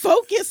we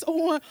focus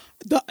on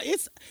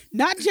it's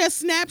not just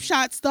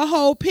snapshots, the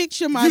whole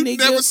picture, my You nigga.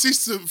 never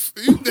cease to.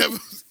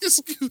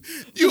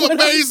 You What I'm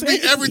amaze me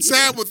saying every is-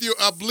 time with your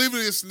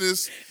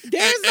obliviousness.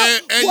 There's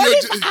and what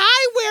your- if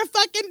I wear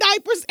fucking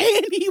diapers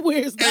and he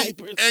wears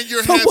diapers? and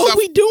your so hands what up-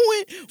 we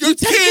doing? Your We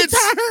taking kids.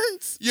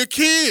 turns? Your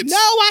kids. No,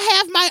 I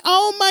have my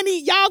own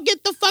money. Y'all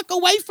get the fuck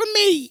away from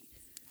me.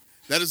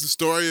 That is the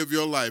story of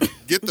your life.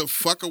 Get the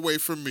fuck away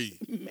from me.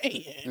 Man,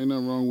 Ain't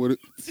nothing wrong with it.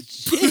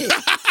 shit.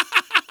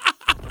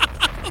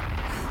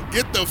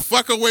 Get the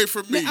fuck away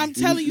from me. Man, I'm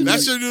telling you,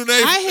 That's look, your new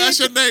name. I had That's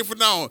your name for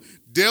now on.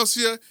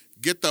 Delcia,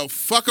 get the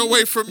fuck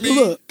away from me.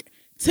 Look,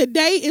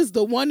 today is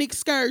the one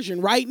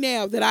excursion right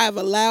now that I have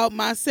allowed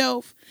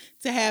myself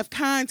to have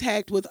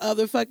contact with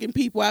other fucking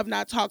people. I've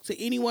not talked to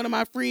any one of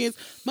my friends.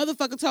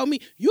 Motherfucker told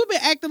me, you've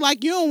been acting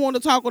like you don't want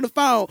to talk on the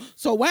phone.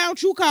 So why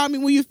don't you call me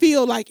when you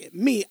feel like it?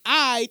 Me.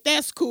 All right,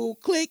 that's cool.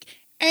 Click.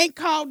 Ain't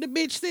called the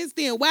bitch since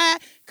then. Why?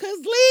 Because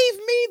leave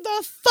me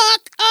the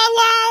fuck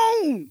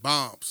alone.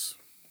 Bombs.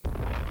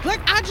 Like,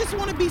 I just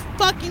want to be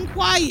fucking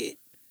quiet.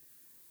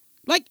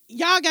 Like,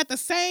 y'all got the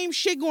same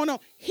shit going on.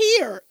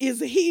 Here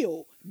is a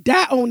hill.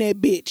 Die on that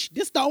bitch.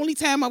 This the only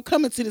time I'm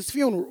coming to this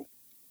funeral.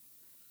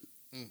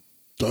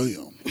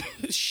 Damn.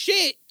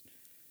 Shit.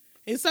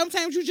 And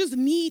sometimes you just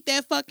need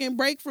that fucking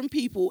break from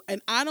people.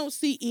 And I don't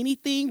see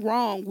anything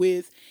wrong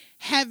with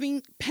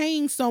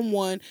paying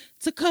someone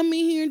to come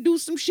in here and do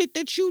some shit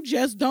that you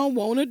just don't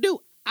want to do.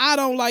 I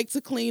don't like to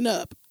clean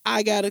up.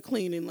 I got a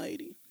cleaning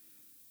lady.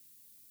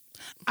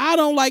 I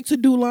don't like to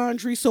do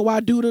laundry, so I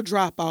do the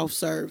drop-off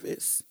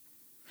service.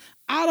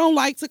 I don't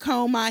like to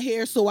comb my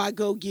hair, so I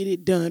go get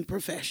it done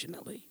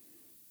professionally.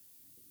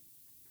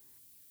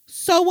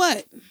 So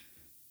what?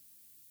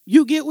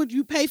 You get what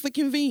you pay for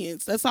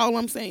convenience. That's all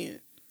I'm saying.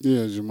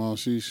 Yeah, Jamal,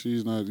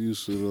 she's not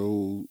used to the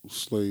old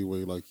slave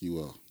way like you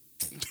are.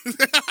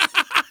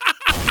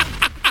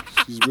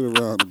 She's been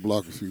around the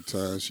block a few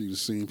times.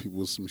 She's seen people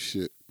with some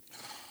shit.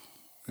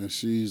 And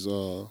she's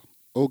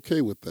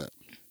okay with that.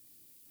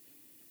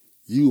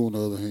 You, on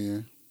the other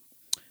hand,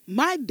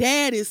 My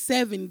dad is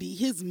 70.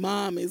 His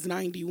mom is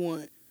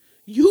 91.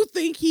 You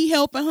think he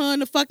helping her in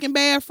the fucking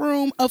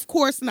bathroom? Of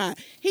course not.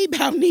 He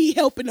about need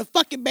help in the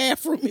fucking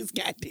bathroom his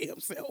goddamn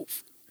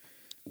self.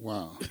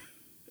 wow.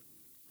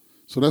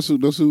 So that's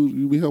who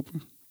you be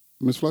helping,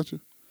 Miss Fletcher?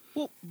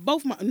 Well,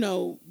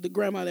 the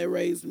grandma that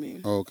raised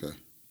me. Oh, okay.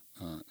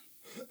 All right.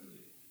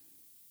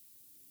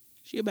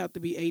 She about to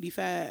be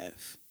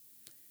 85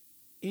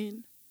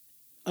 in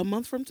a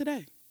month from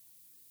today.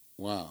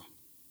 Wow.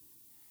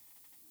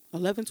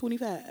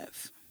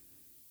 11/25.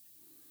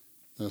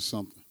 That's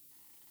something.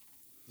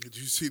 Did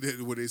you see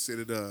that where they said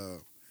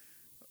that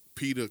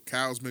Peter,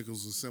 cow's milk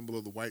is a symbol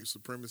of the white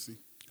supremacy?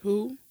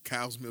 Who?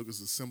 Cow's milk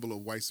is a symbol of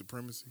white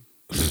supremacy.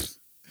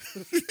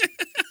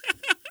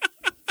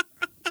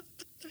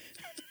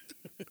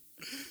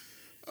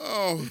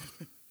 Oh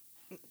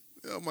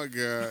my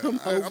God!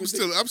 I'm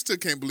still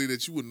can't believe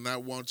that you would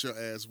not want your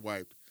ass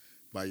wiped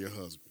by your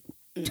husband.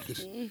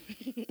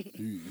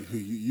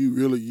 You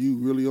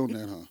really on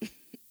that, huh?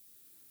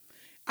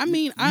 I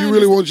mean, You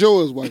really want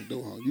yours wiped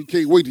though, huh? You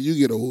can't wait till you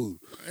get old.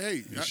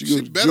 Hey,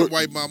 she better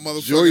wipe my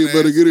motherfucking Joey ass.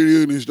 better get in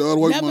here and start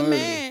wiping Never my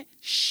mind.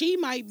 She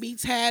might be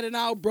tired and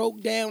all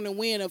broke down and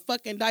wearing a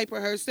fucking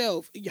diaper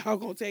herself. Y'all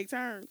gonna take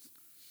turns?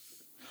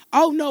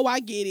 Oh no,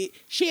 I get it.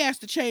 She has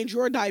to change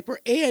your diaper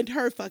and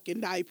her fucking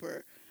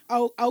diaper.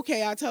 Oh,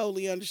 okay, I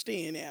totally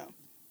understand now.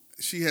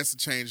 She has to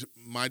change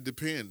my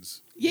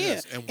Depends. Yeah,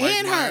 Yes, and wipe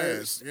and my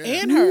hers, ass.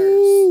 Yeah. and hers.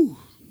 Woo.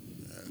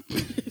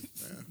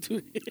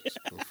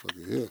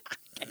 Motherfucker, yeah.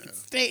 I can't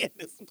stand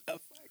this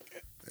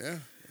motherfucker. Yeah.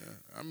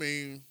 I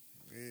mean,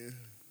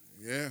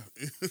 yeah.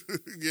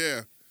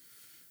 Yeah.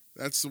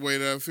 That's the way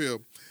that I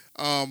feel.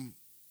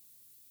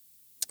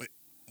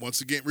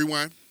 Once again,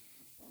 rewind.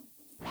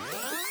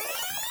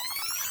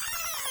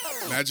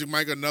 Magic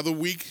Mike, another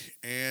week,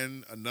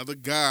 and another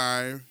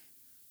guy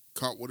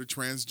caught with a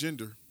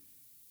transgender.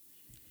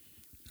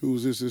 Who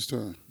was this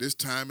time? This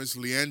time it's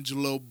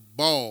LiAngelo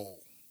Ball,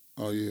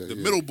 Oh yeah, the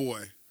yeah. middle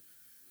boy.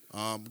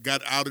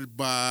 Got outed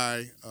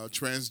by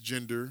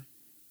transgender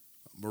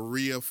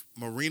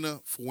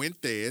Marina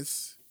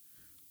Fuentes,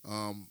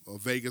 a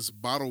Vegas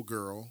bottle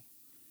girl.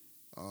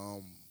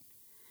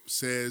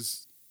 Said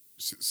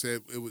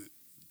it was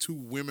two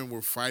women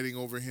were fighting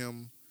over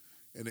him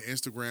in the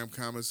Instagram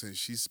comments, and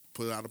she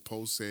put out a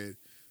post said,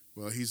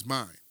 "Well, he's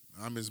mine.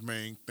 I'm his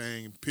main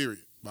thing.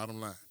 Period. Bottom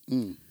line."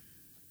 Mm.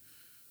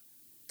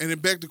 And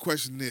it begged to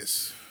question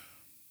this,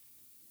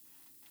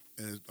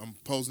 and I'm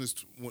posing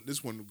this.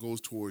 This one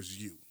goes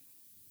towards you.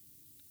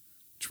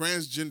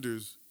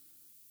 Transgenders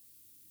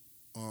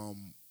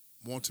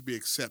want to be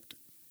accepted.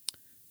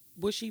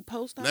 Was she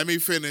post? Let me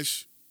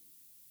finish.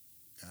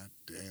 God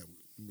damn,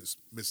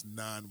 Miss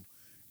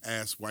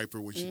non-ass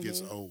wiper when she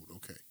gets old.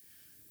 Okay.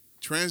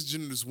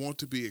 Transgenders want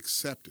to be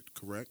accepted,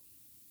 correct?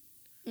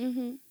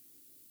 Mm-hmm.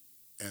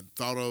 And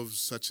thought of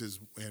such as,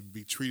 and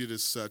be treated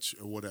as such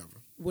or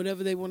whatever.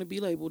 Whatever they want to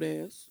be labeled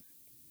as.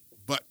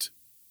 But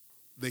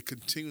they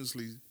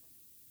continuously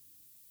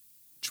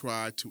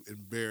try to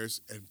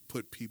embarrass and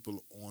put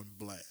people on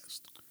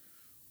blast.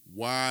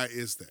 Why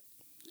is that?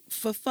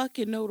 For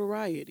fucking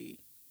notoriety.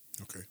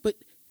 Okay. But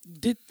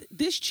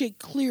this chick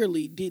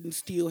clearly didn't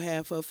still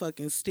have her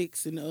fucking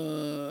sticks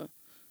and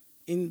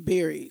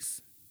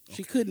berries.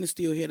 She couldn't have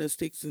still had her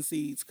sticks and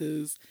seeds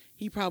because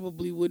he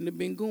probably wouldn't have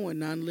been going,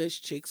 not unless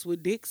chicks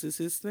with dicks is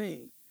his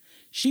thing.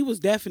 She was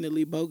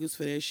definitely bogus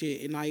for that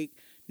shit. And like,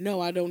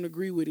 no, I don't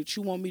agree with it.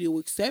 You want me to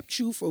accept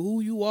you for who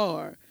you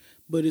are,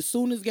 but as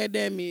soon as,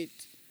 goddammit,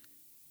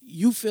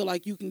 you feel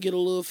like you can get a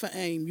little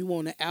fame, you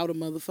want to out a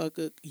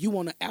motherfucker, you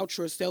want to out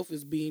yourself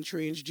as being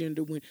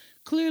transgender when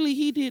clearly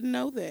he didn't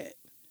know that.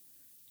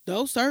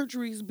 Those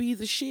surgeries be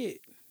the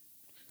shit,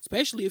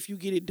 especially if you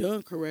get it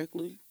done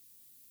correctly.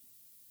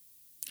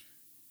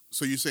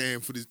 So you're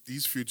saying for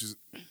these futures,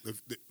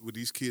 with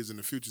these kids in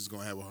the future, is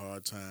going to have a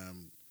hard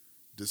time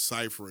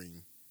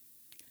deciphering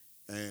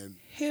and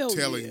Hell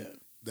telling yeah.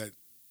 that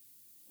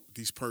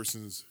these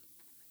persons.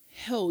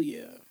 Hell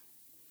yeah.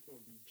 It's gonna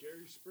be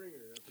Jerry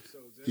Springer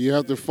episodes. You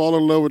have to fall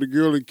in love with a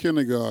girl in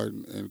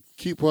kindergarten and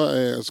keep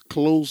her ass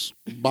close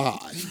by.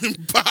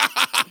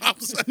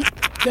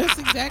 That's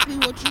exactly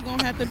what you're going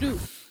to have to do.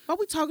 Why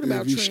we talking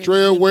about If you transgenders?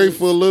 stray away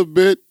for a little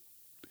bit,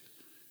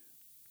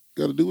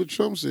 got to do what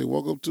Trump said.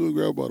 Walk up to her,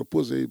 grab by the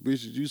pussy. Hey,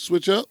 bitch, did you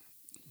switch up?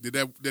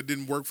 That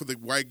didn't work for the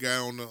white guy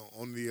on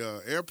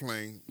the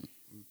airplane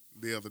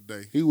the other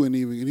day. He wasn't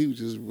even, he was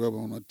just rubbing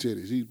on her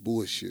titties. He's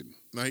bullshitting.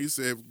 Now he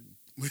said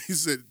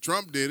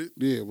Trump did it.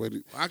 Yeah, but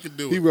I could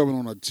do he it. rubbing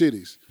on her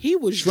titties. He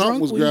was Trump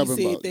drunk was when grabbing,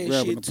 he said that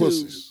grabbing shit the too.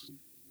 pussies.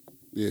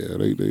 Yeah,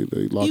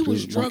 they locked He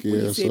was his drunk monkey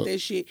when he ass said up. that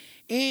shit.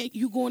 And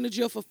you going to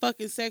jail for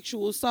fucking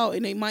sexual assault,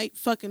 and they might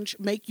fucking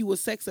make you a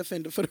sex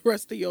offender for the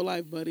rest of your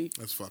life, buddy.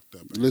 That's fucked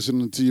up. Man.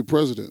 Listening to your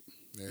president.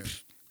 Yeah.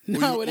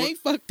 No, What it ain't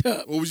fucked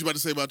up. What was you about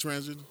to say about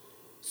transgender?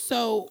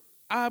 So,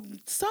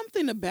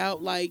 something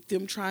about like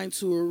them trying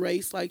to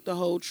erase like the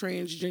whole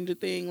transgender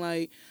thing.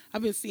 Like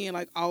I've been seeing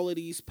like all of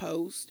these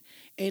posts,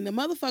 and the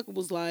motherfucker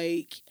was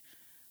like,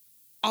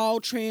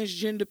 all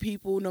transgender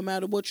people, no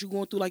matter what you're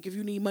going through, like if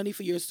you need money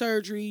for your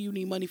surgery, you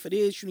need money for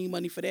this, you need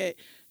money for that,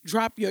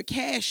 drop your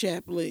Cash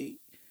App link.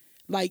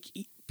 Like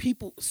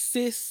people,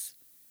 cis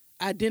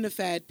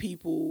identified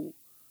people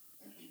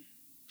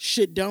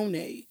should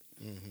donate.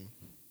 Mm-hmm.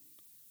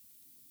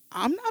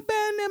 I'm not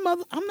buying that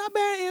mother. I'm not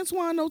buying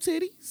Antoine no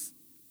titties.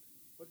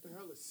 What the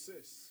hell is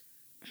cis?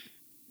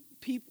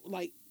 People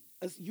like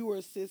you are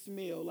a cis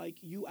male, like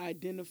you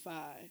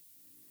identify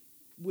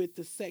with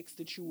the sex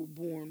that you were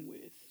born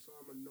with. So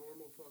I'm a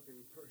normal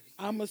fucking person.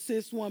 I'm a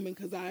cis woman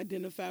because I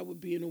identify with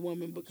being a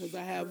woman because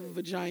I have a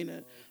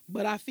vagina.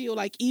 But I feel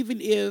like even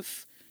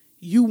if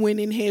you went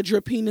and had your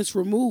penis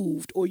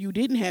removed, or you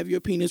didn't have your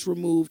penis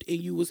removed and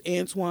you was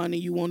Antoine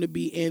and you want to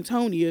be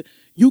Antonia,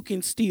 you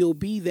can still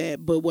be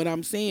that. But what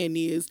I'm saying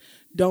is,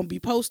 don't be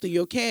posting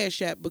your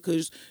Cash App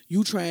because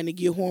you trying to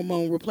get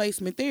hormone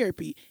replacement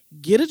therapy.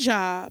 Get a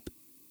job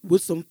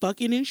with some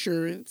fucking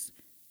insurance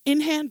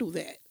and handle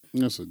that.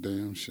 That's a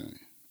damn shame.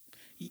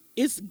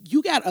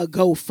 You got a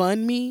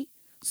GoFundMe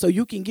so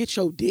you can get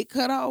your dick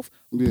cut off.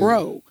 Yeah.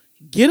 Bro,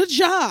 get a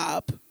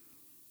job,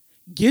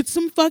 get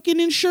some fucking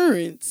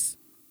insurance,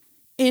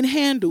 and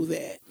handle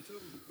that. Tell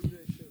him to do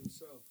that shit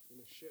himself in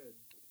a shed.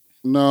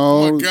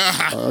 No, Oh my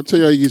God. I'll tell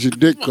you how you get your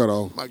dick cut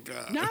off. My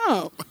God.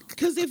 No,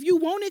 because if you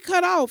want it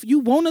cut off, you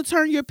want to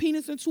turn your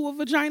penis into a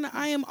vagina,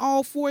 I am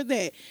all for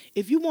that.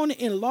 If you want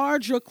to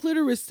enlarge your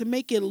clitoris to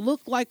make it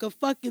look like a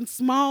fucking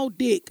small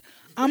dick,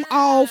 I'm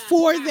all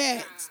for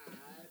that.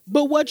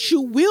 But what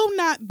you will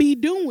not be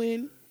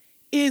doing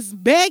is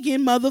begging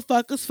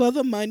motherfuckers for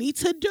the money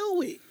to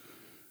do it.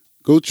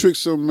 Go trick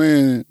some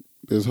man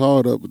that's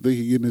hard up, but they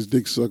can get his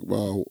dick sucked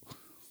by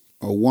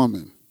a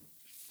woman,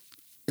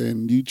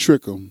 and you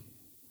trick him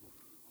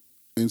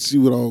and see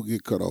what all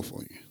get cut off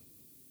on you.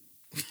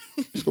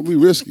 It's gonna be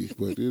risky,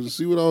 but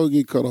see what all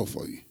get cut off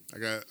on you. I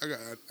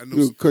know.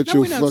 You'll cut No,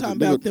 your we're not fucking.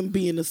 talking about them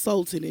being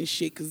assaulted and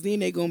shit, because then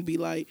they going to be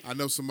like, I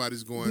know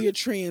somebody's we're going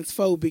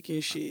transphobic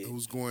and shit.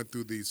 who's going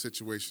through the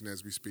situation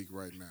as we speak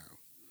right now.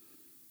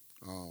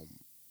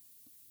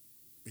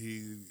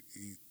 He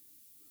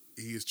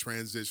is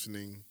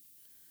transitioning.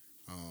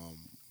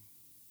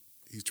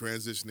 He's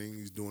transitioning.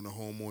 He's doing the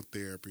hormone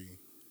therapy.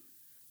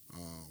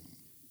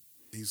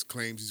 He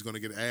claims he's going to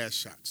get ass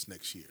shots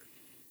next year.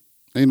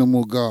 Ain't no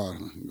more God.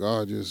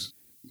 God just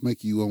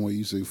make you one way.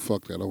 You say,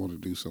 "Fuck that! I want to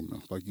do something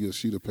else." Like you a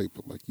sheet of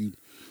paper. Like you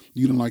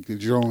don't like the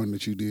drawing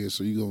that you did,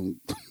 so you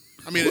gonna.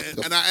 I mean,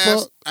 and I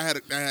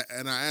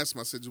asked him.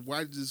 I said,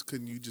 "Why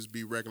couldn't you just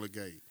be regular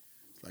gay?"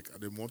 Like I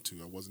didn't want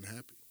to. I wasn't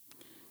happy.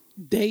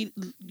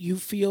 You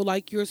feel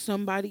like you're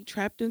somebody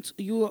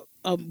you're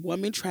a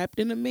woman trapped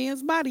in a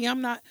man's body.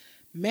 I'm not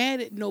mad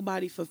at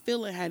nobody for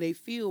feeling how they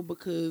feel,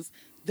 because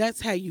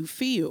that's how you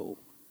feel.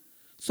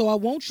 So I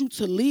want you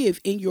to live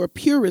in your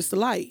purest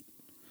light.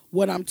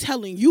 What I'm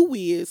telling you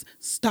is,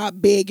 stop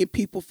begging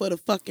people for the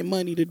fucking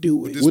money to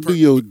do it. What do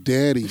your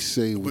daddy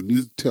say when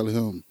you tell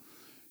him,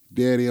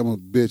 "Daddy, I'm a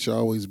bitch. I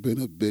always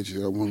been a bitch.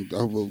 I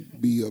will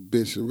be a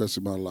bitch the rest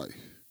of my life"?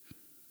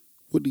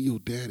 What do your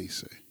daddy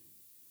say?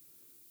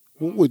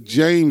 What would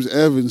James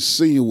Evans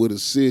Sr. would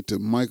have said to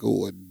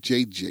Michael or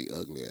JJ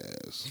ugly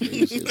ass?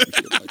 They said some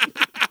shit like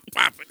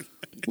that.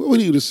 What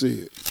would he would have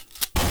said?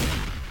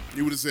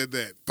 You would have said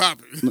that.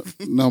 Pop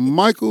it. Now,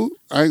 Michael,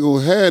 I ain't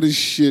gonna have this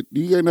shit.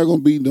 You ain't not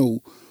gonna be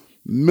no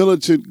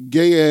militant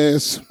gay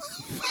ass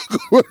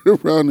running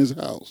around this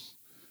house.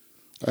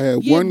 I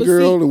had one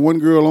girl and one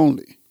girl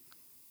only.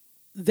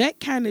 That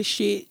kind of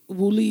shit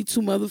will lead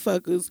to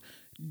motherfuckers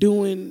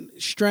doing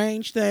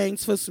strange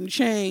things for some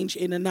change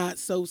in a not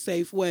so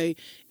safe way,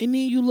 and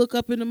then you look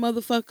up and the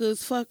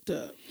motherfuckers fucked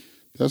up.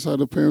 That's how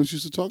the parents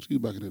used to talk to you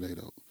back in the day,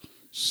 though.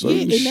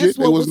 Certain and shit that's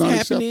what that was not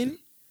happening accepted.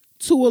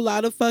 to a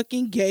lot of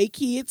fucking gay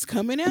kids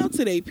coming out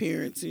to their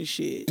parents and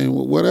shit. And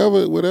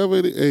whatever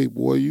it is, hey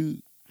boy,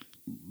 you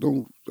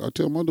don't. I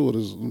tell my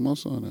daughters and my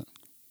son that.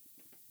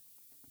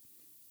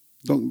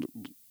 Don't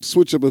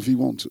switch up if you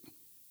want to.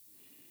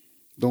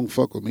 Don't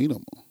fuck with me no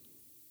more.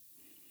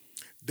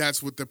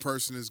 That's what the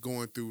person is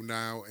going through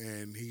now,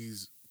 and he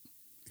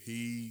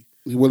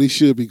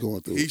should be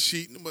going through.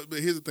 But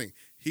here's the thing.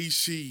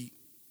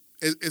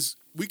 It's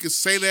we could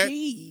say that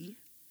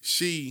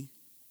she.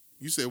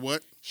 You said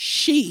what?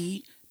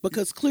 She,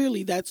 because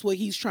clearly that's what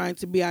he's trying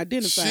to be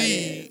identified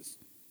as.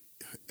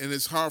 And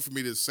it's hard for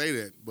me to say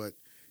that, but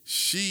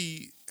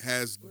she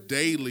has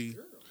daily,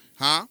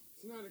 huh?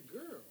 It's not a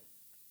girl.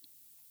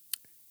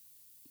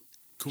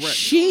 Correct.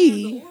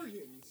 She,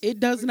 it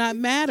does not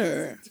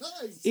matter.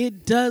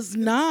 It does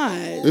not.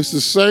 It's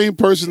the same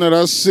person that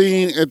I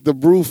seen at the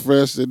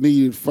Brewfest that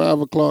needed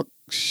 5 o'clock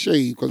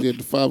shave because he had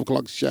the 5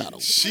 o'clock shadow.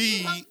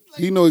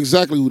 He know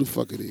exactly who the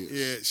fuck it is.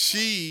 Yeah,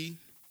 she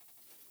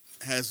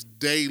has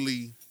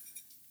daily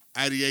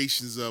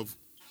ideations of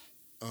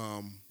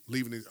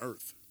leaving the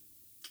earth.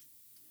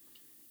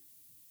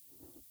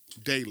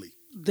 Daily.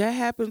 That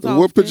happens So often.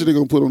 what picture they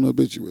gonna put on the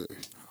obituary?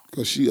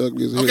 Because she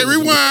ugly as hell. Okay,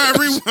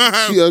 rewind.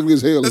 She ugly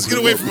as hell. Let's get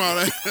away from all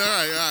that. All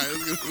right.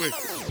 Let's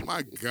get away.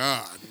 My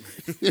God.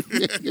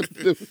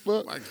 The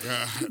fuck? My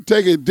God.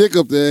 Taking dick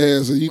up the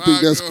ass and you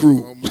think that's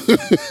cruel.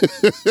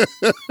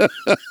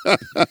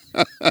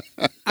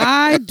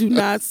 I do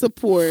not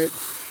support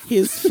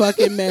his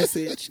fucking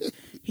message.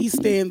 He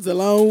stands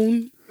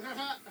alone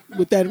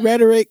with that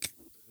rhetoric.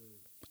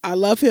 I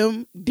love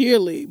him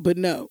dearly, but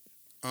no.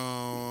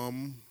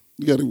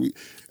 You gotta.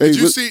 Did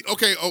you see?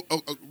 Okay,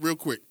 real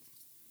quick.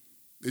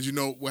 Did you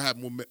know what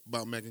happened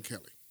about Megyn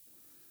Kelly?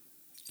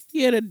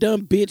 Yeah, that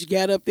dumb bitch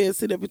got up there and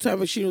said every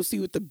time she don't see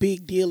what the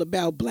big deal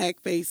about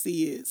blackface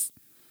is.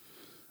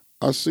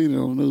 I seen it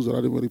on the news, but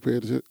I didn't really pay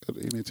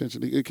any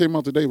attention. It came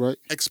out today, right?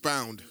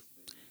 Expound.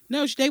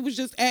 No, they was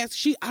just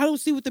asked. I don't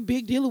see what the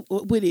big deal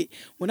with it.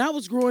 When I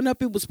was growing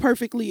up, it was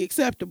perfectly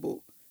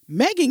acceptable.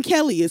 Megyn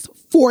Kelly is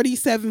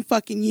 47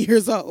 fucking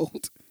years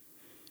old.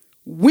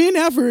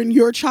 Whenever in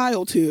your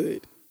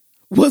childhood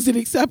was it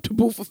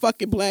acceptable for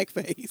fucking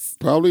blackface?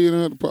 Probably in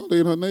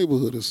her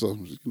neighborhood or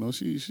something. You know,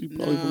 she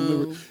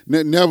probably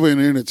never in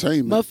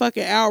entertainment.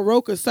 Motherfucking Al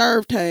Roker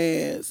served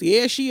her ass.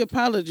 Yeah, she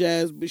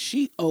apologized, but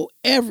she owe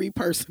every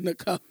person of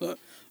color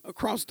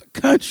across the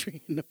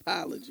country an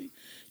apology.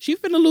 She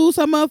finna lose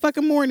her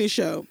motherfucking morning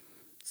show.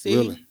 See?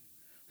 Really?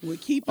 When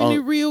keeping it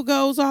real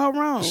goes all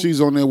wrong. She's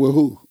on there with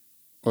who?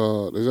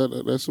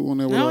 That's the one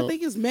that. I don't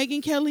think it's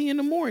Megyn Kelly in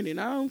the morning.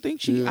 I don't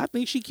think she. Yeah. I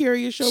think she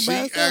carry a show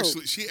by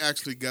herself. She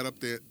actually got up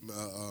there.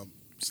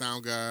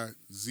 Sound guy,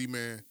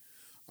 Z-Man,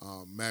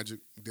 Magic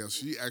Del.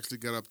 She actually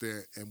got up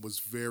there and was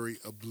very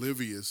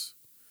oblivious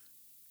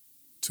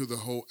to the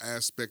whole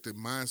aspect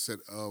and mindset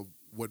of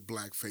what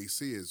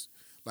blackface is.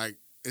 Like,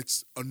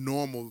 it's a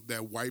normal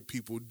that white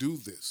people do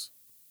this,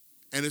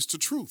 and it's the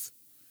truth.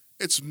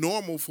 It's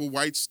normal for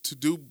whites to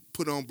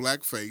put on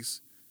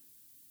blackface.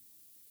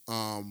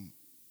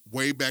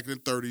 Way back in the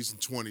 30s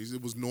and 20s,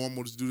 it was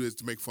normal to do this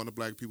to make fun of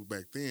black people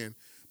back then,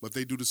 but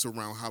they do this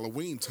around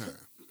Halloween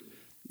time.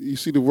 You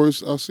see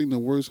I've seen the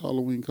worst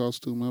Halloween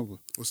costume ever.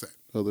 What's that?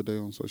 The other day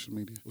on social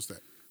media. What's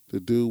that? The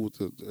dude with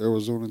the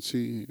Arizona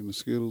tea and the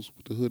Skittles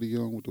with the hoodie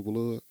on with the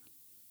blood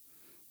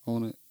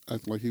on it,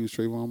 acting like he was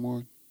Trayvon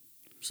Martin.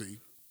 See?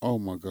 Oh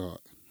my God.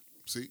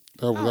 See?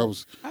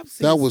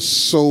 That was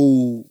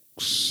so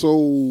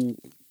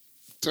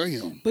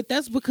damn. But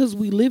that's because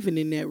we living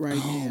in that right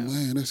now. Oh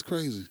man, that's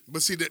crazy.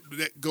 But see that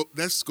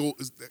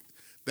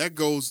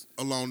goes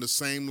along the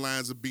same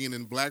lines of being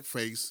in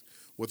blackface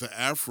with an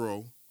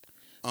afro,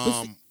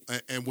 and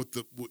with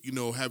the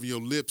having your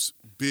lips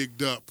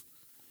bigged up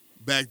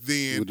back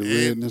then with the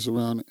redness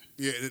around it.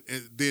 Yeah,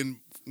 and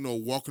then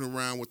walking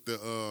around with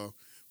the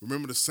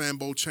remember the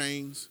Sambo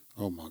chains?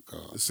 Oh my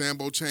God. The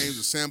Sambo chains,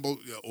 the Sambo,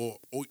 or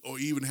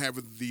even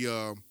having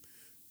the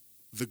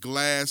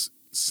glass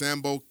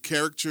Sambo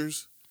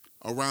characters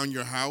around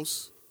your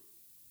house,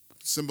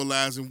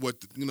 symbolizing what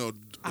the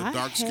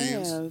dark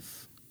skins. I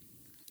have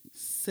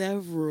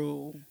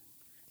several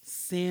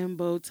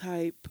Sambo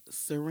type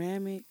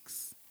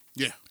ceramics.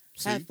 Yeah,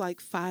 see? I have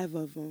like 5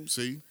 of them.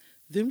 See,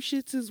 them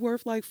shits is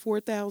worth like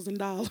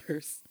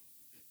 $4,000.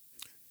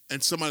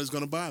 And somebody's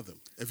gonna buy them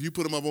if you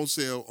put them up on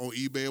sale on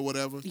eBay or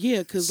whatever. Yeah,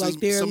 because like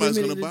they're a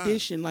limited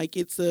edition. Like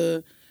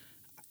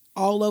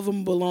all of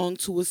them belong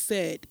to a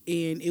set,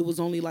 and it was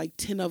only like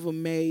 10 of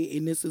them made,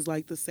 and this is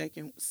like the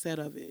second set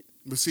of it.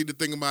 But see, the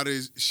thing about it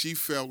is, she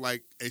felt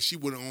like, and she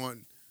went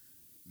on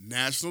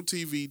national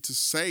TV to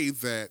say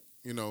that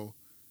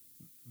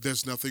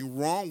there's nothing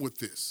wrong with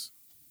this.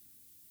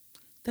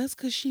 That's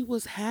because she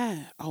was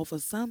high off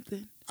of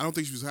something. I don't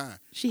think she was high.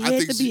 She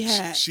had to be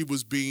high. She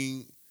was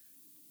being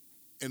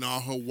in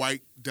all her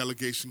white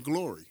delegation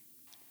glory.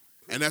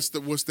 And that's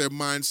what their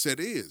mindset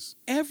is.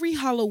 Every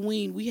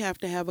Halloween, we have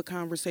to have a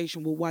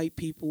conversation with white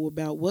people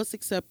about what's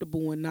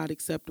acceptable and not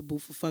acceptable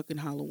for fucking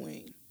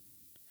Halloween.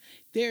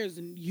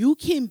 You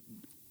can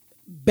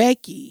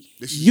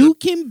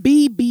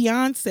be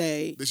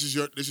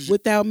Beyonce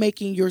without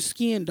making your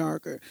skin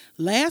darker.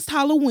 Last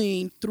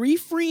Halloween, 3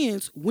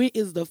 friends went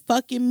as the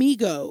fucking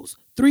Migos.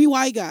 3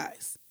 white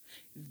guys.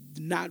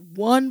 Not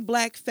one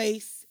black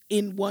face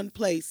in one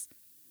place.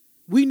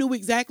 We knew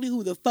exactly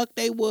who the fuck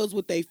they was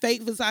with their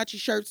fake Versace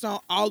shirts on,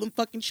 all them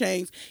fucking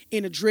chains,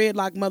 in a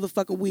dreadlock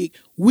motherfucking wig.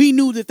 We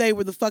knew that they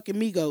were the fucking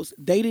Migos.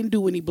 They didn't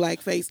do any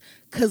blackface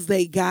because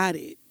they got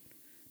it.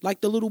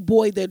 Like the white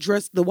boy that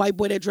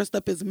dressed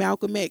up as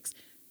Malcolm X.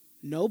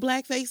 No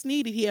blackface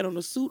needed. He had on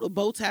a suit, a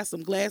bow tie,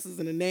 some glasses,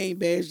 and a name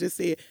badge that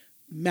said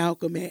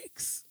Malcolm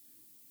X.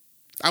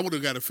 I would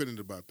have got offended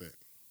about that.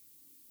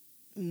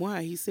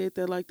 Why? He said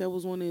that like that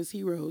was one of his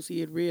heroes. He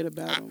had read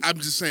about him. I'm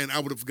just saying I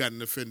would have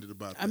gotten offended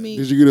about that. I mean,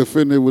 did you get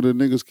offended when the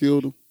niggas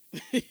killed him?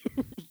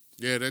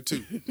 Yeah, that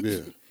too.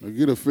 Yeah. I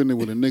get offended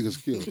when the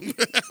niggas killed him.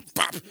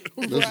 That's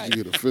what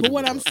you get offended But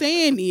what I'm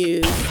saying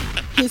is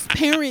his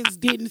parents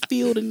didn't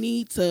feel the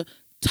need to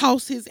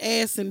toss his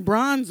ass in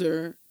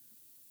bronzer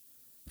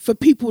for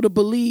people to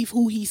believe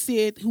who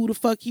the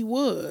fuck he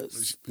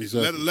was.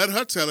 Exactly. Let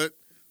her tell it.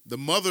 The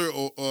mother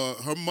or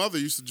her mother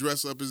used to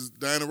dress up as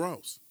Diana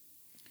Ross.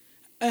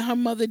 And her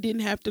mother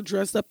didn't have to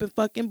dress up in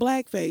fucking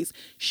blackface.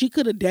 She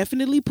could have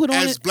definitely put on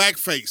As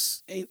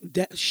blackface.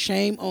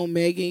 Shame on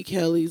Megyn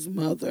Kelly's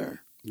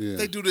mother. Yeah.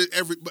 They do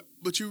that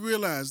but you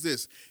realize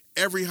this.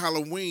 Every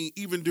Halloween,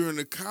 even during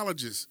the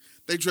colleges,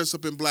 they dress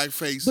up in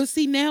blackface. But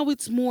see, now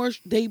it's more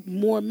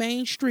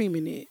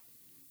mainstreaming it.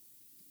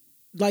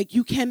 Like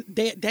you can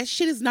that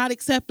shit is not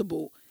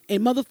acceptable.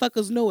 And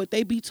motherfuckers know it.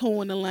 They be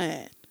towing the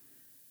line.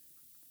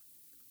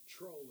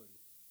 Trolling.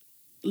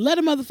 Let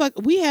a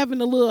motherfucker. We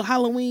having a little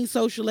Halloween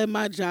social at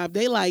my job.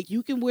 They like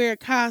you can wear a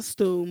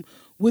costume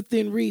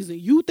within reason.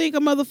 You think a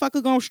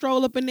motherfucker gonna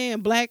stroll up in there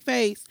in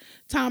blackface,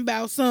 talking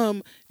about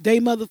some they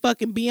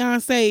motherfucking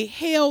Beyonce?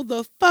 Hell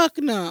the fuck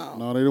no.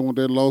 No, they don't want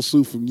that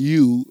lawsuit from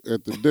you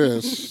at the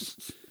desk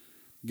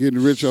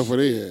getting rich off of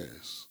their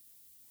ass.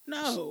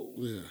 No.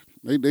 Yeah,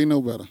 they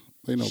know better.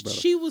 They know better.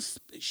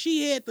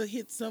 She had to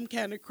hit some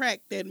kind of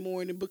crack that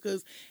morning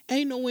because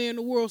ain't nowhere in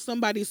the world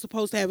somebody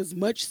supposed to have as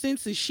much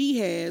sense as she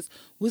has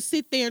would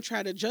sit there and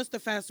try to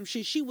justify some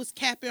shit. She was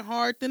capping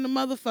hard than the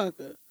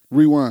motherfucker.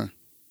 Rewind.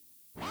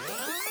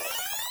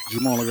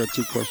 Jamal, I got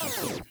 2 questions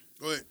for you.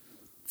 Go ahead.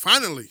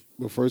 Finally.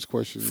 The first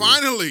question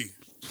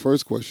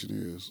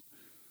is,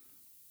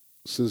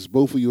 since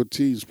both of your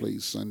teams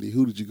played Sunday,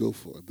 who did you go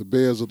for? The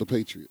Bears or the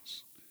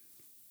Patriots?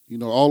 You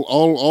know,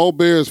 all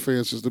Bears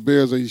fans, since the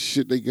Bears ain't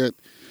shit,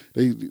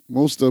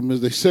 most of them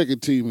is their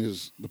second team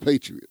is the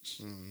Patriots.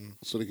 Mm-hmm.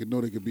 So they can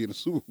know they could be in the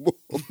Super Bowl.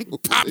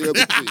 The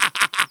other team.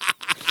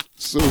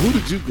 So who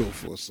did you go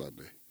for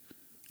Sunday?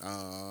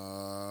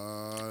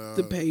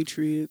 The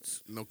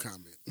Patriots. No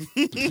comment.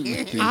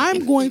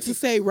 I'm going to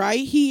say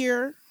right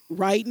here,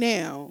 right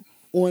now,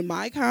 on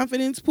my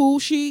confidence pool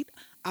sheet,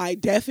 I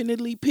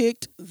definitely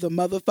picked the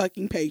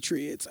motherfucking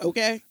Patriots.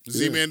 Okay.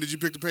 Z-Man, did you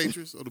pick the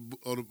Patriots or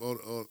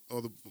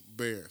the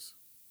Bears?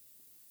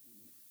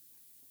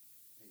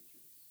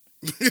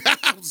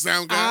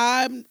 Sound guy.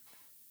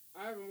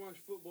 I haven't watched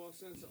football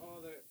since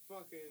all that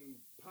fucking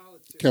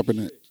politics.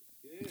 Kaepernick. Shit.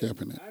 Yeah.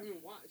 Kaepernick. I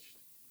haven't watched.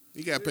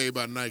 He got paid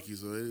by Nike,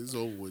 so it's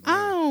over with. I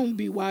Man. don't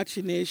be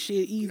watching that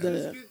shit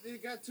either.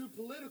 It got too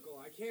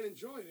political. I can't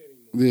enjoy it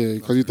anymore. Yeah,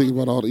 because you think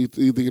about you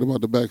thinking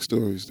about the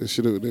backstories. That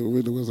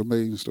really was a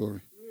main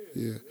story.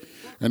 Yeah.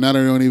 And now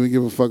they don't even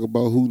give a fuck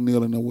about who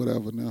kneeling or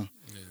whatever now.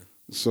 Yeah.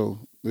 So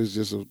there's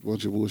just a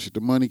bunch of bullshit.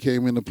 The money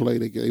came into play.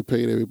 They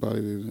paid everybody.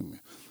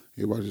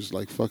 Everybody just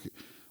like, fuck it.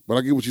 But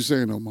I get what you're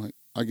saying, though, Mike.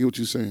 I get what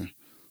you're saying.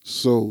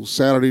 So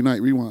Saturday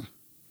night, rewind.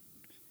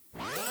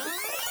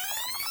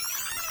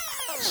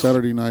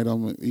 Saturday night,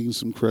 I'm eating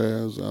some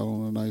crabs out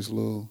on a nice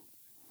little...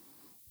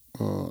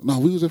 no,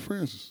 we was at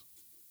Francis.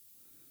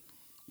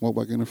 Walk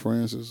back into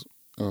Francis.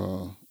 Get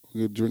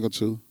a drink or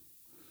two.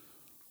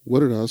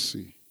 What did I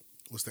see?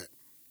 What's that?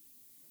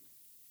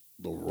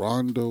 The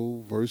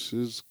Rondo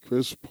versus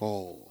Chris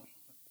Paul.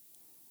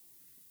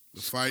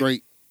 The fight?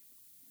 Straight.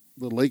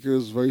 The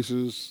Lakers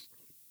versus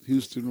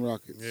Houston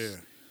Rockets. Yeah.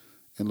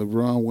 And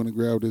LeBron went and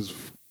grabbed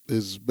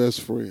his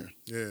best friend.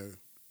 Yeah.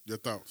 Your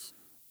thoughts?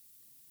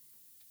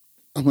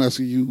 I'm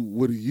asking you,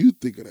 what do you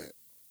think of that?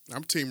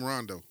 I'm Team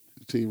Rondo.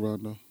 Team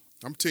Rondo.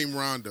 I'm Team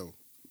Rondo.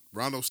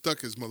 Rondo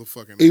stuck his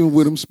motherfucking Even ass.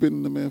 with him spitting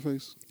in the man's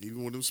face?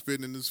 Even with him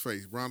spitting in his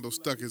face. Rondo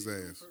stuck his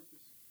ass.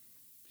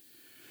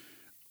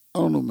 I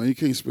don't know, man. You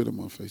can't spit in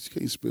my face. You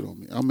can't spit on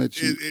me. I met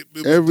you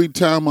every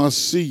time I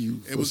see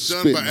you. It was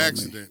done by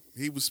accident.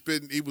 He was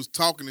spitting. He was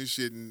talking and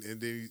shit, and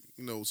then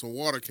some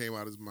water came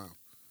out his mouth.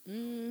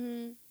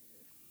 Mm-hmm.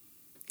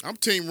 I'm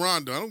Team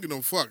Rondo. I don't give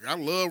no fuck. I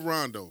love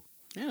Rondo.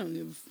 I don't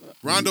give a fuck.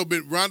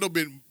 Rondo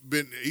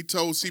been. He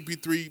told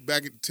CP3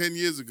 back 10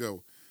 years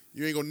ago,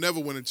 "You ain't gonna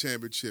never win a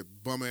championship,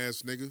 bum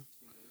ass nigga."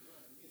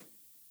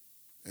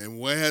 And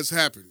what has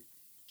happened?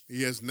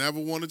 He has never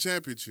won a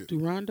championship. Do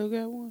Rondo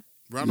got one?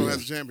 Rondo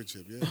has a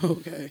championship. Yeah.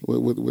 Okay.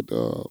 With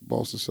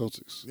Boston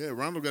Celtics. Yeah,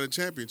 Rondo got a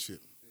championship.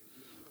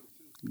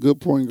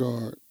 Good point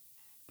guard.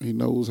 He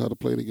knows how to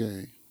play the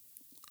game.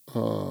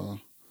 Well,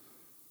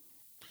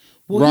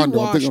 Rondo,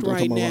 he I think washed I'm talking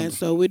right about now, Rondo.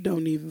 so it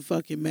don't even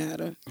fucking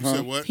matter. You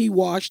said what? He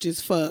washed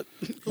his fuck.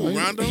 Who,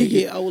 Rondo?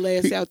 Yeah, old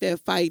ass out there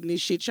fighting and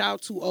shit. Y'all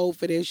too old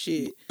for that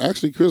shit.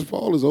 Actually, Chris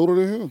Paul is older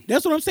than him.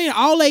 That's what I'm saying.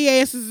 All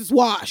they asses is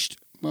washed.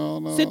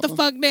 No. Sit the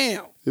fuck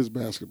down. His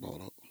basketball,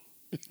 though.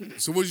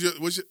 So what's your?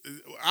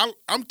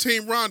 I'm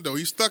Team Rondo.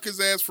 He stuck his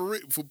ass for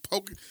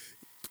poking.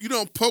 You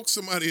don't poke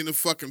somebody in the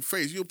fucking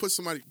face. You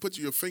don't put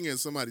your finger in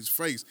somebody's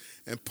face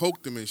and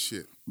poke them and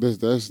shit.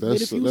 That's But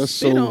if you that's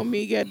spit so. on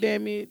me,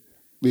 goddamn it,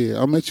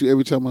 Yeah, I met you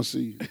every time I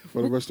see you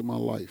for the rest of my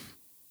life.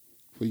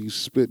 For you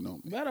spitting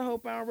on me. better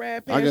hope I don't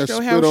ride I got past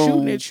your spit house on-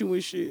 shooting at you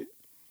and shit.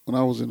 When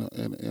I was in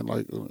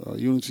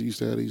Unity, used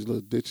to have these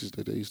little ditches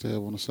that they used to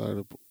have on the side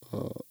of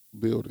the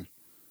building,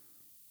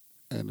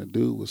 and the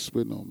dude was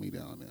spitting on me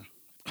down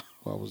there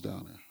while I was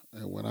down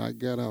there. And when I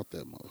got out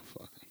that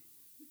motherfucker,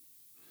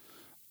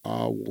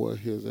 I wore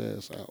his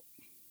ass out.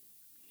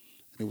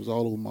 It was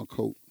all over my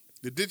coat.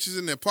 The ditches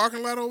in that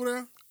parking lot over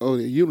there. Oh,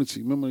 the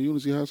Unity. Remember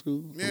Unity High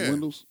School? Yeah.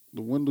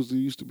 The windows that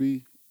used to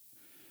be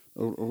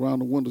around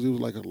the windows. It was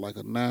like a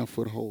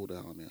 9-foot hole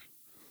down there.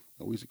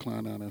 We used to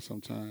climb down there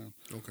sometimes.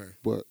 Okay.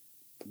 But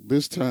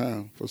this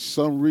time, for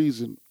some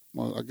reason,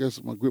 I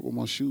guess my grip on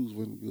my shoes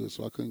wasn't good,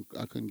 so I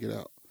couldn't get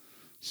out.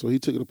 So he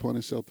took it upon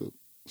himself to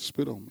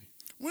spit on me.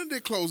 When did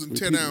they close and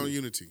tear Repeatedly. down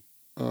Unity?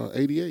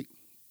 88.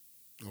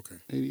 Okay.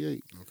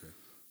 88. Okay.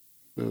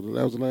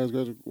 That was the last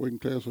graduating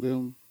class for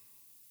them.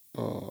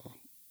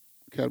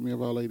 Academy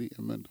of Our Lady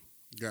and Mendel.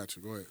 Gotcha.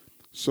 Go ahead.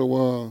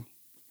 So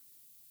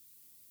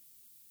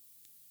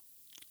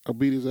I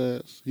beat his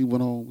ass. He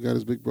went home, got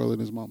his big brother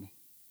and his mama.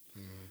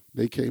 Mm-hmm.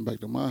 They came back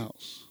to my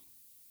house.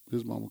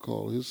 His mama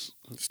called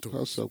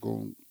herself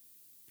going,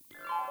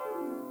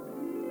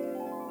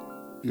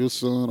 your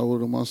son older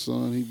than my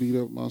son. He beat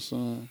up my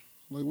son.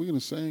 Like, we in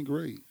the same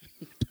grade.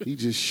 He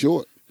just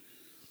short.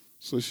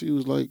 So she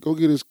was like, go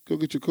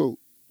get your coat.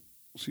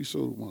 She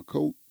showed him my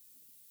coat.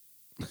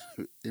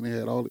 And it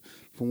had all it.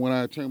 From when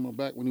I turned my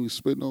back when he was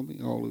spitting on me,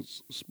 all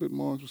his spit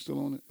marks were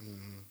still on it.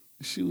 Mm-hmm.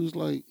 And she was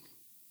like,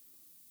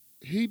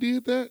 he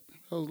did that?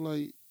 I was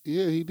like,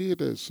 yeah, he did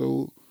that.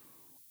 So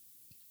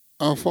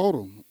I fought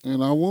him,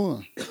 and I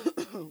won.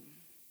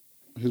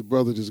 His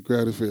brother just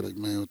grabbed his face like,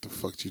 man, what the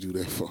fuck did you do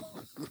that for?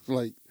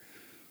 Like,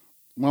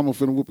 mama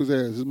finna whoop his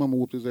ass. His mama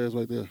whooped his ass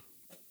right there.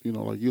 You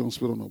know, like, you don't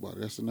spit on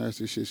nobody. That's the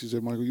nastiest shit. She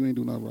said, Michael, you ain't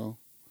do nothing wrong.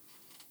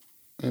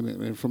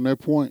 And from that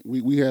point,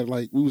 we had,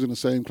 like, we was in the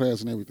same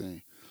class and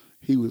everything.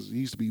 He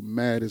used to be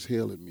mad as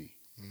hell at me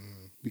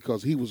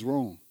because he was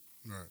wrong.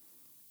 Right.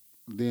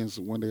 Then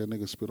so one day a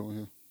nigga spit on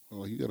him. I'm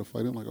like, you got to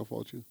fight him like I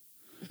fought you.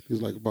 He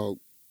was like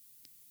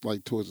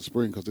towards the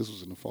spring, because this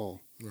was in the fall.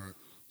 Right.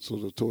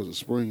 So towards the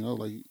spring, I was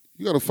like,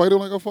 you got to fight him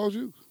like I fought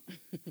you.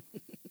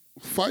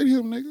 Fight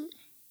him, nigga.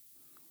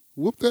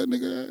 Whoop that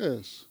nigga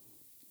ass.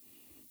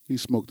 He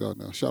smoked out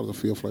now. Shout out to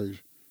Phil Frazier.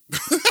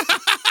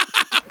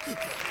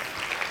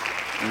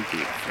 Thank you.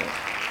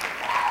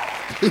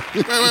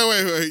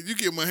 Wait. You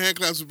get my hand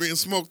claps for being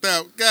smoked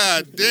out.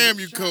 God damn,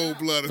 you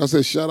cold-blooded. I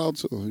said shout out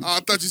to him. Oh,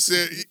 I thought you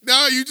said,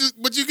 no,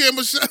 but you gave him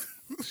a shot.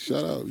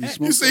 Shout out.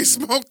 You say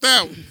smoked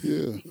out.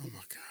 Yeah. Oh,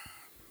 my God.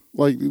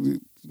 Like,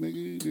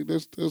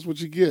 nigga, that's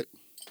what you get.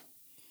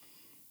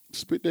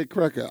 Spit that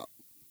crack out.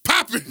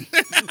 Popping.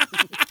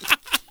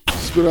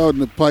 Spit out in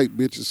the pipe,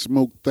 bitch, and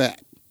smoke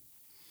that.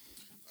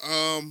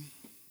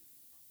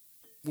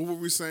 What were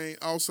we saying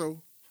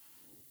also?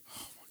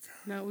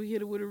 Now we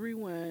hit it with a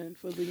rewind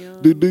for the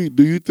young.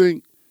 Do you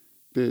think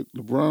that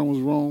LeBron was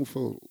wrong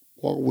for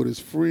walking with his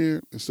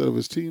friend instead of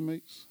his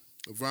teammates?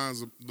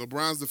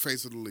 LeBron's the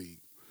face of the league.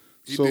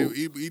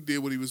 He did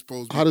what he was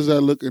supposed to. How does that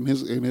look in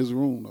his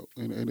room though,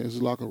 in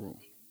his locker room?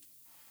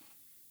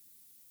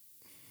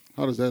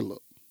 How does that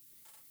look?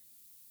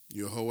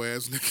 You a hoe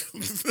ass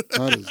nigga.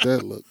 How does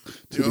that look?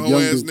 You a hoe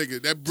ass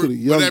nigga. That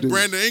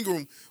Brandon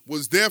Ingram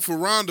was there for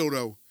Rondo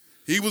though.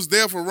 He was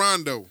there for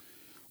Rondo.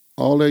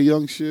 All that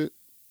young shit.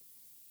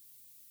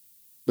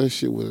 That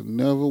shit would have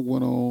never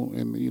went on,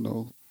 and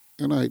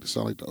and I hate to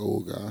sound like the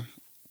old guy,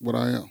 but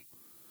I am.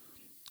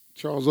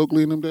 Charles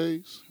Oakley in them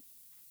days,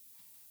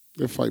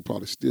 that fight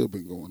probably still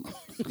been going on.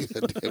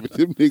 God damn it,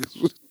 them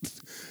niggas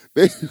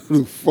they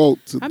the fault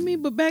to. I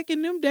mean, but back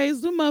in them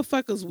days, them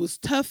motherfuckers was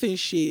tough and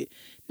shit.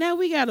 Now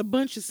we got a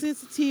bunch of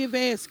sensitive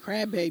ass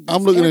crybabies.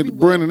 I'm looking everywhere. at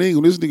Brandon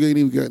Ingram. This nigga ain't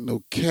even got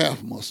no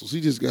calf muscles. He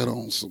just got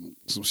on some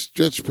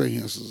stretch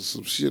pants or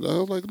some shit. I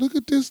was like, look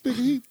at this nigga.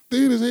 He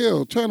thin as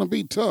hell, trying to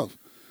be tough.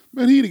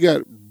 Man, he'd have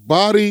got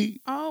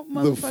body All the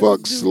motherfuckers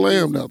fuck do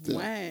slammed is out there.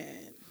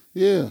 whine.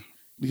 Yeah.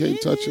 You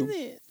can't touch him.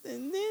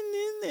 And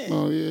then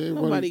Oh, yeah.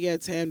 Nobody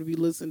got time to be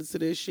listening to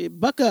that shit.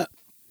 Buck up.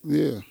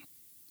 Yeah.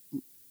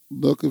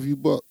 Duck if you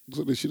buck.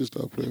 So they should have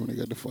stopped playing when they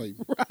got to fight.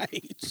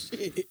 Right.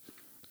 Shit.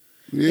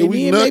 Yeah, And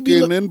we then maybe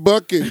knucking and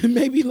bucking.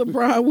 Maybe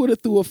LeBron would have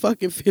threw a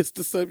fucking fist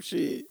or some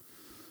shit.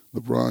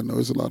 LeBron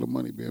knows a lot of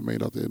money being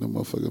made out there in them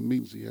motherfucking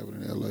meetings he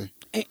having in L.A.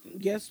 And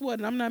guess what?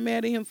 And I'm not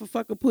mad at him for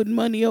fucking putting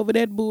money over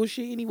that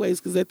bullshit anyways,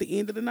 because at the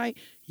end of the night,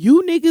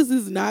 you niggas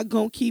is not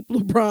going to keep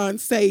LeBron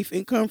safe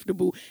and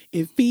comfortable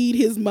and feed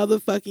his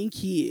motherfucking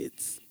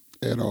kids.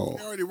 At all.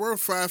 He already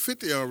worth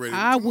 $550 already.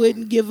 I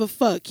wouldn't give a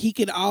fuck. He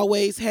could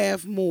always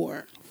have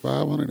more.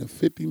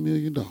 $550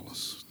 million.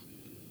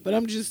 But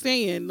I'm just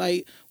saying,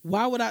 like,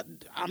 why would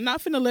I'm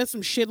not finna let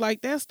some shit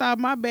like that stop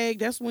my bag.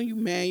 That's when you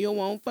man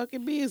your own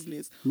fucking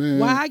business. Man.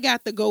 Why I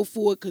got to go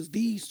for it? Because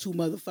these two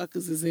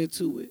motherfuckers is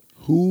into it.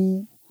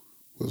 Who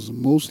was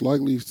most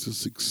likely to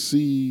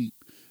succeed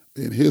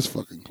in his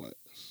fucking class?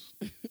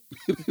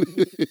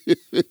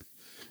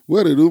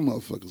 Where did them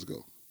motherfuckers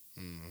go?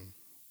 Mm-hmm.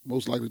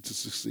 Most likely to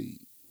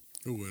succeed.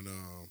 Who and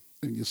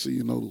And you see,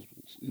 you know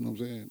what I'm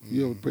saying?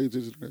 You ever pay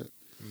attention to that?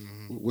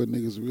 Where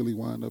niggas really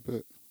wind up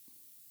at?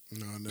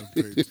 no, I never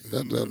paid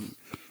attention.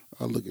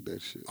 I look at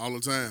that shit. All the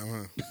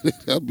time, huh?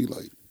 I'd be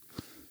like,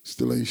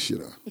 still ain't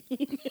shit out.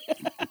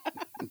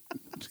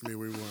 Let me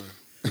rewind.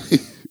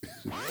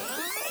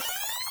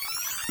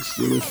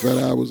 Still in Fat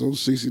Hours on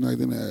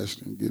 69th and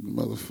Ashland getting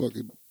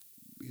motherfucking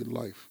your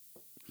life.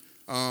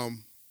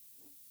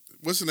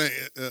 What's the name?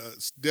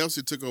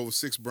 Delcy took over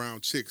 6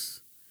 brown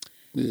chicks.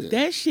 Yeah.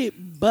 That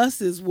shit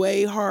busts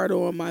way harder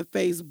on my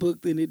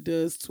Facebook than it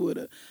does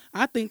Twitter.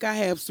 I think I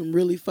have some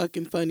really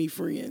fucking funny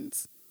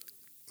friends.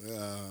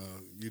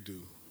 You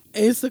do.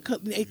 It's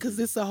because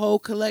it's a whole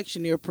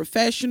collection. They're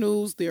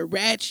professionals. They're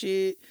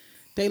ratchet.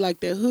 They like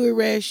that hood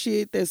rat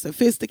shit. That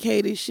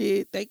sophisticated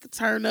shit. They can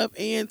turn up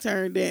and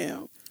turn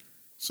down.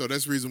 So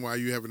that's the reason why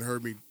you haven't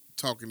heard me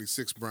talking these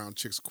 6 brown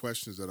chicks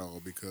questions at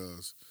all,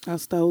 because I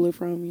stole it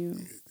from you.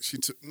 she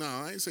took. No,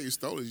 I ain't say you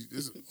stole it.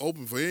 It's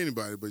open for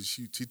anybody, but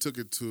she took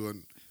it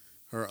to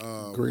her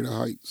Greater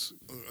heights.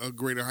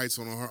 greater heights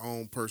on her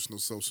own personal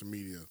social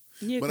media.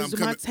 Yeah, But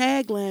because I'm my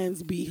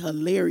taglines be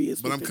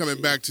hilarious. But I'm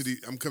coming back to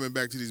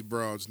these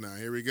broads now.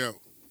 Here we go.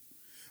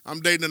 I'm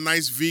dating a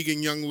nice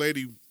vegan young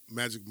lady,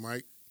 Magic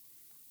Mike,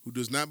 who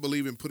does not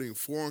believe in putting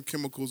foreign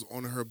chemicals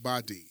on her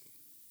body.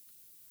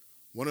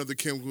 One of the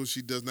chemicals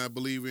she does not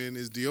believe in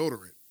is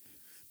deodorant.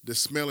 The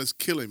smell is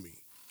killing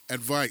me.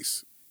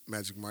 Advice,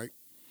 Magic Mike.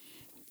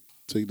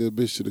 Take that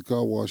bitch to the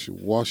car wash and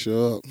wash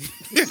her up.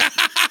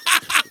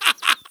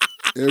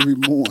 Every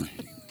morning.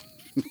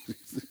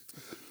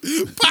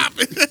 Pop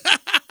it.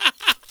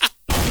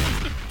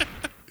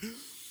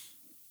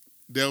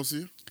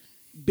 Delcia.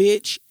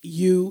 Bitch,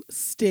 you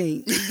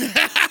stink.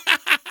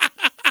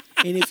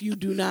 And if you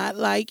do not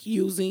like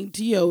using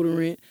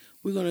deodorant,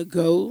 we're going to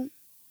go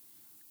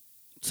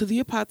to the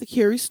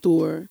apothecary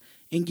store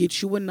and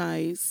get you a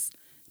nice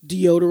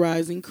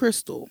deodorizing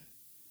crystal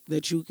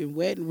that you can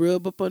wet and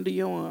rub up under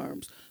your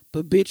arms.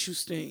 But bitch, you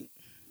stink.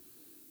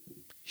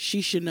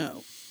 She should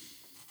know.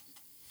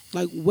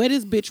 Like, where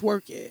does bitch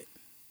work at?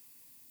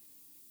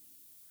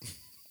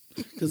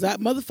 Because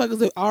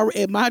motherfuckers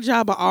at my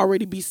job, I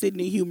already be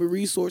sitting in human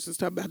resources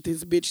talking about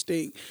this bitch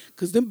thing.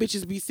 Because them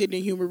bitches be sitting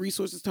in human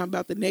resources talking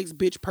about the next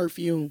bitch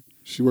perfume.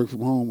 She worked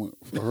from home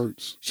for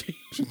Hertz. She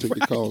take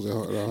the calls at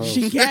her house.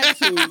 She got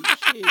to.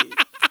 Shit.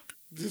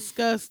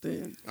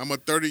 Disgusting. I'm a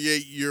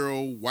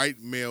 38-year-old white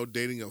male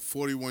dating a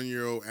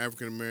 41-year-old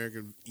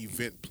African-American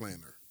event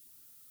planner.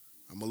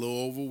 I'm a little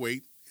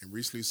overweight and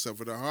recently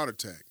suffered a heart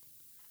attack.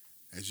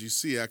 As you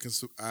see,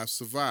 I've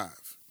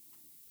survived.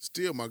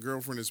 Still, my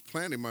girlfriend is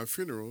planning my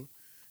funeral,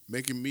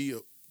 making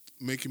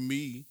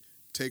me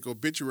take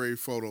obituary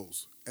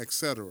photos,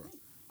 etc.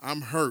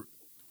 I'm hurt.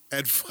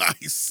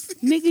 Advice.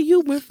 Nigga, you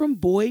went from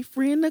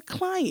boyfriend to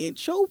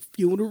client. Your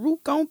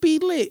funeral gon' be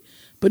lit.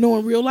 But no,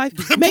 in real life,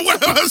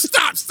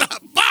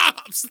 Stop,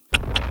 Bobs.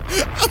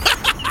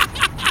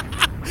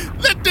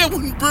 Let that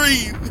one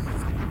breathe.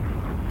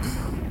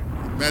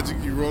 Magic,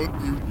 you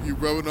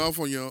rubbing off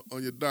on your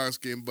dark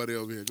skinned buddy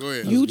over here. Go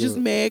ahead. you just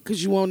mad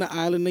because you on the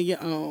island of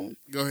your own.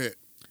 Go ahead.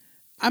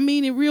 I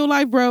mean, in real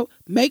life, bro,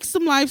 make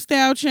some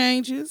lifestyle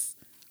changes.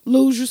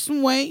 Lose you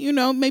some weight,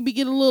 maybe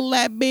get a little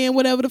lap band,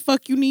 whatever the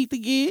fuck you need to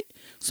get,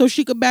 so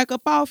she could back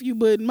up off you.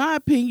 But in my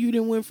opinion, you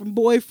done went from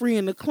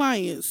boyfriend to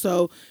client.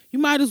 So you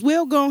might as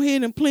well go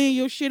ahead and plan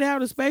your shit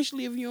out,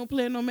 especially if you don't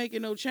plan on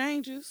making no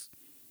changes.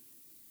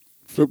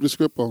 Flip the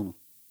script on her.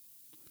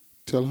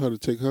 Tell her to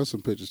take her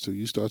some pictures too.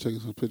 You start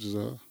taking some pictures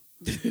of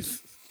her.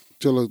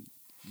 Tell her,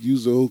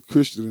 use the old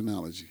Christian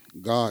analogy.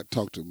 God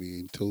talked to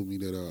me and told me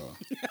that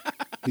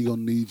he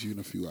gonna need you in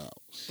a few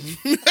hours.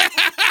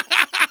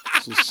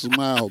 So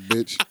smile,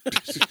 bitch.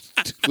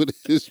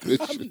 With this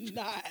bitch. I'm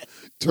not.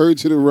 Turn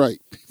to the right.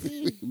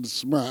 And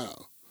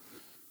smile.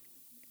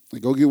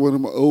 And go get one of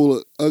my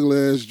old ugly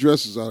ass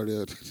dresses out of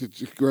there that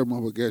your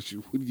grandmama got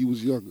you when you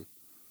was younger.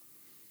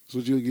 So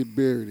you'll get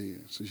buried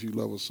in, since you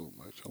love her so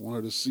much. I want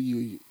her to see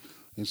you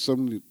in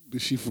something that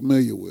she's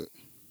familiar with.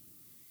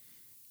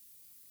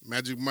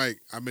 Magic Mike,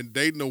 I've been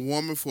dating a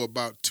woman for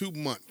about 2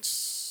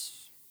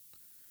 months.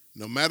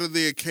 No matter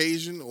the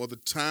occasion or the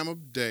time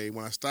of day,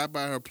 when I stop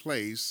by her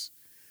place,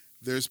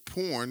 there's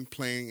porn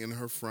playing in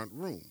her front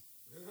room.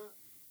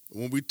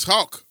 When we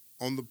talk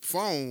on the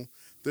phone,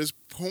 there's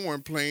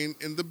porn playing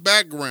in the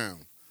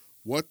background.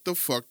 What the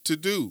fuck to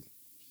do?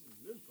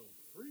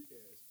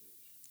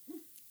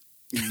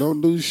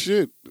 Don't do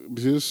shit.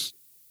 Just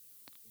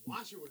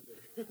Watch it with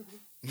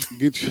it.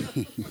 get you.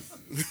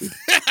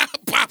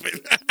 Pop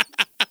it.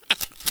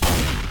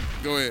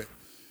 Go ahead.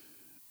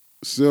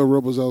 Sell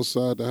rubbers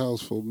outside the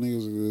house for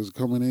niggas that's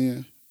coming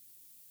in.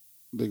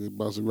 They can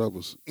buy some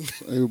rubbers.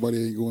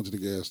 Everybody ain't going to the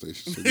gas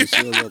station, so they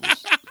sell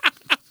rubbers.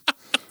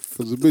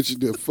 Cause the bitch is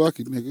there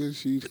fucking nigga.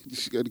 She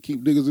got to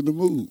keep niggas in the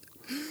mood.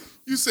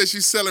 You said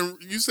she's selling.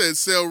 You said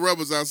sell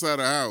rubbers outside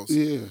her house.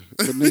 Yeah,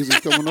 the niggas is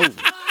coming over.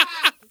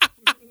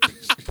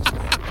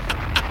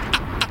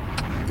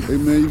 Hey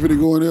man, you finna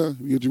go in there?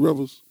 You get your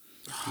rubbers?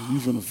 You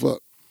finna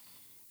fuck?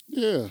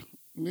 Yeah,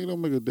 they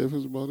don't make a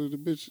difference about it. The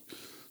bitch,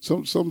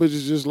 some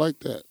bitches just like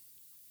that.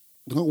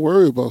 Don't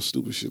worry about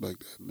stupid shit like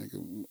that,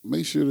 nigga.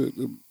 Make sure that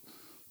the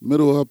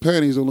middle of her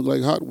panties don't look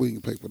like hot wing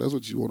paper. That's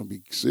what you want to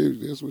be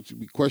serious. That's what you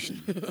be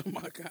questioning. Oh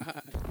my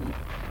God.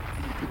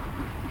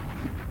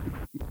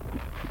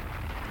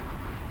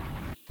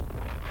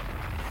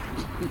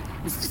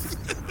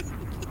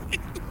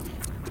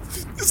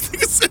 This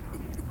nigga said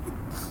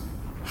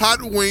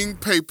hot wing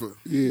paper.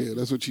 Yeah,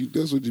 that's what you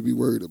be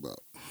worried about.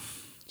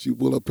 She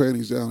pull her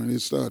panties down and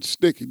it starts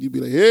sticking. You be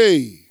like,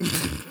 hey,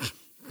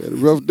 had a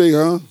rough day,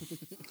 huh?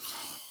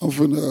 I'm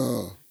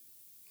finna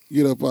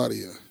get up out of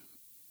here.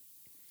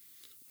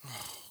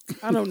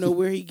 I don't know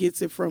where he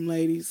gets it from,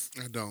 ladies.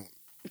 I don't.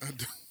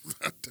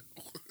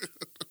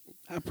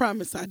 I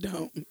promise I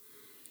don't.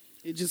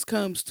 It just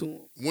comes to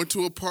him. Went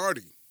to a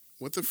party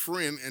with a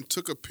friend and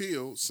took a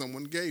pill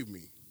someone gave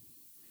me.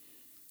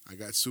 I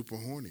got super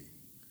horny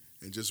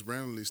and just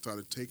randomly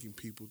started taking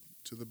people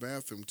to the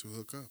bathroom to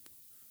hook up.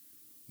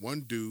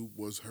 One dude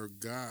was her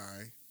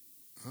guy.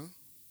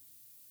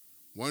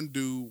 One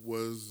dude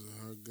was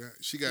her guy.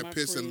 She got My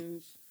pissed and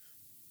friends.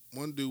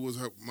 one dude was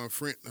my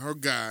friend, her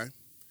guy.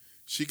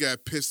 She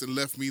got pissed and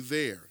left me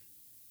there.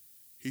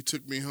 He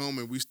took me home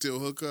and we still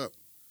hook up.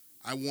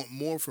 I want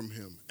more from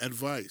him.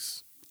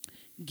 Advice.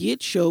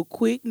 Get your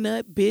quick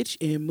nut, bitch,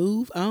 and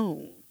move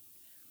on.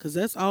 Because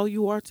that's all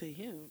you are to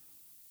him.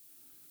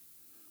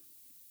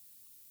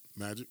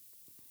 Magic.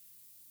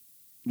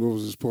 Where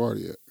was this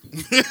party at?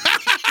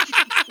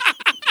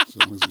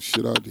 Some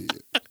shit I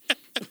did.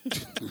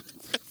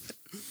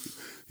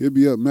 Hit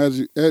me up,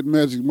 Magic at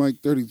Magic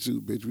Mike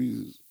 32, bitch.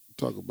 We just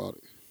talk about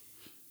it.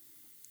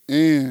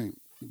 And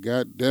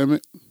god damn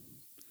it,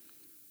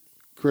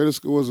 credit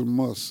score is a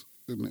must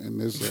in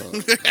this.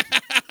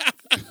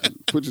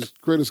 Put your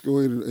credit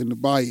score in the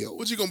bio.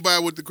 What you gonna buy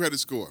with the credit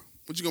score?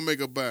 What you gonna make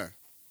her buy?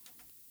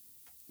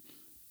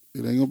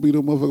 It ain't gonna be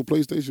no motherfucking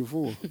PlayStation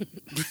 4.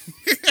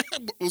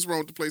 What's wrong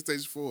with the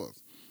PlayStation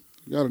 4s?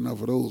 Got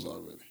enough of those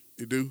already.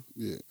 You do?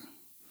 Yeah.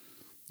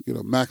 Get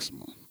a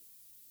maximum.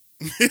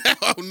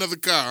 Another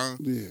car, huh?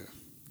 Yeah.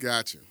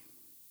 Gotcha.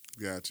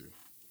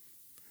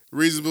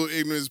 Reasonable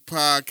Ignorance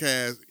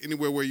Podcast.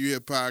 Anywhere where you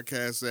hear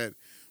podcasts at,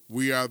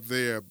 we are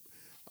there.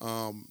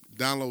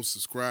 Download,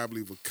 subscribe,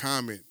 leave a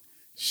comment,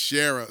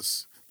 share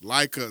us,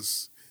 like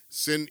us,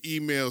 send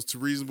emails to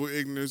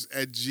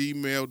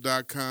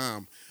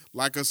reasonableignorance@gmail.com.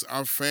 Like us,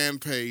 our fan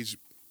page,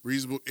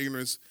 Reasonable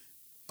Ignorance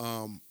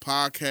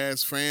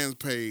Podcast fans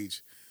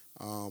page.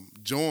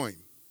 Join,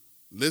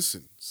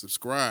 listen,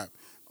 subscribe.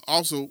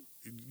 Also,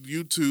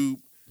 YouTube.com,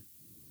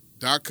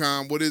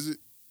 what is it?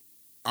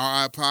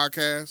 RI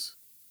Podcast,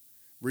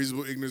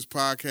 Reasonable Ignorance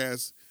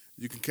Podcast.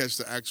 You can catch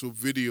the actual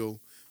video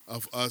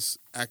of us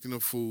acting a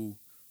fool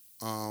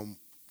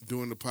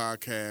doing the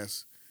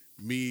podcast.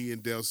 Me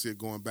and Delcia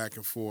going back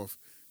and forth.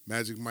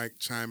 Magic Mike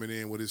chiming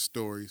in with his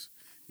stories.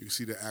 You can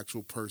see the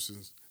actual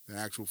persons, the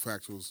actual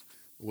factuals,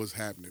 what's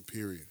happening,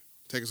 period.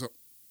 Take us up.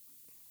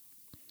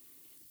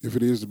 If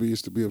it is to be,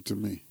 it's to be up to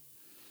me.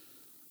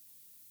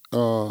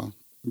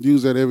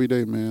 Use that every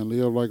day, man.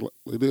 Live life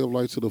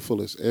to the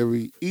fullest.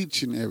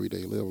 Each and every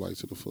day, live life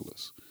to the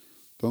fullest.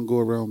 Don't go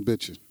around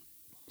bitching.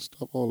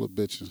 Stop all the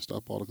bitching.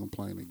 Stop all the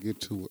complaining. Get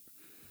to it.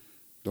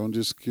 Don't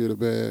just secure the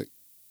bag.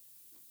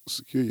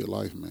 Secure your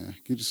life, man.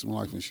 Get you some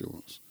life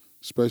insurance,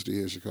 especially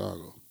here in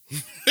Chicago.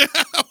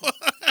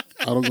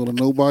 I don't go to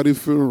nobody's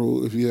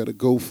funeral if you had a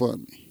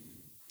GoFundMe.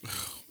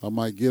 I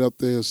might get up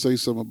there and say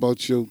something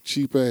about your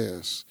cheap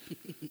ass.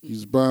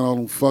 He's buying all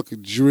them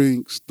fucking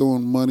drinks,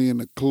 throwing money in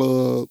the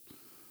club,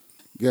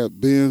 got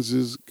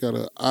Benzes, got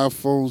an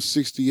iPhone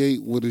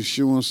 68 with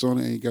insurance on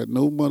it, ain't got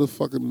no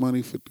motherfucking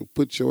money to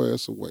put your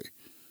ass away.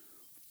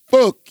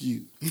 Fuck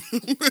you.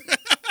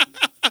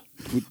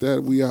 With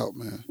that, we out,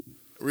 man.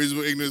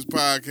 Reasonable Ignorance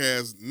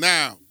Podcast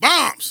now.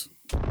 Bombs!